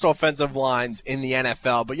worst offensive lines in the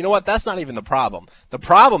NFL, but you know what? That's not even the problem. The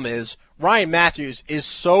problem is Ryan Matthews is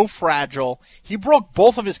so fragile. He broke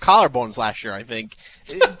both of his collarbones last year, I think.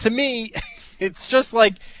 To me, it's just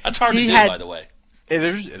like that's hard to do, by the way. It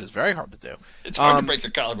is very hard to do. It's hard to break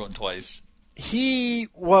your collarbone twice. He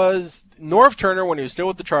was Norv Turner when he was still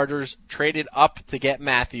with the Chargers, traded up to get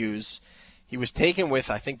Matthews. He was taken with,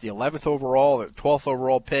 I think, the 11th overall or 12th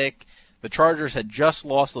overall pick. The Chargers had just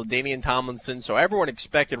lost LaDainian Tomlinson, so everyone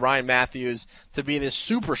expected Ryan Matthews to be this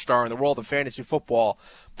superstar in the world of fantasy football.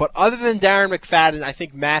 But other than Darren McFadden, I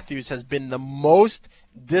think Matthews has been the most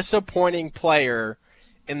disappointing player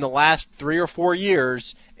in the last 3 or 4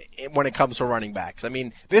 years when it comes to running backs. I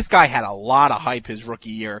mean, this guy had a lot of hype his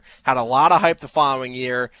rookie year, had a lot of hype the following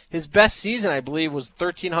year. His best season, I believe, was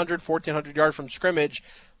 1,300, 1,400 yards from scrimmage,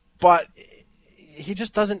 but he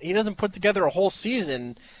just doesn't put together a whole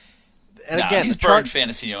season. And again, he's burned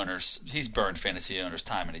fantasy owners. He's burned fantasy owners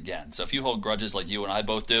time and again. So if you hold grudges like you and I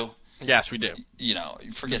both do, yes, we do.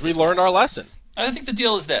 Forget. We learned our lesson. I think the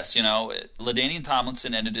deal is this. LaDainian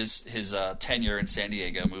Tomlinson ended his tenure in San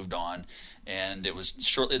Diego, moved on, and it was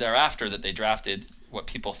shortly thereafter that they drafted what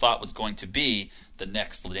people thought was going to be the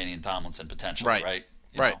next LaDainian Tomlinson potentially.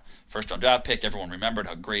 Right. First round draft pick. Everyone remembered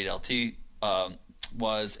how great LT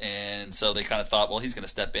was, and so they kind of thought, well, he's going to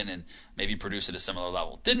step in and maybe produce at a similar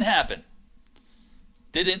level. Didn't happen.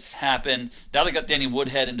 Now they got Danny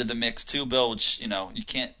Woodhead into the mix too, Bill, which, you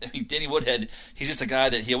can't. I mean, Danny Woodhead, he's just a guy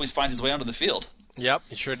that he always finds his way onto the field. Yep,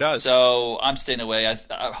 he sure does. So I'm staying away.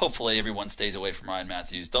 Hopefully everyone stays away from Ryan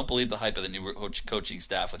Matthews. Don't believe the hype of the new coaching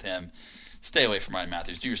staff with him. Stay away from Ryan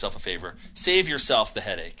Matthews. Do yourself a favor. Save yourself the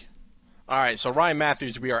headache. All right, so Ryan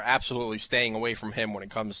Matthews, we are absolutely staying away from him when it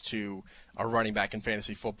comes to a running back in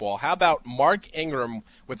fantasy football. How about Mark Ingram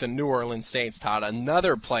with the New Orleans Saints, Todd?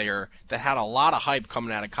 Another player that had a lot of hype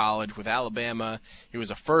coming out of college with Alabama. He was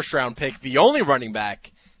a first-round pick, the only running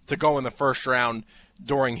back to go in the first round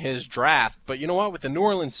during his draft. But you know what? With the New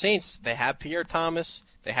Orleans Saints, they have Pierre Thomas,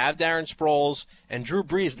 they have Darren Sproles, and Drew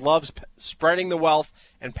Brees loves spreading the wealth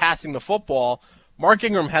and passing the football. Mark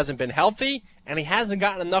Ingram hasn't been healthy, and he hasn't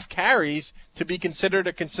gotten enough carries to be considered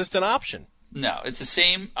a consistent option. No, it's the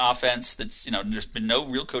same offense. There's been no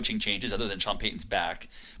real coaching changes other than Sean Payton's back,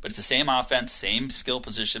 but it's the same offense, same skill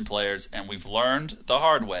position players, and we've learned the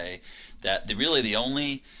hard way that the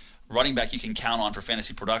only running back you can count on for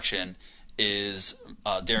fantasy production is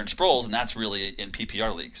Darren Sproles, and that's really in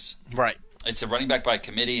PPR leagues. Right. It's a running back by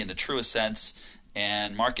committee in the truest sense,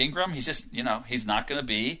 and Mark Ingram, he's just, he's not going to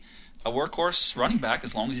be a workhorse running back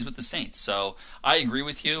as long as he's with the Saints. So I agree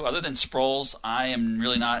with you. Other than Sproles, I am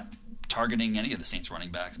really not targeting any of the Saints running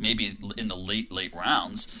backs, maybe in the late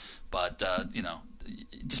rounds. But,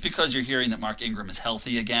 just because you're hearing that Mark Ingram is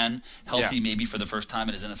healthy again, maybe for the first time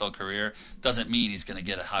in his NFL career, doesn't mean he's going to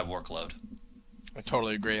get a high workload. I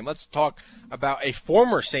totally agree. And let's talk about a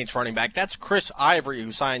former Saints running back. That's Chris Ivory,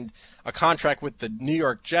 who signed a contract with the New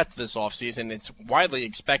York Jets this offseason. It's widely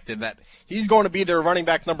expected that he's going to be their running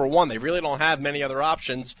back number one. They really don't have many other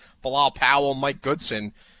options. Bilal Powell, Mike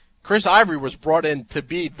Goodson. Chris Ivory was brought in to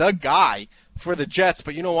be the guy for the Jets.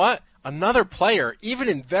 But you know what? Another player, even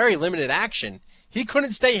in very limited action, he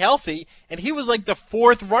couldn't stay healthy, and he was like the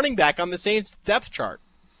fourth running back on the Saints depth chart.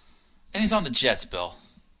 And he's on the Jets, Bill.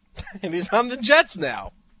 And he's on the Jets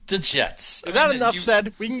now. The Jets. Is that enough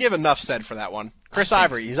said? We can give enough said for that one. Chris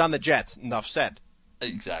Ivory, he's on the Jets. Enough said.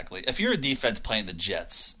 Exactly. If you're a defense playing the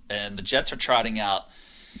Jets, and the Jets are trotting out,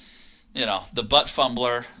 the butt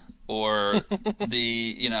fumbler or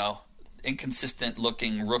the,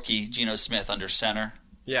 inconsistent-looking rookie Geno Smith under center.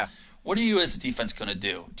 Yeah. What are you as a defense going to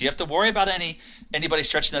do? Do you have to worry about anybody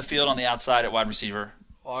stretching the field on the outside at wide receiver?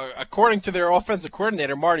 According to their offensive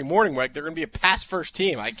coordinator, Marty Morningweg, they're going to be a pass-first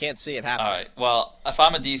team. I can't see it happen. All right. Well, if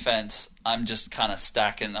I'm a defense, I'm just kind of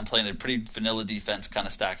stacking. I'm playing a pretty vanilla defense, kind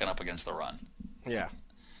of stacking up against the run. Yeah.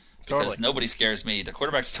 Because nobody scares me. The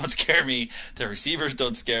quarterbacks don't scare me. The receivers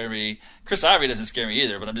don't scare me. Chris Ivory doesn't scare me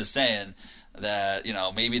either, but I'm just saying that,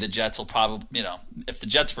 maybe the Jets will probably, if the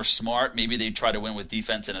Jets were smart, maybe they'd try to win with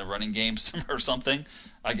defense in a running game or something.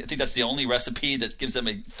 I think that's the only recipe that gives them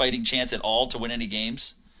a fighting chance at all to win any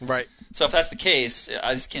games. Right. So if that's the case,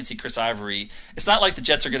 I just can't see Chris Ivory. It's not like the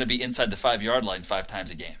Jets are going to be inside the 5-yard line 5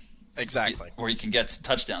 times a game. Exactly. Where he can get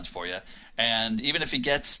touchdowns for you. And even if he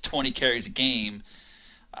gets 20 carries a game,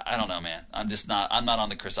 I don't know, man. I'm not on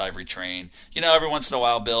the Chris Ivory train. Every once in a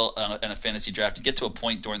while, Bill, in a fantasy draft, you get to a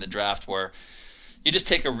point during the draft where you just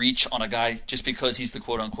take a reach on a guy just because he's the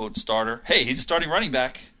quote-unquote starter. Hey, he's a starting running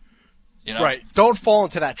back. Right. Don't fall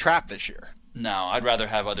into that trap this year. No, I'd rather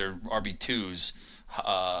have other RB2s,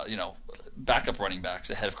 backup running backs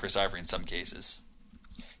ahead of Chris Ivory in some cases.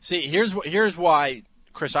 See, here's why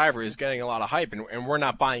Chris Ivory is getting a lot of hype, and we're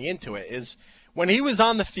not buying into it, is when he was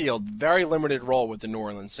on the field, very limited role with the New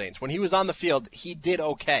Orleans Saints. When he was on the field, he did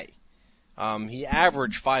okay. He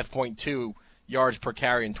averaged 5.2 yards per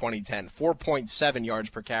carry in 2010, 4.7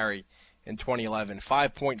 yards per carry in 2011,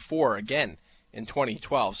 5.4 again in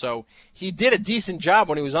 2012. So he did a decent job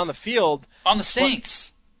when he was on the field. On the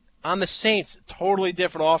Saints. On the Saints, totally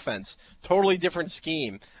different offense, totally different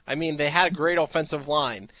scheme. I mean, they had a great offensive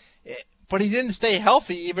line, but he didn't stay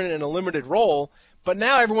healthy even in a limited role. But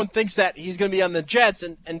now everyone thinks that he's going to be on the Jets,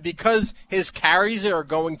 and because his carries are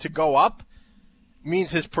going to go up,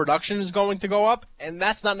 means his production is going to go up, and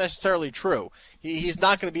that's not necessarily true. He's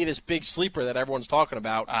not going to be this big sleeper that everyone's talking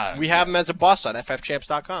about. We have him as a bust on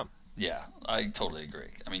ffchamps.com. Yeah, I totally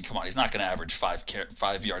agree. I mean, come on, he's not going to average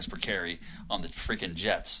 5 yards per carry on the freaking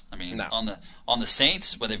Jets. I mean, on the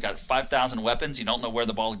Saints, where they've got 5,000 weapons, you don't know where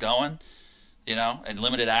the ball's going, and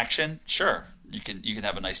limited action. Sure, you can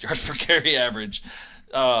have a nice yards per carry average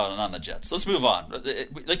on the Jets. Let's move on.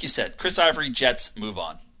 Like you said, Chris Ivory, Jets, move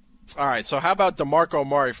on. All right, so how about DeMarco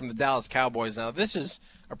Murray from the Dallas Cowboys? Now, this is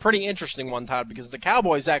a pretty interesting one, Todd, because the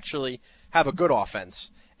Cowboys actually have a good offense.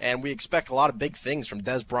 And we expect a lot of big things from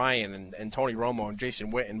Des Bryant and Tony Romo and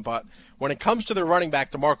Jason Witten. But when it comes to their running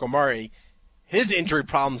back, DeMarco Murray, his injury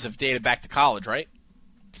problems have dated back to college, right?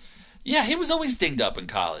 Yeah, he was always dinged up in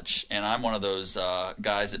college. And I'm one of those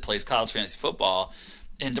guys that plays college fantasy football.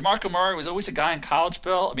 And DeMarco Murray was always a guy in college,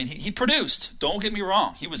 Bill. I mean, he produced. Don't get me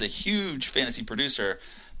wrong. He was a huge fantasy producer.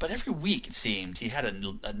 But every week, it seemed, he had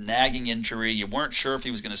a nagging injury. You weren't sure if he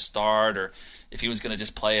was going to start or if he was going to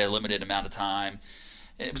just play a limited amount of time.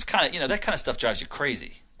 It was kind of, that kind of stuff drives you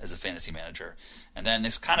crazy as a fantasy manager. And then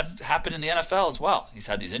this kind of happened in the NFL as well. He's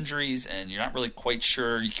had these injuries, and you're not really quite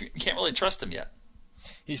sure. You can't really trust him yet.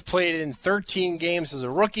 He's played in 13 games as a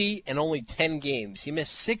rookie and only 10 games. He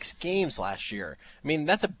missed 6 games last year. I mean,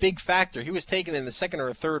 that's a big factor. He was taken in the second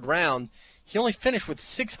or third round. He only finished with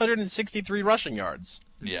 663 rushing yards.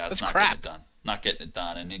 Yeah, that's not crap. Getting it done. Not getting it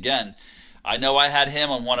done. And again, I know I had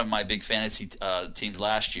him on one of my big fantasy teams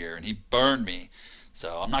last year, and he burned me.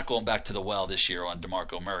 So I'm not going back to the well this year on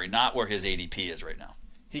DeMarco Murray, not where his ADP is right now.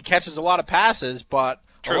 He catches a lot of passes, but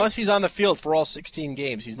True. Unless he's on the field for all 16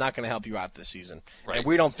 games, he's not going to help you out this season. Right. And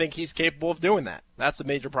we don't think he's capable of doing that. That's the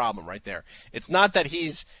major problem right there. It's not that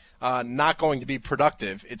he's not going to be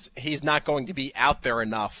productive. He's not going to be out there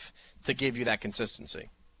enough to give you that consistency.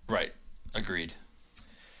 Right. Agreed.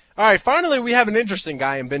 All right, finally we have an interesting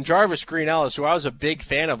guy in BenJarvus Green-Ellis, who I was a big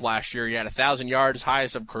fan of last year. He had 1,000 yards,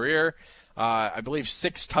 highest of career. I believe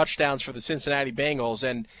 6 touchdowns for the Cincinnati Bengals,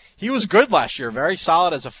 and he was good last year, very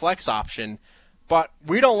solid as a flex option. But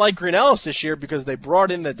we don't like Green-Ellis this year because they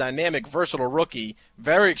brought in the dynamic, versatile rookie,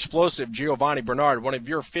 very explosive Giovanni Bernard, one of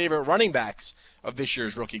your favorite running backs of this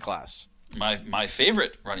year's rookie class. My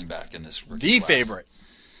favorite running back in this rookie The class. favorite.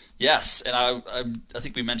 Yes, and I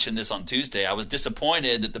think we mentioned this on Tuesday. I was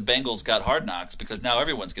disappointed that the Bengals got Hard Knocks because now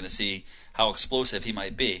everyone's going to see how explosive he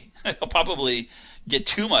might be. He'll probably get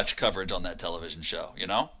too much coverage on that television show,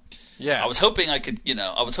 Yeah. I was hoping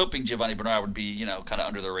Giovanni Bernard would be, kind of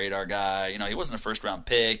under the radar guy. He wasn't a first round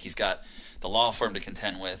pick. He's got the law firm to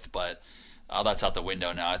contend with, but all that's out the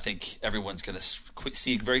window now. I think everyone's going to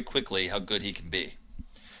see very quickly how good he can be.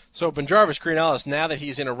 So Benjarvis Green-Ellis, now that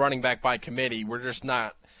he's in a running back by committee,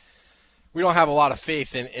 we don't have a lot of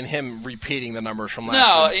faith in him repeating the numbers from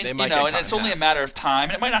last year. And it's only a matter of time,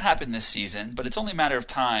 and it might not happen this season, but it's only a matter of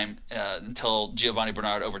time until Giovanni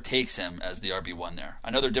Bernard overtakes him as the RB1 there.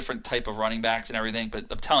 I know they're different type of running backs and everything, but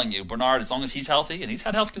I'm telling you, Bernard, as long as he's healthy, and he's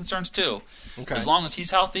had health concerns too, as long as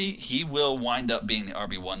he's healthy, he will wind up being the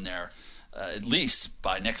RB1 there, at least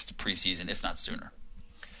by next preseason, if not sooner.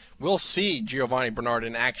 We'll see Giovanni Bernard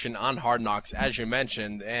in action on Hard Knocks, as you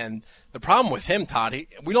mentioned. And the problem with him, Todd,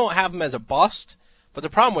 we don't have him as a bust, but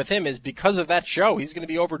the problem with him is because of that show, he's going to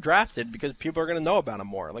be overdrafted because people are going to know about him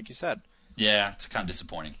more, like you said. Yeah, it's kind of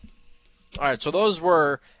disappointing. All right, so those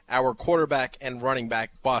were our quarterback and running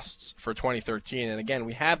back busts for 2013. And, again,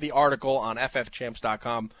 we have the article on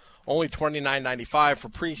ffchamps.com. Only $29.95 for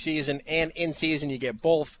preseason and in-season. You get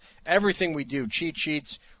both. Everything we do, cheat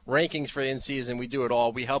sheets, rankings for the in-season, we do it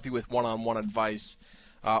all. We help you with one-on-one advice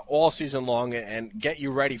all season long and get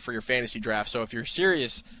you ready for your fantasy draft. So if you're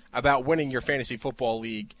serious about winning your fantasy football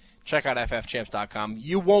league, check out ffchamps.com.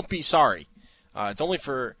 You won't be sorry. It's only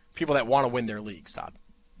for people that want to win their leagues, Todd.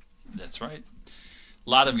 That's right. A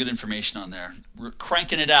lot of good information on there. We're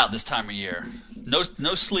cranking it out this time of year. No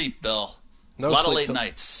sleep, Bill. A lot of late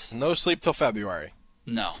nights. No sleep till February.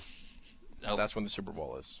 No. Nope. That's when the Super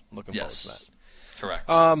Bowl is. Looking forward to that.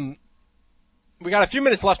 Correct. We got a few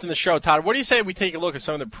minutes left in the show, Todd. What do you say we take a look at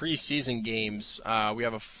some of the preseason games? We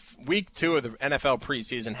have week 2 of the NFL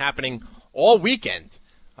preseason happening all weekend.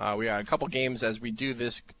 We got a couple games as we do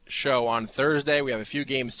this show on Thursday. We have a few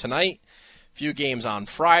games tonight, a few games on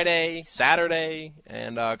Friday, Saturday,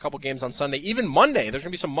 and a couple games on Sunday. Even Monday. There's going to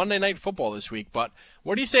be some Monday Night Football this week. But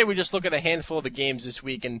what do you say we just look at a handful of the games this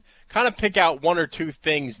week and kind of pick out one or two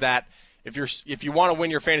things that if you want to win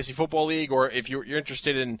your fantasy football league, or if you're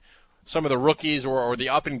interested in some of the rookies or the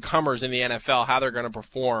up-and-comers in the NFL, how they're going to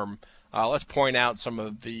perform, let's point out some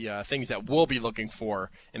of the things that we'll be looking for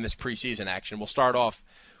in this preseason action. We'll start off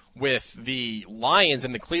with the Lions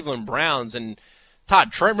and the Cleveland Browns. And,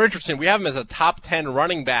 Todd, Trent Richardson, we have him as a top 10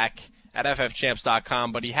 running back at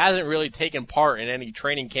ffchamps.com, but he hasn't really taken part in any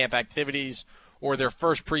training camp activities or their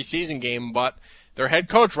first preseason game. But their head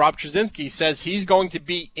coach, Rob Trzcinski, says he's going to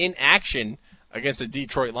be in action against the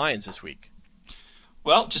Detroit Lions this week.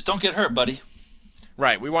 Well, just don't get hurt, buddy.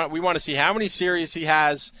 Right. We want to see how many series he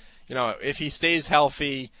has. You know, if he stays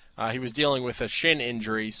healthy. He was dealing with a shin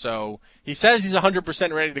injury, so he says he's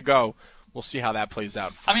 100% ready to go. We'll see how that plays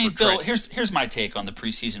out. I mean, Bill, here's my take on the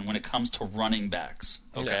preseason when it comes to running backs.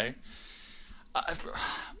 Okay,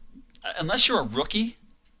 unless you're a rookie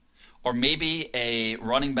or maybe a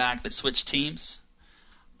running back that switched teams,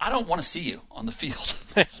 I don't want to see you on the field.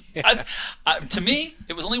 To me,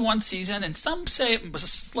 it was only one season, and some say it was a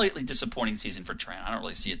slightly disappointing season for Trent. I don't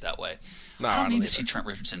really see it that way. No, I don't need to see Trent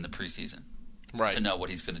Richardson in the preseason to know what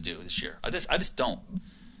he's going to do this year. I just don't.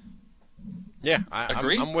 Yeah,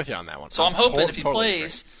 agree. I'm with you on that one. So I'm hoping if he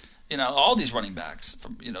plays, all these running backs,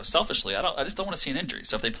 selfishly, I just don't want to see an injury.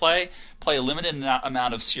 So if they play a limited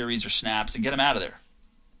amount of series or snaps and get him out of there.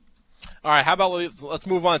 All right, how about let's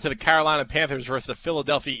move on to the Carolina Panthers versus the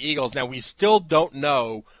Philadelphia Eagles. Now, we still don't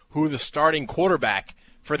know who the starting quarterback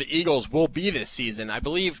for the Eagles will be this season. I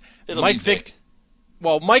believe Mike Vick.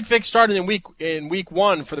 Well, Mike Vick started in week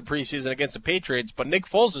 1 for the preseason against the Patriots, but Nick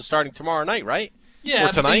Foles is starting tomorrow night, right? Yeah,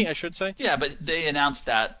 or tonight, I should say. Yeah, but they announced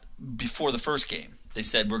that before the first game. They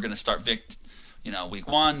said we're going to start Vick, week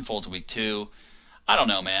 1, Foles week 2. I don't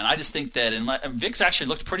know, man. I just think that Vick's actually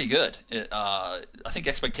looked pretty good. I think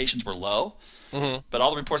expectations were low, but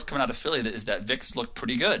all the reports coming out of Philly is that Vick's looked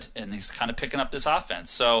pretty good, and he's kind of picking up this offense.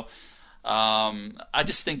 So I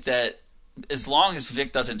just think that as long as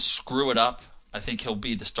Vick doesn't screw it up, I think he'll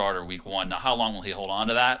be the starter week 1. Now, how long will he hold on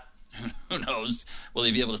to that? Who knows? Will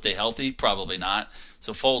he be able to stay healthy? Probably not.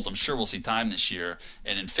 So Foles, I'm sure we'll see time this year.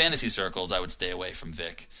 And in fantasy circles, I would stay away from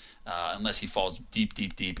Vick. Unless he falls deep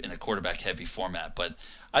in a quarterback-heavy format. But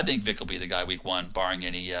I think Vick will be the guy week 1, barring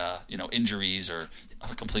any injuries or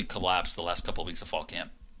a complete collapse the last couple of weeks of fall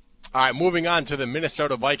camp. All right, moving on to the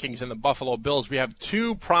Minnesota Vikings and the Buffalo Bills. We have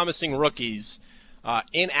two promising rookies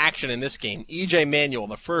in action in this game. E.J. Manuel,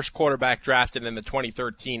 the first quarterback drafted in the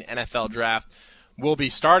 2013 NFL Draft, will be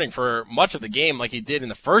starting for much of the game like he did in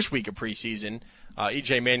the first week of preseason.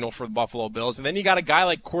 E.J. Manuel for the Buffalo Bills. And then you got a guy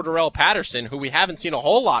like Cordarrelle Patterson, who we haven't seen a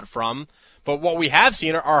whole lot from, but what we have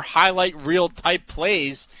seen are highlight reel type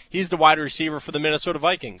plays. He's the wide receiver for the Minnesota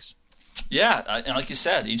Vikings. Yeah, and like you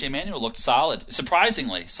said, E.J. Manuel looked solid,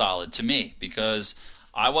 surprisingly solid to me, because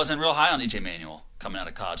I wasn't real high on E.J. Manuel coming out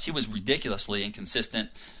of college. He was ridiculously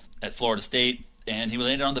inconsistent. at Florida State, and he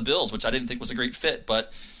landed on the Bills, which I didn't think was a great fit.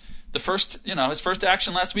 But his first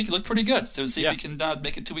action last week, he looked pretty good. So let's see if he can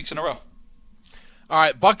make it 2 weeks in a row. All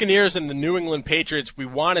right, Buccaneers and the New England Patriots, we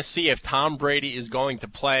want to see if Tom Brady is going to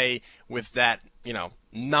play with that,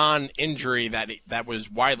 non-injury that was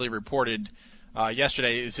widely reported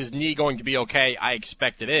yesterday. Is his knee going to be okay? I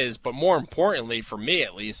expect it is. But more importantly, for me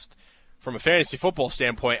at least, from a fantasy football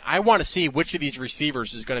standpoint, I want to see which of these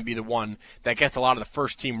receivers is going to be the one that gets a lot of the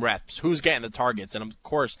first-team reps. Who's getting the targets? And, of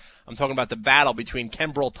course, I'm talking about the battle between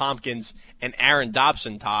Kenbrell Tompkins and Aaron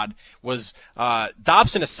Dobson, Todd. Was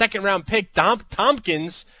Dobson a second-round pick?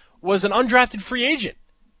 Tompkins was an undrafted free agent.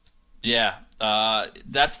 Yeah,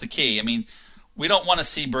 that's the key. I mean, we don't want to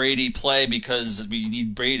see Brady play because we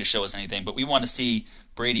need Brady to show us anything, but we want to see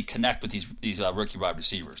Brady connect with these rookie wide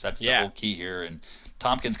receivers. That's the whole key here. And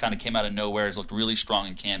Tompkins kind of came out of nowhere. He's looked really strong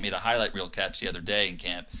in camp. Made a highlight reel catch the other day in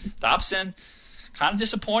camp. Dobson, kind of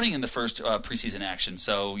disappointing in the first preseason action.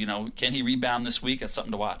 So, can he rebound this week? That's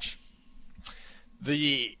something to watch.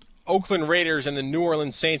 The Oakland Raiders and the New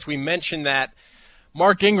Orleans Saints, we mentioned that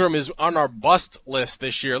Mark Ingram is on our bust list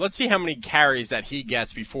this year. Let's see how many carries that he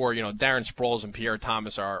gets before, Darren Sproles and Pierre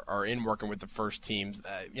Thomas are in working with the first teams.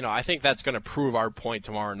 I think that's going to prove our point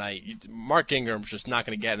tomorrow night. Mark Ingram's just not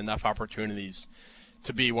going to get enough opportunities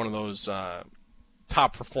to be one of those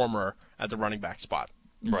top performer at the running back spot.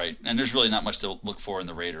 Right, and there's really not much to look for in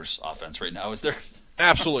the Raiders offense right now, is there?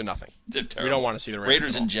 Absolutely nothing. They're terrible. We don't want to see the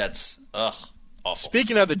Raiders and Jets. Ugh, awful.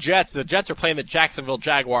 Speaking of the Jets are playing the Jacksonville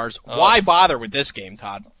Jaguars. Why bother with this game,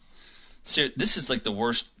 Todd? This is like the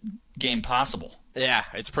worst game possible. Yeah,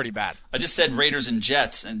 it's pretty bad. I just said Raiders and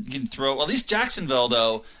Jets, and you can throw – at least Jacksonville,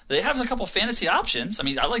 though, they have a couple fantasy options. I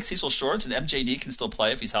mean, I like Cecil Shorts, and MJD can still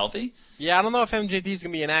play if he's healthy. Yeah, I don't know if MJD is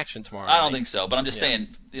going to be in action tomorrow. I don't think so, but I'm just saying,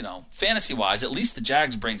 fantasy-wise, at least the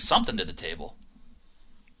Jags bring something to the table.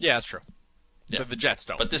 Yeah, that's true. Yeah. So the Jets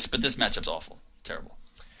don't. But this matchup's awful. Terrible.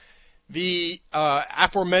 The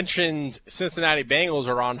aforementioned Cincinnati Bengals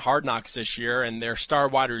are on Hard Knocks this year, and their star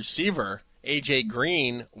wide receiver – A.J.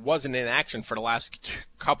 Green wasn't in action for the last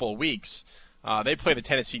couple of weeks. They play the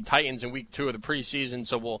Tennessee Titans in week 2 of the preseason,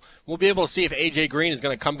 so we'll be able to see if A.J. Green is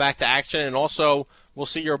going to come back to action, and also we'll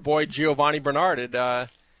see your boy Giovanni Bernard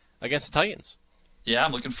against the Titans. Yeah,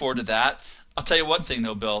 I'm looking forward to that. I'll tell you one thing,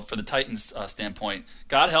 though, Bill, for the Titans standpoint,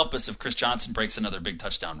 God help us if Chris Johnson breaks another big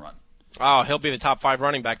touchdown run. Oh, he'll be the top 5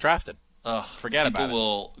 running back drafted. Forget about it. People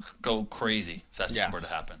will go crazy if that's were to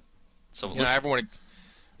happen. So everyone...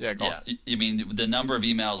 Yeah, go on. I mean, the number of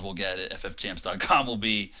emails we'll get at ffchamps.com will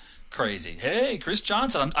be crazy. Hey, Chris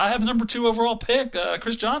Johnson, I have the number 2 overall pick,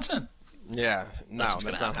 Chris Johnson. Yeah, that's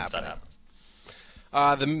not happening. That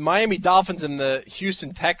happens. The Miami Dolphins and the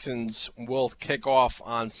Houston Texans will kick off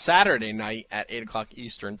on Saturday night at 8 o'clock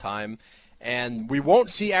Eastern time. And we won't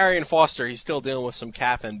see Arian Foster. He's still dealing with some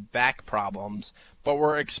calf and back problems. But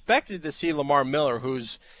we're expected to see Lamar Miller,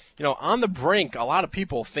 who's on the brink. A lot of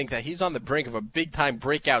people think that he's on the brink of a big-time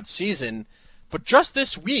breakout season. But just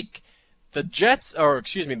this week,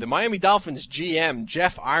 the Miami Dolphins GM,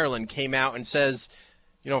 Jeff Ireland, came out and says,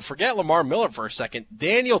 forget Lamar Miller for a second.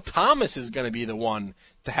 Daniel Thomas is going to be the one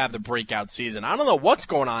to have the breakout season. I don't know what's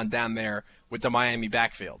going on down there with the Miami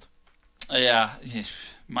backfield. Yeah,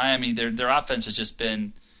 Miami, their offense has just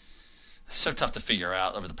been so tough to figure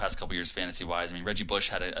out over the past couple years fantasy-wise. I mean, Reggie Bush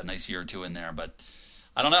had a nice year or two in there, but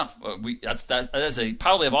I don't know. That is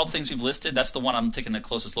probably of all the things we've listed, that's the one I'm taking the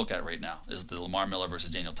closest look at right now, is the Lamar Miller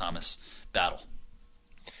versus Daniel Thomas battle.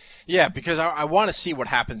 Yeah, because I want to see what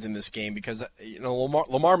happens in this game because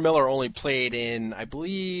Lamar Miller only played in, I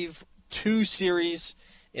believe, 2 series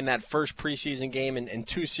in that first preseason game and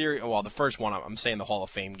 2 series. Well, the first one I'm saying the Hall of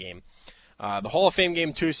Fame game. The Hall of Fame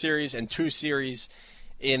game 2 series and 2 series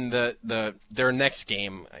in their next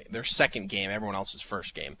game, their second game, everyone else's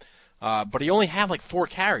first game. But he only had like 4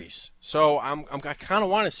 carries. So I kind of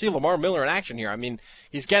want to see Lamar Miller in action here. I mean,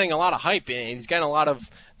 he's getting a lot of hype and he's getting a lot of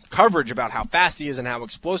coverage about how fast he is and how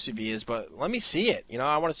explosive he is. But let me see it.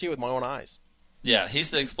 I want to see it with my own eyes. Yeah, he's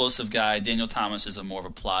the explosive guy. Daniel Thomas is a more of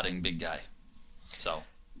a plodding big guy. So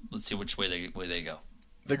let's see which way they go.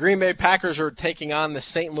 The Green Bay Packers are taking on the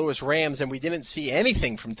St. Louis Rams, and we didn't see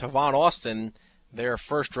anything from Tavon Austin, their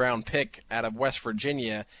first-round pick out of West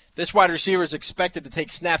Virginia. This wide receiver is expected to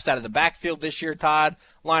take snaps out of the backfield this year, Todd.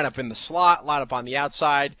 Line up in the slot, line up on the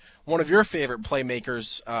outside. One of your favorite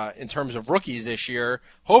playmakers in terms of rookies this year.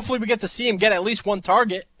 Hopefully we get to see him get at least 1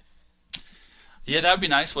 target. Yeah, that would be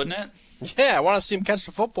nice, wouldn't it? Yeah, I want to see him catch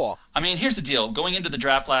the football. I mean, here's the deal. Going into the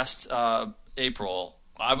draft last April,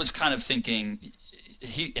 I was kind of thinking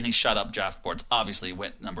he shot up draft boards. Obviously, he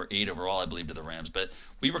went number 8 overall, I believe, to the Rams. But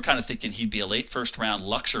we were kind of thinking he'd be a late first-round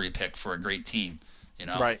luxury pick for a great team,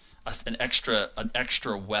 Right. An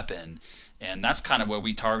extra weapon. And that's kind of where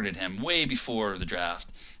we targeted him way before the draft.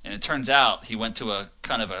 And it turns out he went to a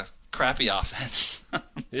kind of a crappy offense.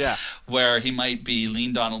 Yeah. Where he might be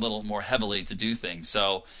leaned on a little more heavily to do things.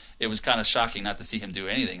 So it was kind of shocking not to see him do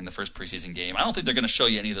anything in the first preseason game. I don't think they're going to show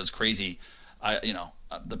you any of those crazy,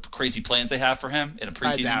 the crazy plans they have for him in a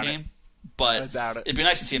preseason game. But I doubt it. It'd be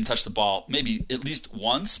nice to see him touch the ball maybe at least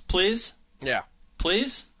once, please. Yeah.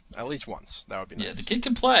 Please? At least once. That would be nice. Yeah, the kid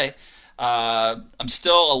can play. I'm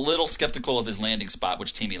still a little skeptical of his landing spot,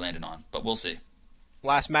 which team he landed on, but we'll see.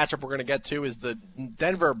 Last matchup we're going to get to is the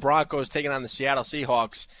Denver Broncos taking on the Seattle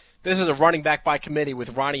Seahawks. This is a running back by committee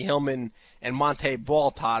with Ronnie Hillman and Monte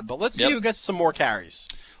Ball, Todd. But let's see who gets some more carries.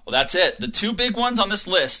 Well, that's it. The two big ones on this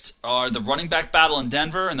list are the running back battle in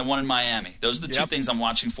Denver and the one in Miami. Those are the two things I'm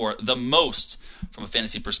watching for the most from a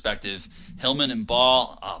fantasy perspective. Hillman and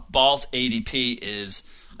Ball. Ball's ADP is,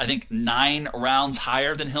 I think, 9 rounds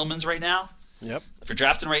higher than Hillman's right now. Yep. If you're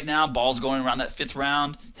drafting right now, Ball's going around that 5th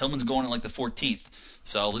round. Hillman's going in like the 14th.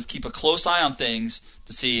 So let's keep a close eye on things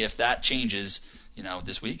to see if that changes,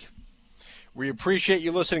 this week. We appreciate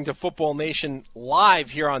you listening to Football Nation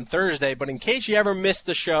live here on Thursday, but in case you ever missed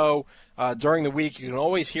the show during the week, you can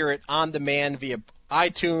always hear it on demand via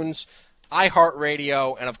iTunes,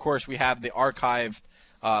 iHeartRadio, and, of course, we have the archived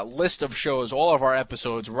list of shows, all of our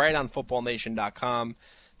episodes, right on FootballNation.com.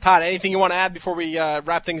 Todd, anything you want to add before we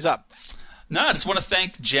wrap things up? No, I just want to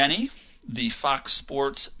thank Jenny, the Fox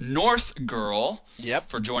Sports North girl,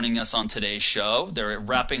 for joining us on today's show. They're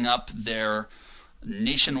wrapping up their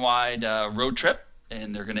nationwide road trip,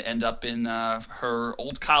 and they're going to end up in her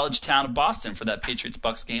old college town of Boston for that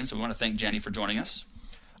Patriots-Bucks game. So we want to thank Jenny for joining us.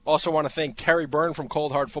 Also want to thank Kerry Byrne from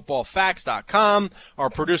ColdHardFootballFacts.com. Our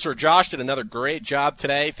producer Josh did another great job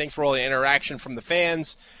today. Thanks for all the interaction from the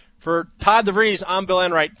fans. For Todd DeVries, I'm Bill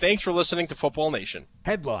Enright. Thanks for listening to Football Nation.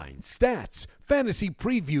 Headlines, stats, fantasy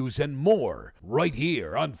previews, and more right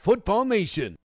here on Football Nation.